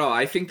that's dumb at all.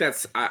 I think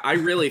I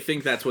really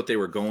think that's what they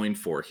were going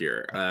for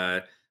here.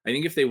 I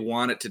think if they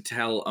wanted to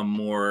tell a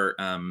more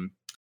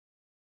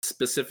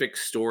specific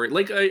story,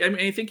 like I mean,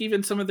 I think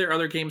even some of their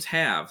other games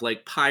have,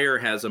 like Pyre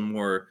has a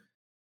more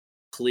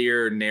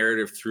clear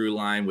narrative through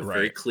line with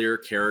very clear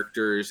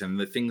characters and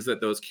the things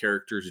that those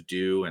characters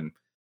do. And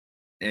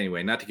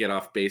anyway, not to get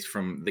off base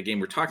from the game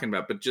we're talking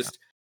about, but just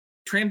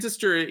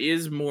Transistor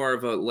is more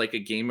of a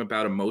game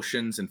about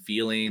emotions and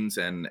feelings,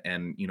 and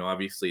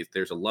obviously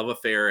there's a love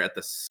affair at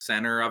the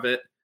center of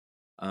it.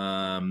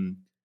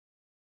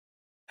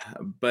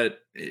 But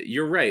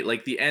you're right,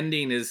 like the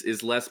ending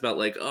is less about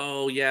like,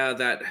 oh yeah,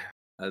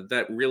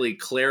 that really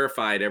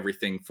clarified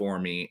everything for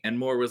me, and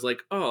more was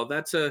like, oh,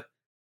 that's a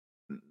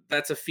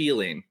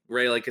feeling,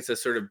 right? Like it's a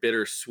sort of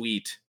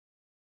bittersweet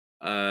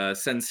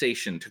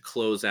sensation to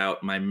close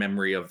out my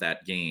memory of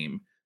that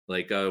game.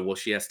 Like, well,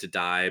 she has to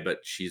die, but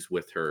she's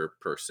with her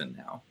person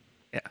now.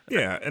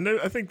 Yeah, and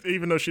I think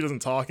even though she doesn't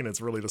talk and it's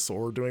really the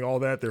sword doing all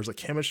that, there's a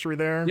chemistry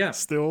there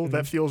still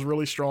that feels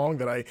really strong,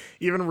 that I,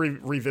 even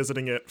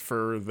revisiting it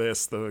for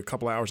the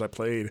couple hours I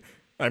played,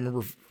 I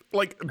remember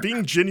like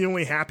being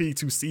genuinely happy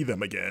to see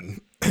them again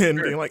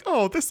and being like,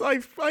 oh,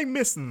 I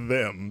miss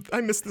them.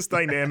 I miss this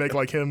dynamic,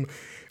 like him,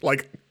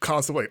 like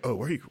constantly, like, oh,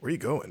 where are you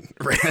going?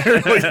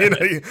 Right?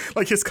 Like,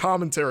 like his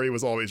commentary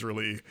was always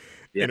really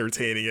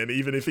entertaining, and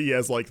even if he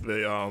has like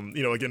the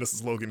again, this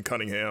is Logan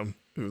Cunningham,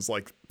 who's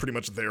like pretty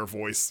much their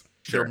voice,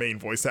 their main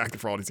voice actor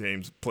for all these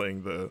games,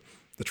 playing the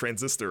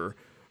Transistor,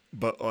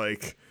 but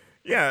like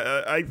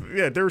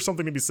there's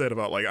something to be said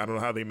about, like, I don't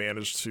know how they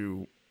managed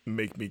to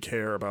make me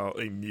care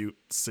about a mute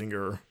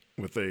singer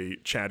with a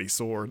chatty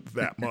sword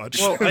that much.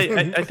 Well,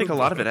 I think a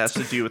lot of it has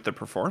to do with the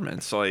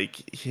performance,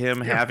 like him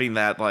having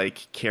that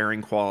like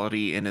caring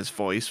quality in his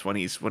voice when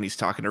he's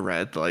talking to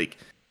Red, like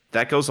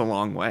that goes a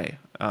long way.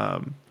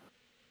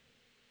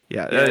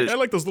 I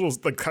like those little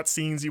like cut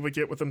scenes you would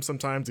get with him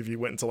sometimes. If you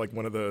went into like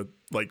one of the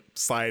like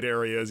side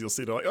areas, you'll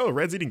see they're like, oh,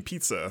 Red's eating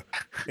pizza,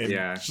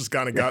 and she's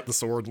kind of got the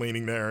sword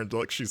leaning there, and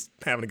like she's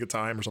having a good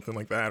time or something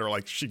like that, or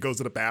like she goes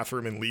to the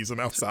bathroom and leaves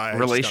him outside.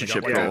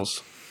 Relationship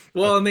goals.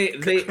 Well, and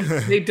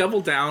they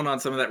double down on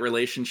some of that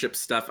relationship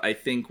stuff, I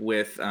think,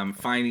 with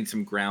finding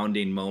some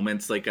grounding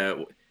moments, like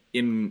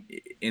in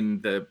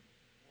the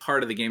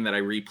part of the game that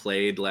I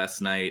replayed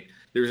last night.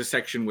 There was a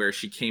section where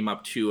she came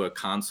up to a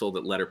console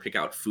that let her pick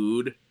out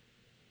food,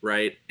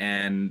 right?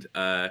 And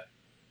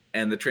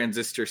the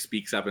Transistor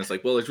speaks up and it's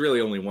like, well, there's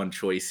really only one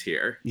choice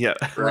here. Yeah.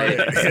 Right.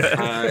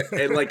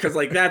 And like, cause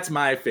like, that's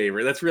my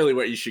favorite. That's really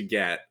what you should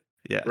get.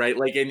 Yeah. right?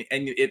 Like, and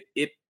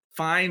it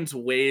finds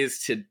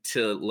ways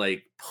to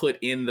like put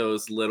in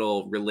those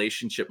little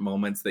relationship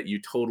moments that you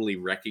totally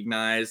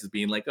recognize as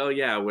being like, oh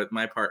yeah, with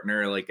my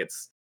partner, like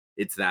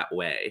it's that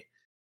way.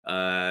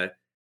 Uh,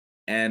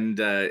 and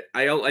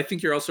I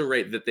think you're also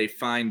right that they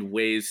find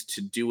ways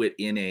to do it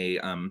in a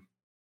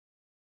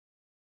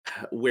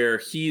where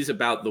he's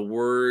about the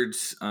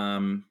words,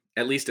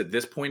 at least at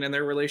this point in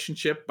their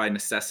relationship, by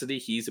necessity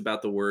he's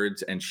about the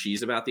words and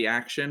she's about the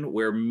action,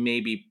 where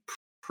maybe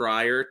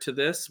prior to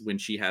this, when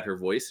she had her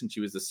voice and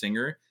she was the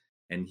singer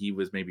and he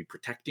was maybe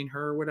protecting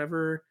her or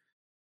whatever,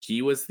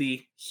 he was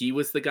the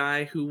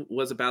guy who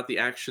was about the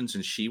actions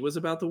and she was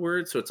about the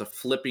words. So it's a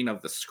flipping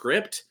of the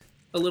script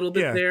a little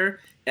bit Yeah, there.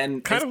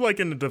 And kind of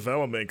like in the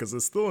development, because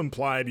it's still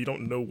implied you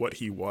don't know what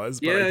he was,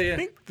 but yeah, I yeah.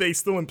 think they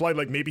still implied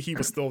like maybe he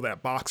was still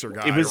that boxer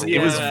guy. It was or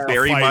it was Yeah. a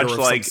very fighter much of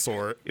like some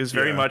sort. it was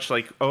very Yeah. much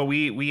like, oh,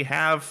 we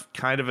have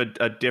kind of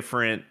a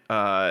different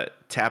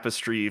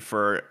tapestry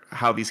for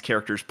how these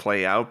characters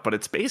play out, but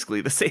it's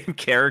basically the same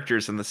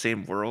characters in the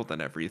same world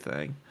and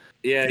everything.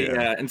 Yeah, Yeah.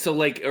 yeah. And so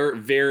like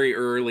very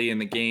early in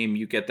the game,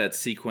 you get that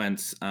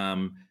sequence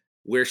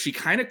where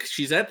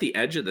she's at the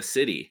edge of the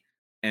city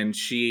and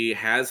she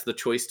has the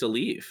choice to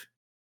leave,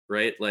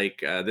 right? Like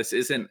this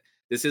isn't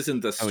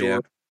the Oh story yeah.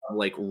 of,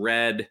 like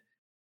Red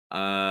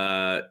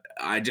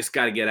I just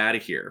got to get out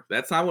of here.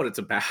 That's not what it's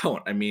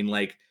about. I mean,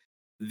 like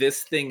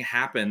this thing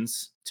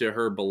happens to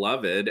her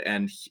beloved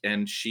and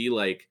she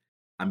like,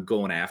 I'm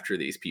going after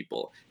these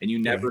people. And you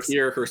Yeah. never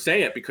hear her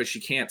say it because she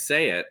can't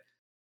say it.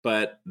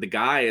 But the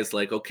guy is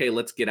like, okay,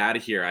 let's get out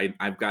of here.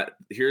 I've got,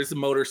 here's the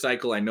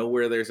motorcycle. I know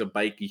where there's a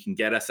bike. You can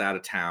get us out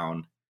of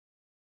town.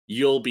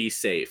 You'll be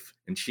safe.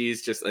 And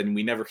she's just, and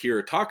we never hear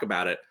her talk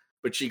about it,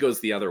 but she goes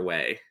the other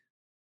way.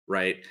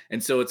 Right.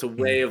 And so it's a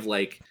way of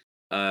like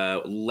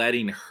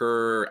letting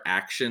her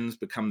actions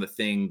become the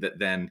thing that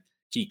then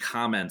he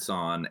comments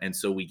on. And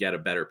so we get a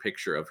better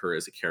picture of her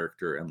as a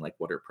character and like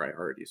what her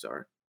priorities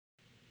are.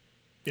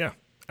 Yeah,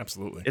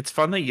 absolutely. It's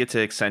fun that you get to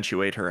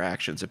accentuate her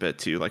actions a bit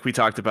too. Like we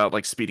talked about,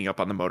 like speeding up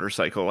on the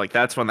motorcycle. Like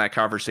that's when that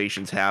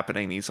conversation's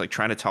happening. He's like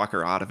trying to talk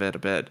her out of it a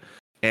bit,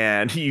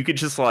 and you could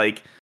just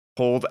like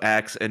hold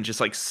X and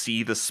just like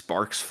see the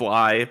sparks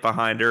fly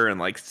behind her, and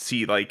like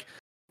see like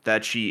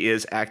that she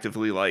is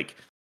actively like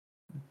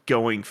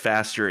going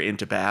faster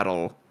into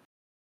battle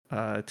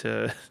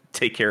to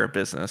take care of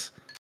business.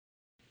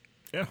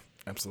 Yeah,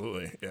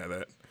 absolutely. Yeah,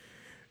 that.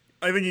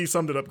 I think you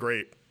summed it up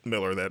great,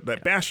 Miller.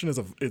 That Bastion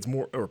is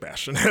more, or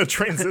Bastion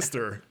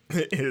Transistor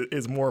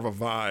is more of a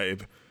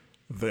vibe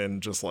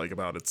than just like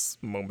about its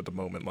moment to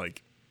moment.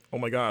 Like, oh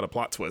my god, a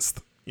plot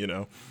twist. You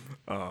know.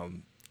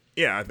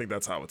 Yeah, I think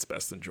that's how it's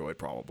best enjoyed,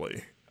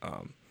 probably.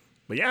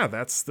 But yeah,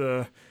 that's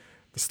the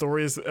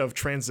stories of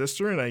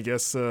Transistor, and I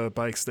guess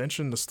by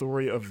extension, the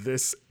story of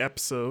this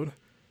episode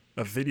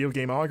of Video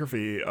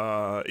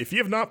Gameography. If you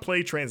have not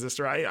played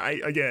Transistor, I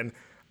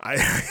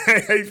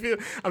feel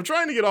I'm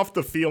trying to get off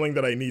the feeling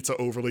that I need to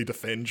overly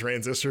defend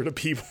Transistor to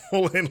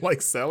people and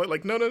like sell it.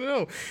 Like,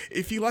 no.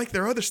 If you like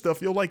their other stuff,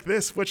 you'll like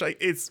this, which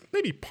it's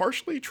maybe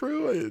partially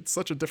true. It's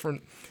such a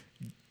different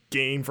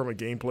game from a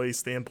gameplay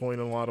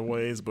standpoint in a lot of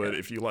ways, but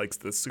if you like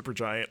the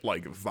Supergiant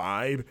like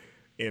vibe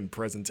and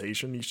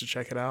presentation, you should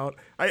check it out.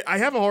 I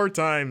have a hard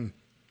time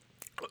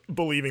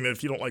believing that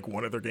if you don't like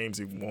one of their games,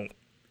 you won't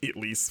at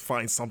least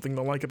find something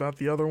to like about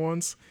the other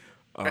ones.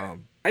 I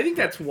think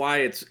that's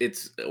why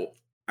it's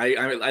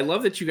I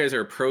love that you guys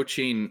are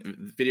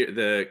approaching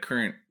the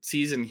current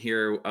season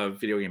here of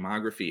Video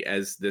Gameography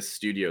as this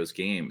studio's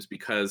games,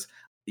 because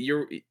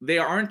they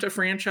aren't a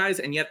franchise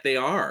and yet they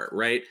are,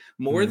 right?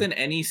 More than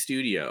any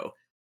studio,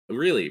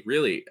 really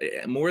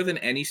more than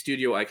any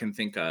studio I can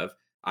think of.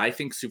 I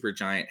think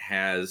Supergiant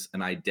has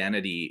an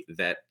identity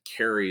that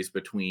carries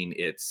between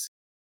its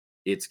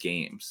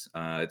games.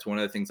 It's one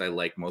of the things I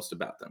like most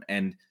about them.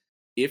 And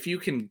if you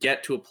can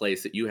get to a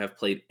place that you have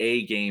played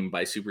a game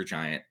by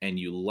Supergiant and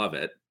you love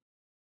it,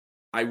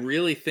 I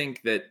really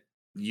think that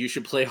you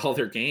should play all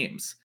their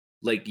games.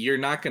 Like, you're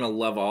not going to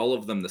love all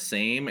of them the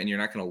same, and you're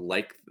not going to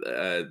like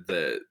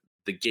the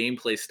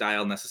gameplay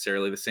style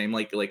necessarily the same.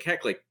 Like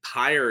heck, like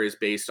Pyre is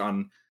based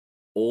on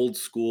old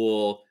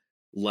school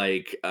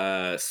like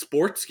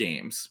sports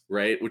games,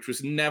 right? Which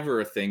was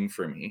never a thing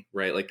for me,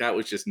 right? Like that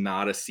was just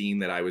not a scene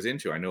that I was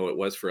into. I know it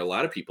was for a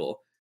lot of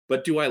people,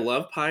 but do I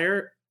love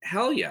Pyre?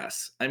 Hell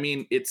yes. I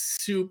mean, it's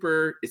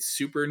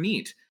super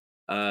neat.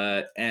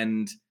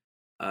 And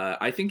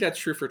I think that's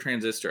true for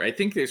Transistor. I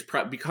think there's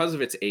because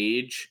of its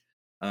age,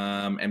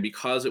 and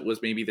because it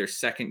was maybe their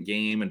second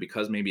game, and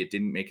because maybe it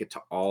didn't make it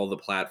to all the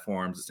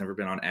platforms, it's never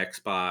been on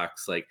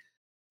Xbox. Like,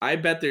 I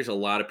bet there's a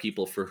lot of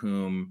people for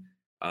whom,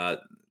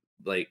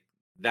 like,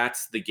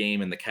 that's the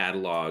game in the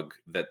catalog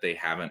that they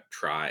haven't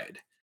tried.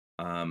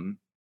 And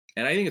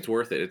I think it's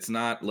worth it. It's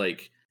not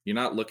like you're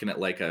not looking at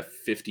like a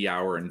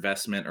 50-hour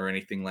investment or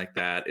anything like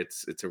that.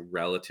 It's a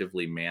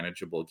relatively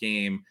manageable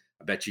game.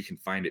 I bet you can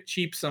find it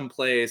cheap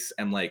someplace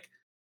and like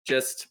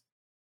just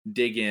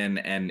dig in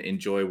and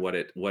enjoy what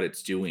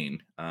it's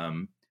doing,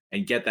 and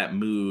get that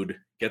mood,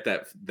 get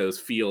those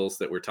feels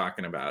that we're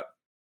talking about.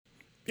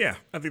 Yeah,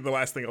 I think the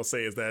last thing I'll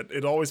say is that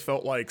it always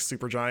felt like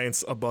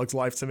Supergiant's A Bug's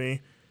Life to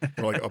me.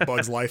 Or like A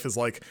Bug's Life is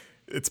like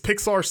it's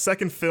Pixar's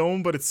second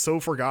film, but it's so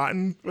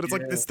forgotten. But it's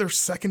like it's their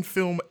second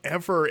film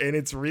ever, and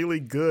it's really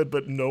good,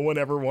 but no one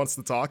ever wants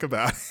to talk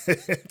about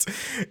it.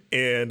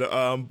 And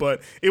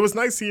but it was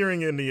nice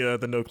hearing in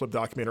the No Clip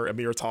documentary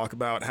Amir talk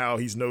about how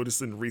he's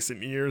noticed in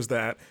recent years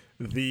that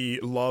the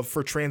love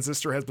for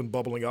Transistor has been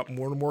bubbling up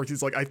more and more.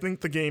 He's like, I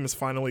think the game is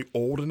finally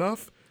old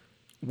enough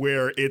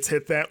where it's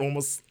hit that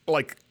almost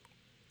like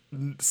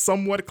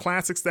somewhat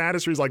classic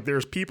status where he's like,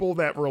 there's people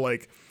that were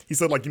like, he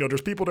said like,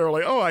 there's people that are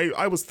like, oh,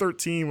 I was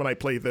 13 when I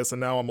played this and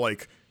now I'm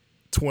like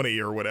 20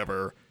 or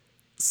whatever.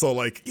 So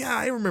like, yeah,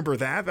 I remember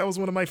that. That was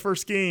one of my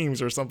first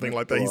games or something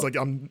like that. He's like,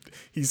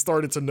 he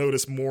started to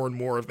notice more and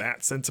more of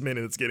that sentiment,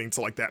 and it's getting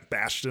to like that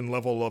Bastion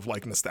level of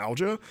like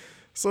nostalgia.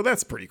 So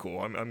that's pretty cool.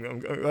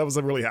 I was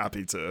really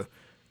happy to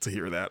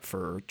hear that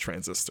for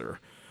Transistor.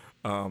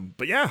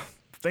 But yeah,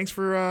 thanks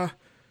for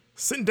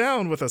sitting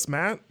down with us,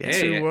 Matt.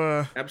 Hey,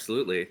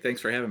 absolutely.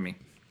 Thanks for having me.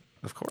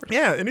 Of course.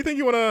 Yeah. Anything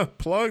you want to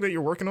plug that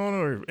you're working on,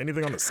 or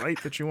anything on the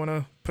site that you want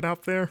to put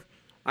out there?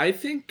 I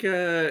think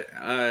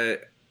I'm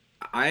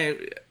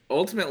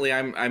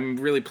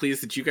really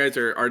pleased that you guys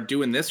are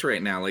doing this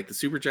right now. Like the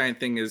Supergiant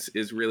thing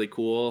is really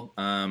cool.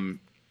 And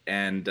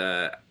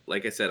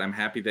like I said, I'm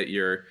happy that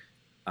you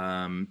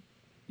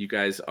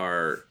guys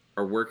are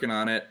working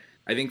on it.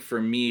 I think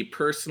for me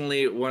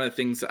personally, one of the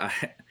things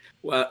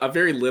a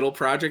very little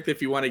project,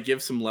 if you want to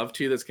give some love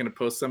to, that's going to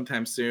post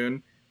sometime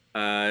soon.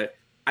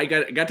 I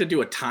got to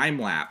do a time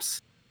lapse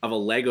of a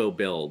Lego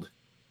build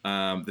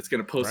that's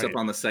going to post up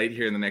on the site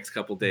here in the next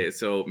couple days.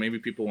 So maybe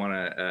people want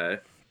to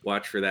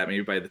watch for that.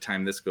 Maybe by the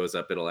time this goes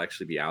up, it'll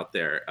actually be out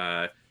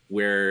there.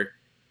 Where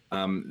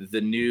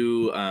the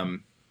new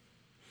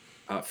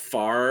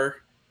Far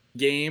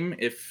game,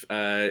 if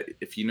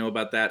you know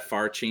about that,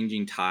 Far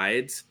Changing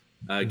Tides.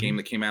 Game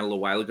that came out a little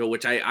while ago,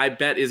 which I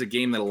bet is a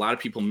game that a lot of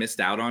people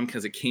missed out on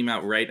because it came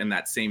out right in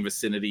that same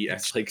vicinity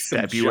as like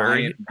some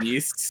giant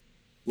beasts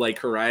like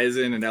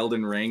Horizon and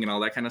Elden Ring and all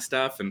that kind of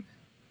stuff. And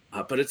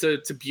but it's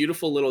a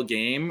beautiful little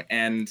game,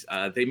 and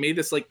they made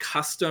this like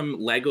custom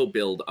Lego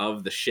build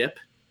of the ship,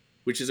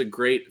 which is a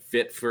great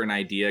fit for an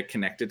idea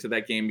connected to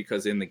that game,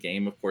 because in the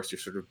game, of course, you're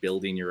sort of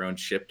building your own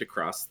ship to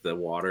cross the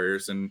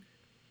waters. And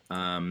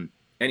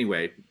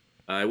anyway,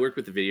 I worked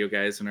with the video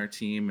guys in our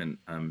team,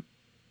 and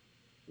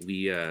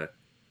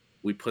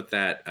we put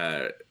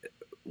that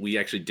we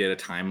actually did a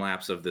time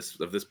lapse of this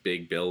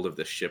big build of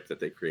the ship that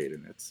they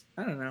created. And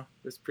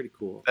it's pretty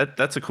cool.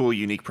 That's a cool,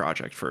 unique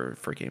project for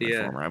Game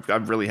Informer.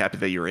 I'm really happy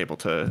that you were able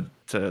to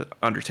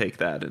undertake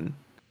that and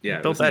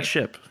build that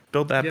ship,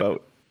 build that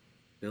boat.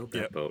 Build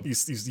that boat.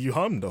 You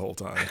hummed the whole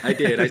time. I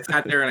did. I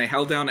sat there and I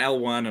held down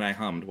L1 and I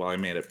hummed while I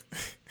made it.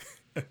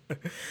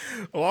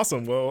 Well,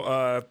 awesome.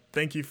 Well,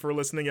 thank you for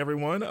listening,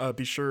 everyone.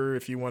 Be sure,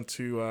 if you want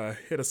to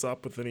hit us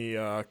up with any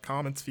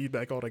comments,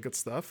 feedback, all that good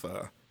stuff,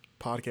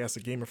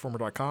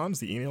 podcast@GameInformer.com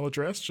is the email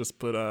address. Just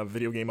put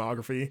video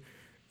gameography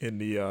in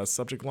the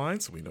subject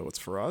line so we know it's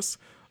for us.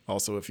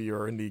 Also, if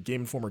you're in the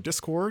Game Informer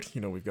Discord,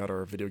 we've got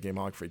our video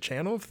gameography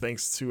channel.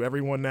 Thanks to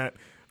everyone that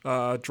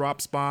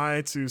drops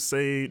by to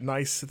say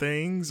nice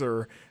things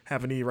or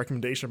have any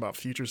recommendation about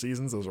future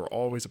seasons. Those are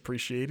always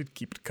appreciated.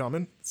 Keep it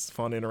coming. It's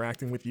fun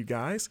interacting with you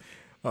guys.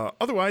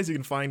 Otherwise, you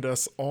can find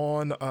us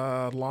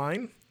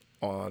online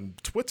on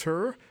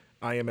Twitter.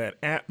 I am at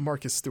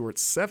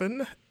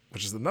MarcusStewart7,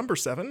 which is the number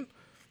 7.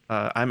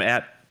 I'm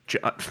at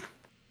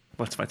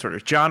what's my Twitter?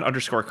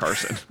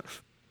 John_Carson.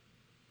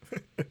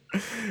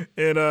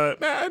 And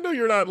Matt, I know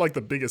you're not like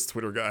the biggest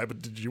Twitter guy,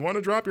 but did you want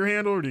to drop your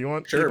handle, or do you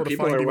want people to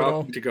find are you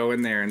welcome to go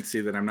in there and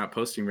see that I'm not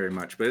posting very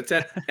much, but it's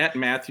at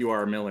Matthew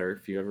R. Miller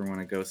if you ever want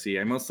to go see.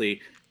 I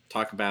mostly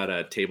talk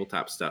about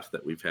tabletop stuff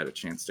that we've had a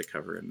chance to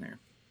cover in there.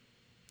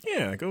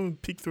 Yeah, go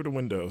peek through the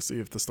window, see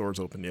if the store's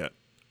open yet.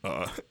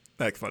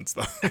 That fun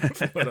stuff.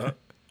 But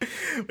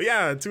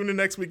yeah, tune in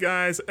next week,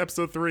 guys.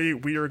 Episode 3,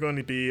 we are going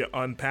to be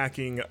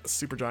unpacking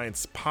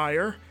Supergiant's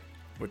Pyre,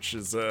 which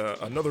is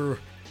another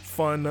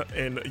fun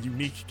and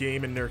unique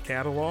game in their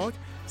catalog.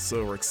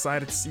 So we're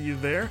excited to see you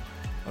there.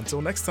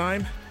 Until next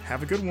time,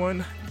 have a good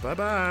one.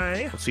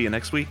 Bye-bye. We'll see you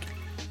next week.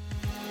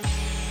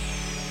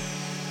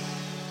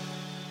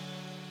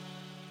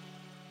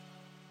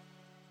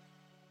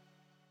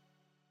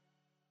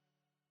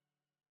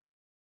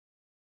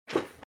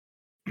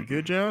 You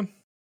good, John?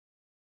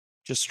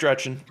 Just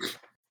stretching.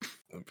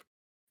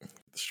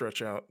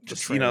 Stretch out.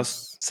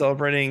 Just,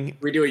 celebrating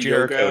we do a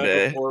Jericho yoga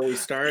Day before we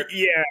start.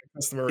 Yeah,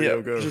 customary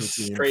yoga.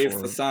 Just praise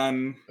the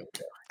sun.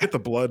 Get the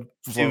blood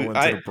flowing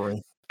into the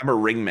brain. I'm a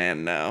ring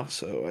man now,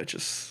 so I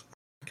just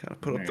kind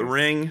of put up the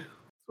ring. That's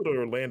what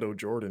Orlando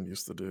Jordan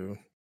used to do.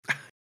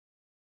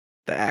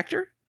 The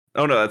actor?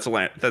 Oh no, that's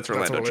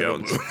Orlando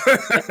Jones.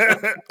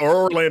 Or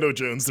Orlando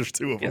Jones. There's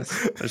two of them.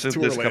 Yes, there's a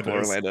couple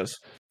of Orlandos.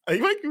 I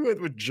might go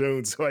with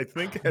Jones, who I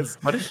think has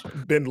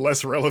been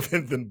less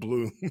relevant than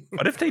Bloom.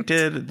 What if they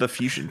did the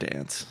fusion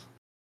dance?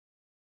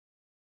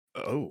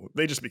 Oh,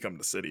 they just become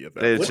the city at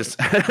that It's point. just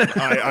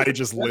I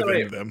just live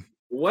in them.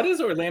 What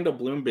has Orlando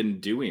Bloom been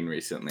doing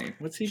recently?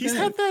 What's he He's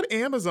been had in? that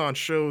Amazon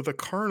show, the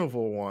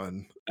Carnival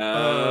one.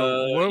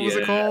 Oh, What was it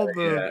yeah, called?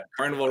 yeah.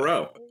 Carnival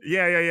Row.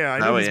 Yeah. I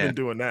know Oh he's yeah. been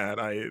doing that.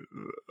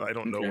 I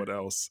don't know Okay. what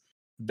else.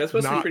 That's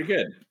supposed to be Not pretty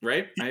good,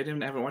 right? he,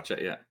 Haven't watched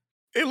that yet.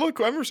 I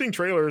remember seeing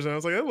trailers and I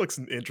was like, that looks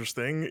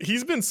interesting.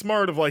 He's been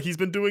smart of like he's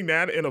been doing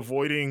that and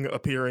avoiding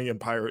appearing in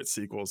pirate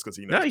sequels because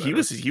he No, knows he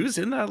better. was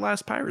in that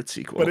last pirate But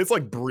sequel. it's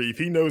like brief.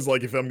 He knows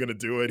like if I'm gonna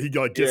do it, he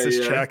like gets Yeah, his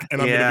yeah. check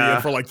and I'm gonna be in Yeah.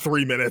 for like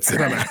 3 minutes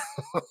and I'm out.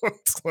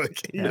 It's like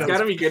he Yeah. It's knows. got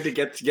to be good to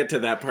get to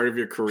that part of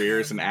your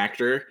career as an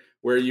actor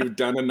where you've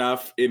done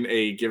enough in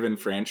a given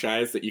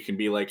franchise that you can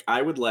be like,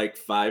 I would like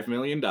 $5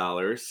 million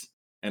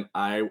and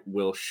I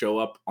will show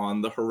up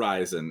on the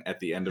horizon at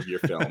the end of your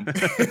film.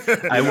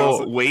 I You know, will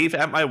so- wave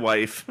at my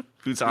wife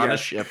who's on Yeah. a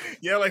ship.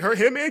 Yeah, like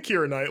him and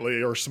Keira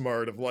Knightley are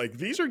smart of like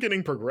these are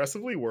getting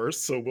progressively worse,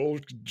 so we'll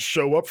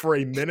show up for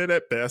a minute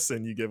at best,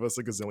 and you give us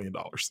 $1 gazillion.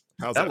 How's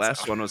That that last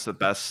sound? one was the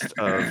best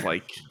of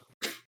like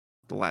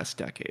the last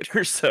decade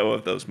or so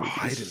of those Oh, movies.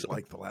 I didn't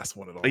like the last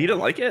one at all. Oh, you didn't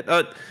like it?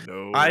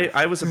 No.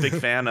 I was a big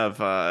fan of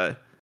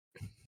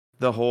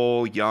the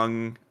whole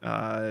young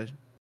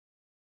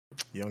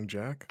Young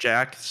Jack.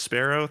 Jack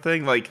Sparrow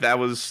thing. Like that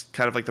was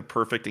kind of like the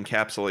perfect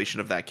encapsulation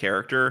of that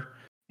character,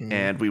 Mhm.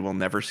 and we will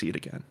never see it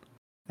again.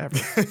 Ever.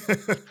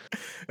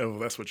 Oh,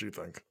 that's what you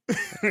think.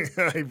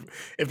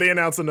 If they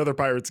announced another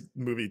Pirates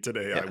movie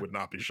today, I Yeah. would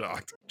not be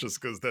shocked,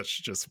 just because that's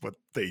just what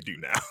they do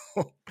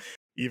now.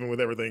 Even with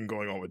everything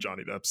going on with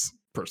Johnny Depp's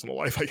personal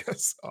life, I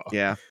guess.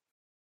 Yeah.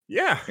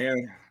 Yeah. Yeah,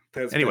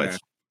 Anyways.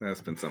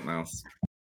 that's been something else.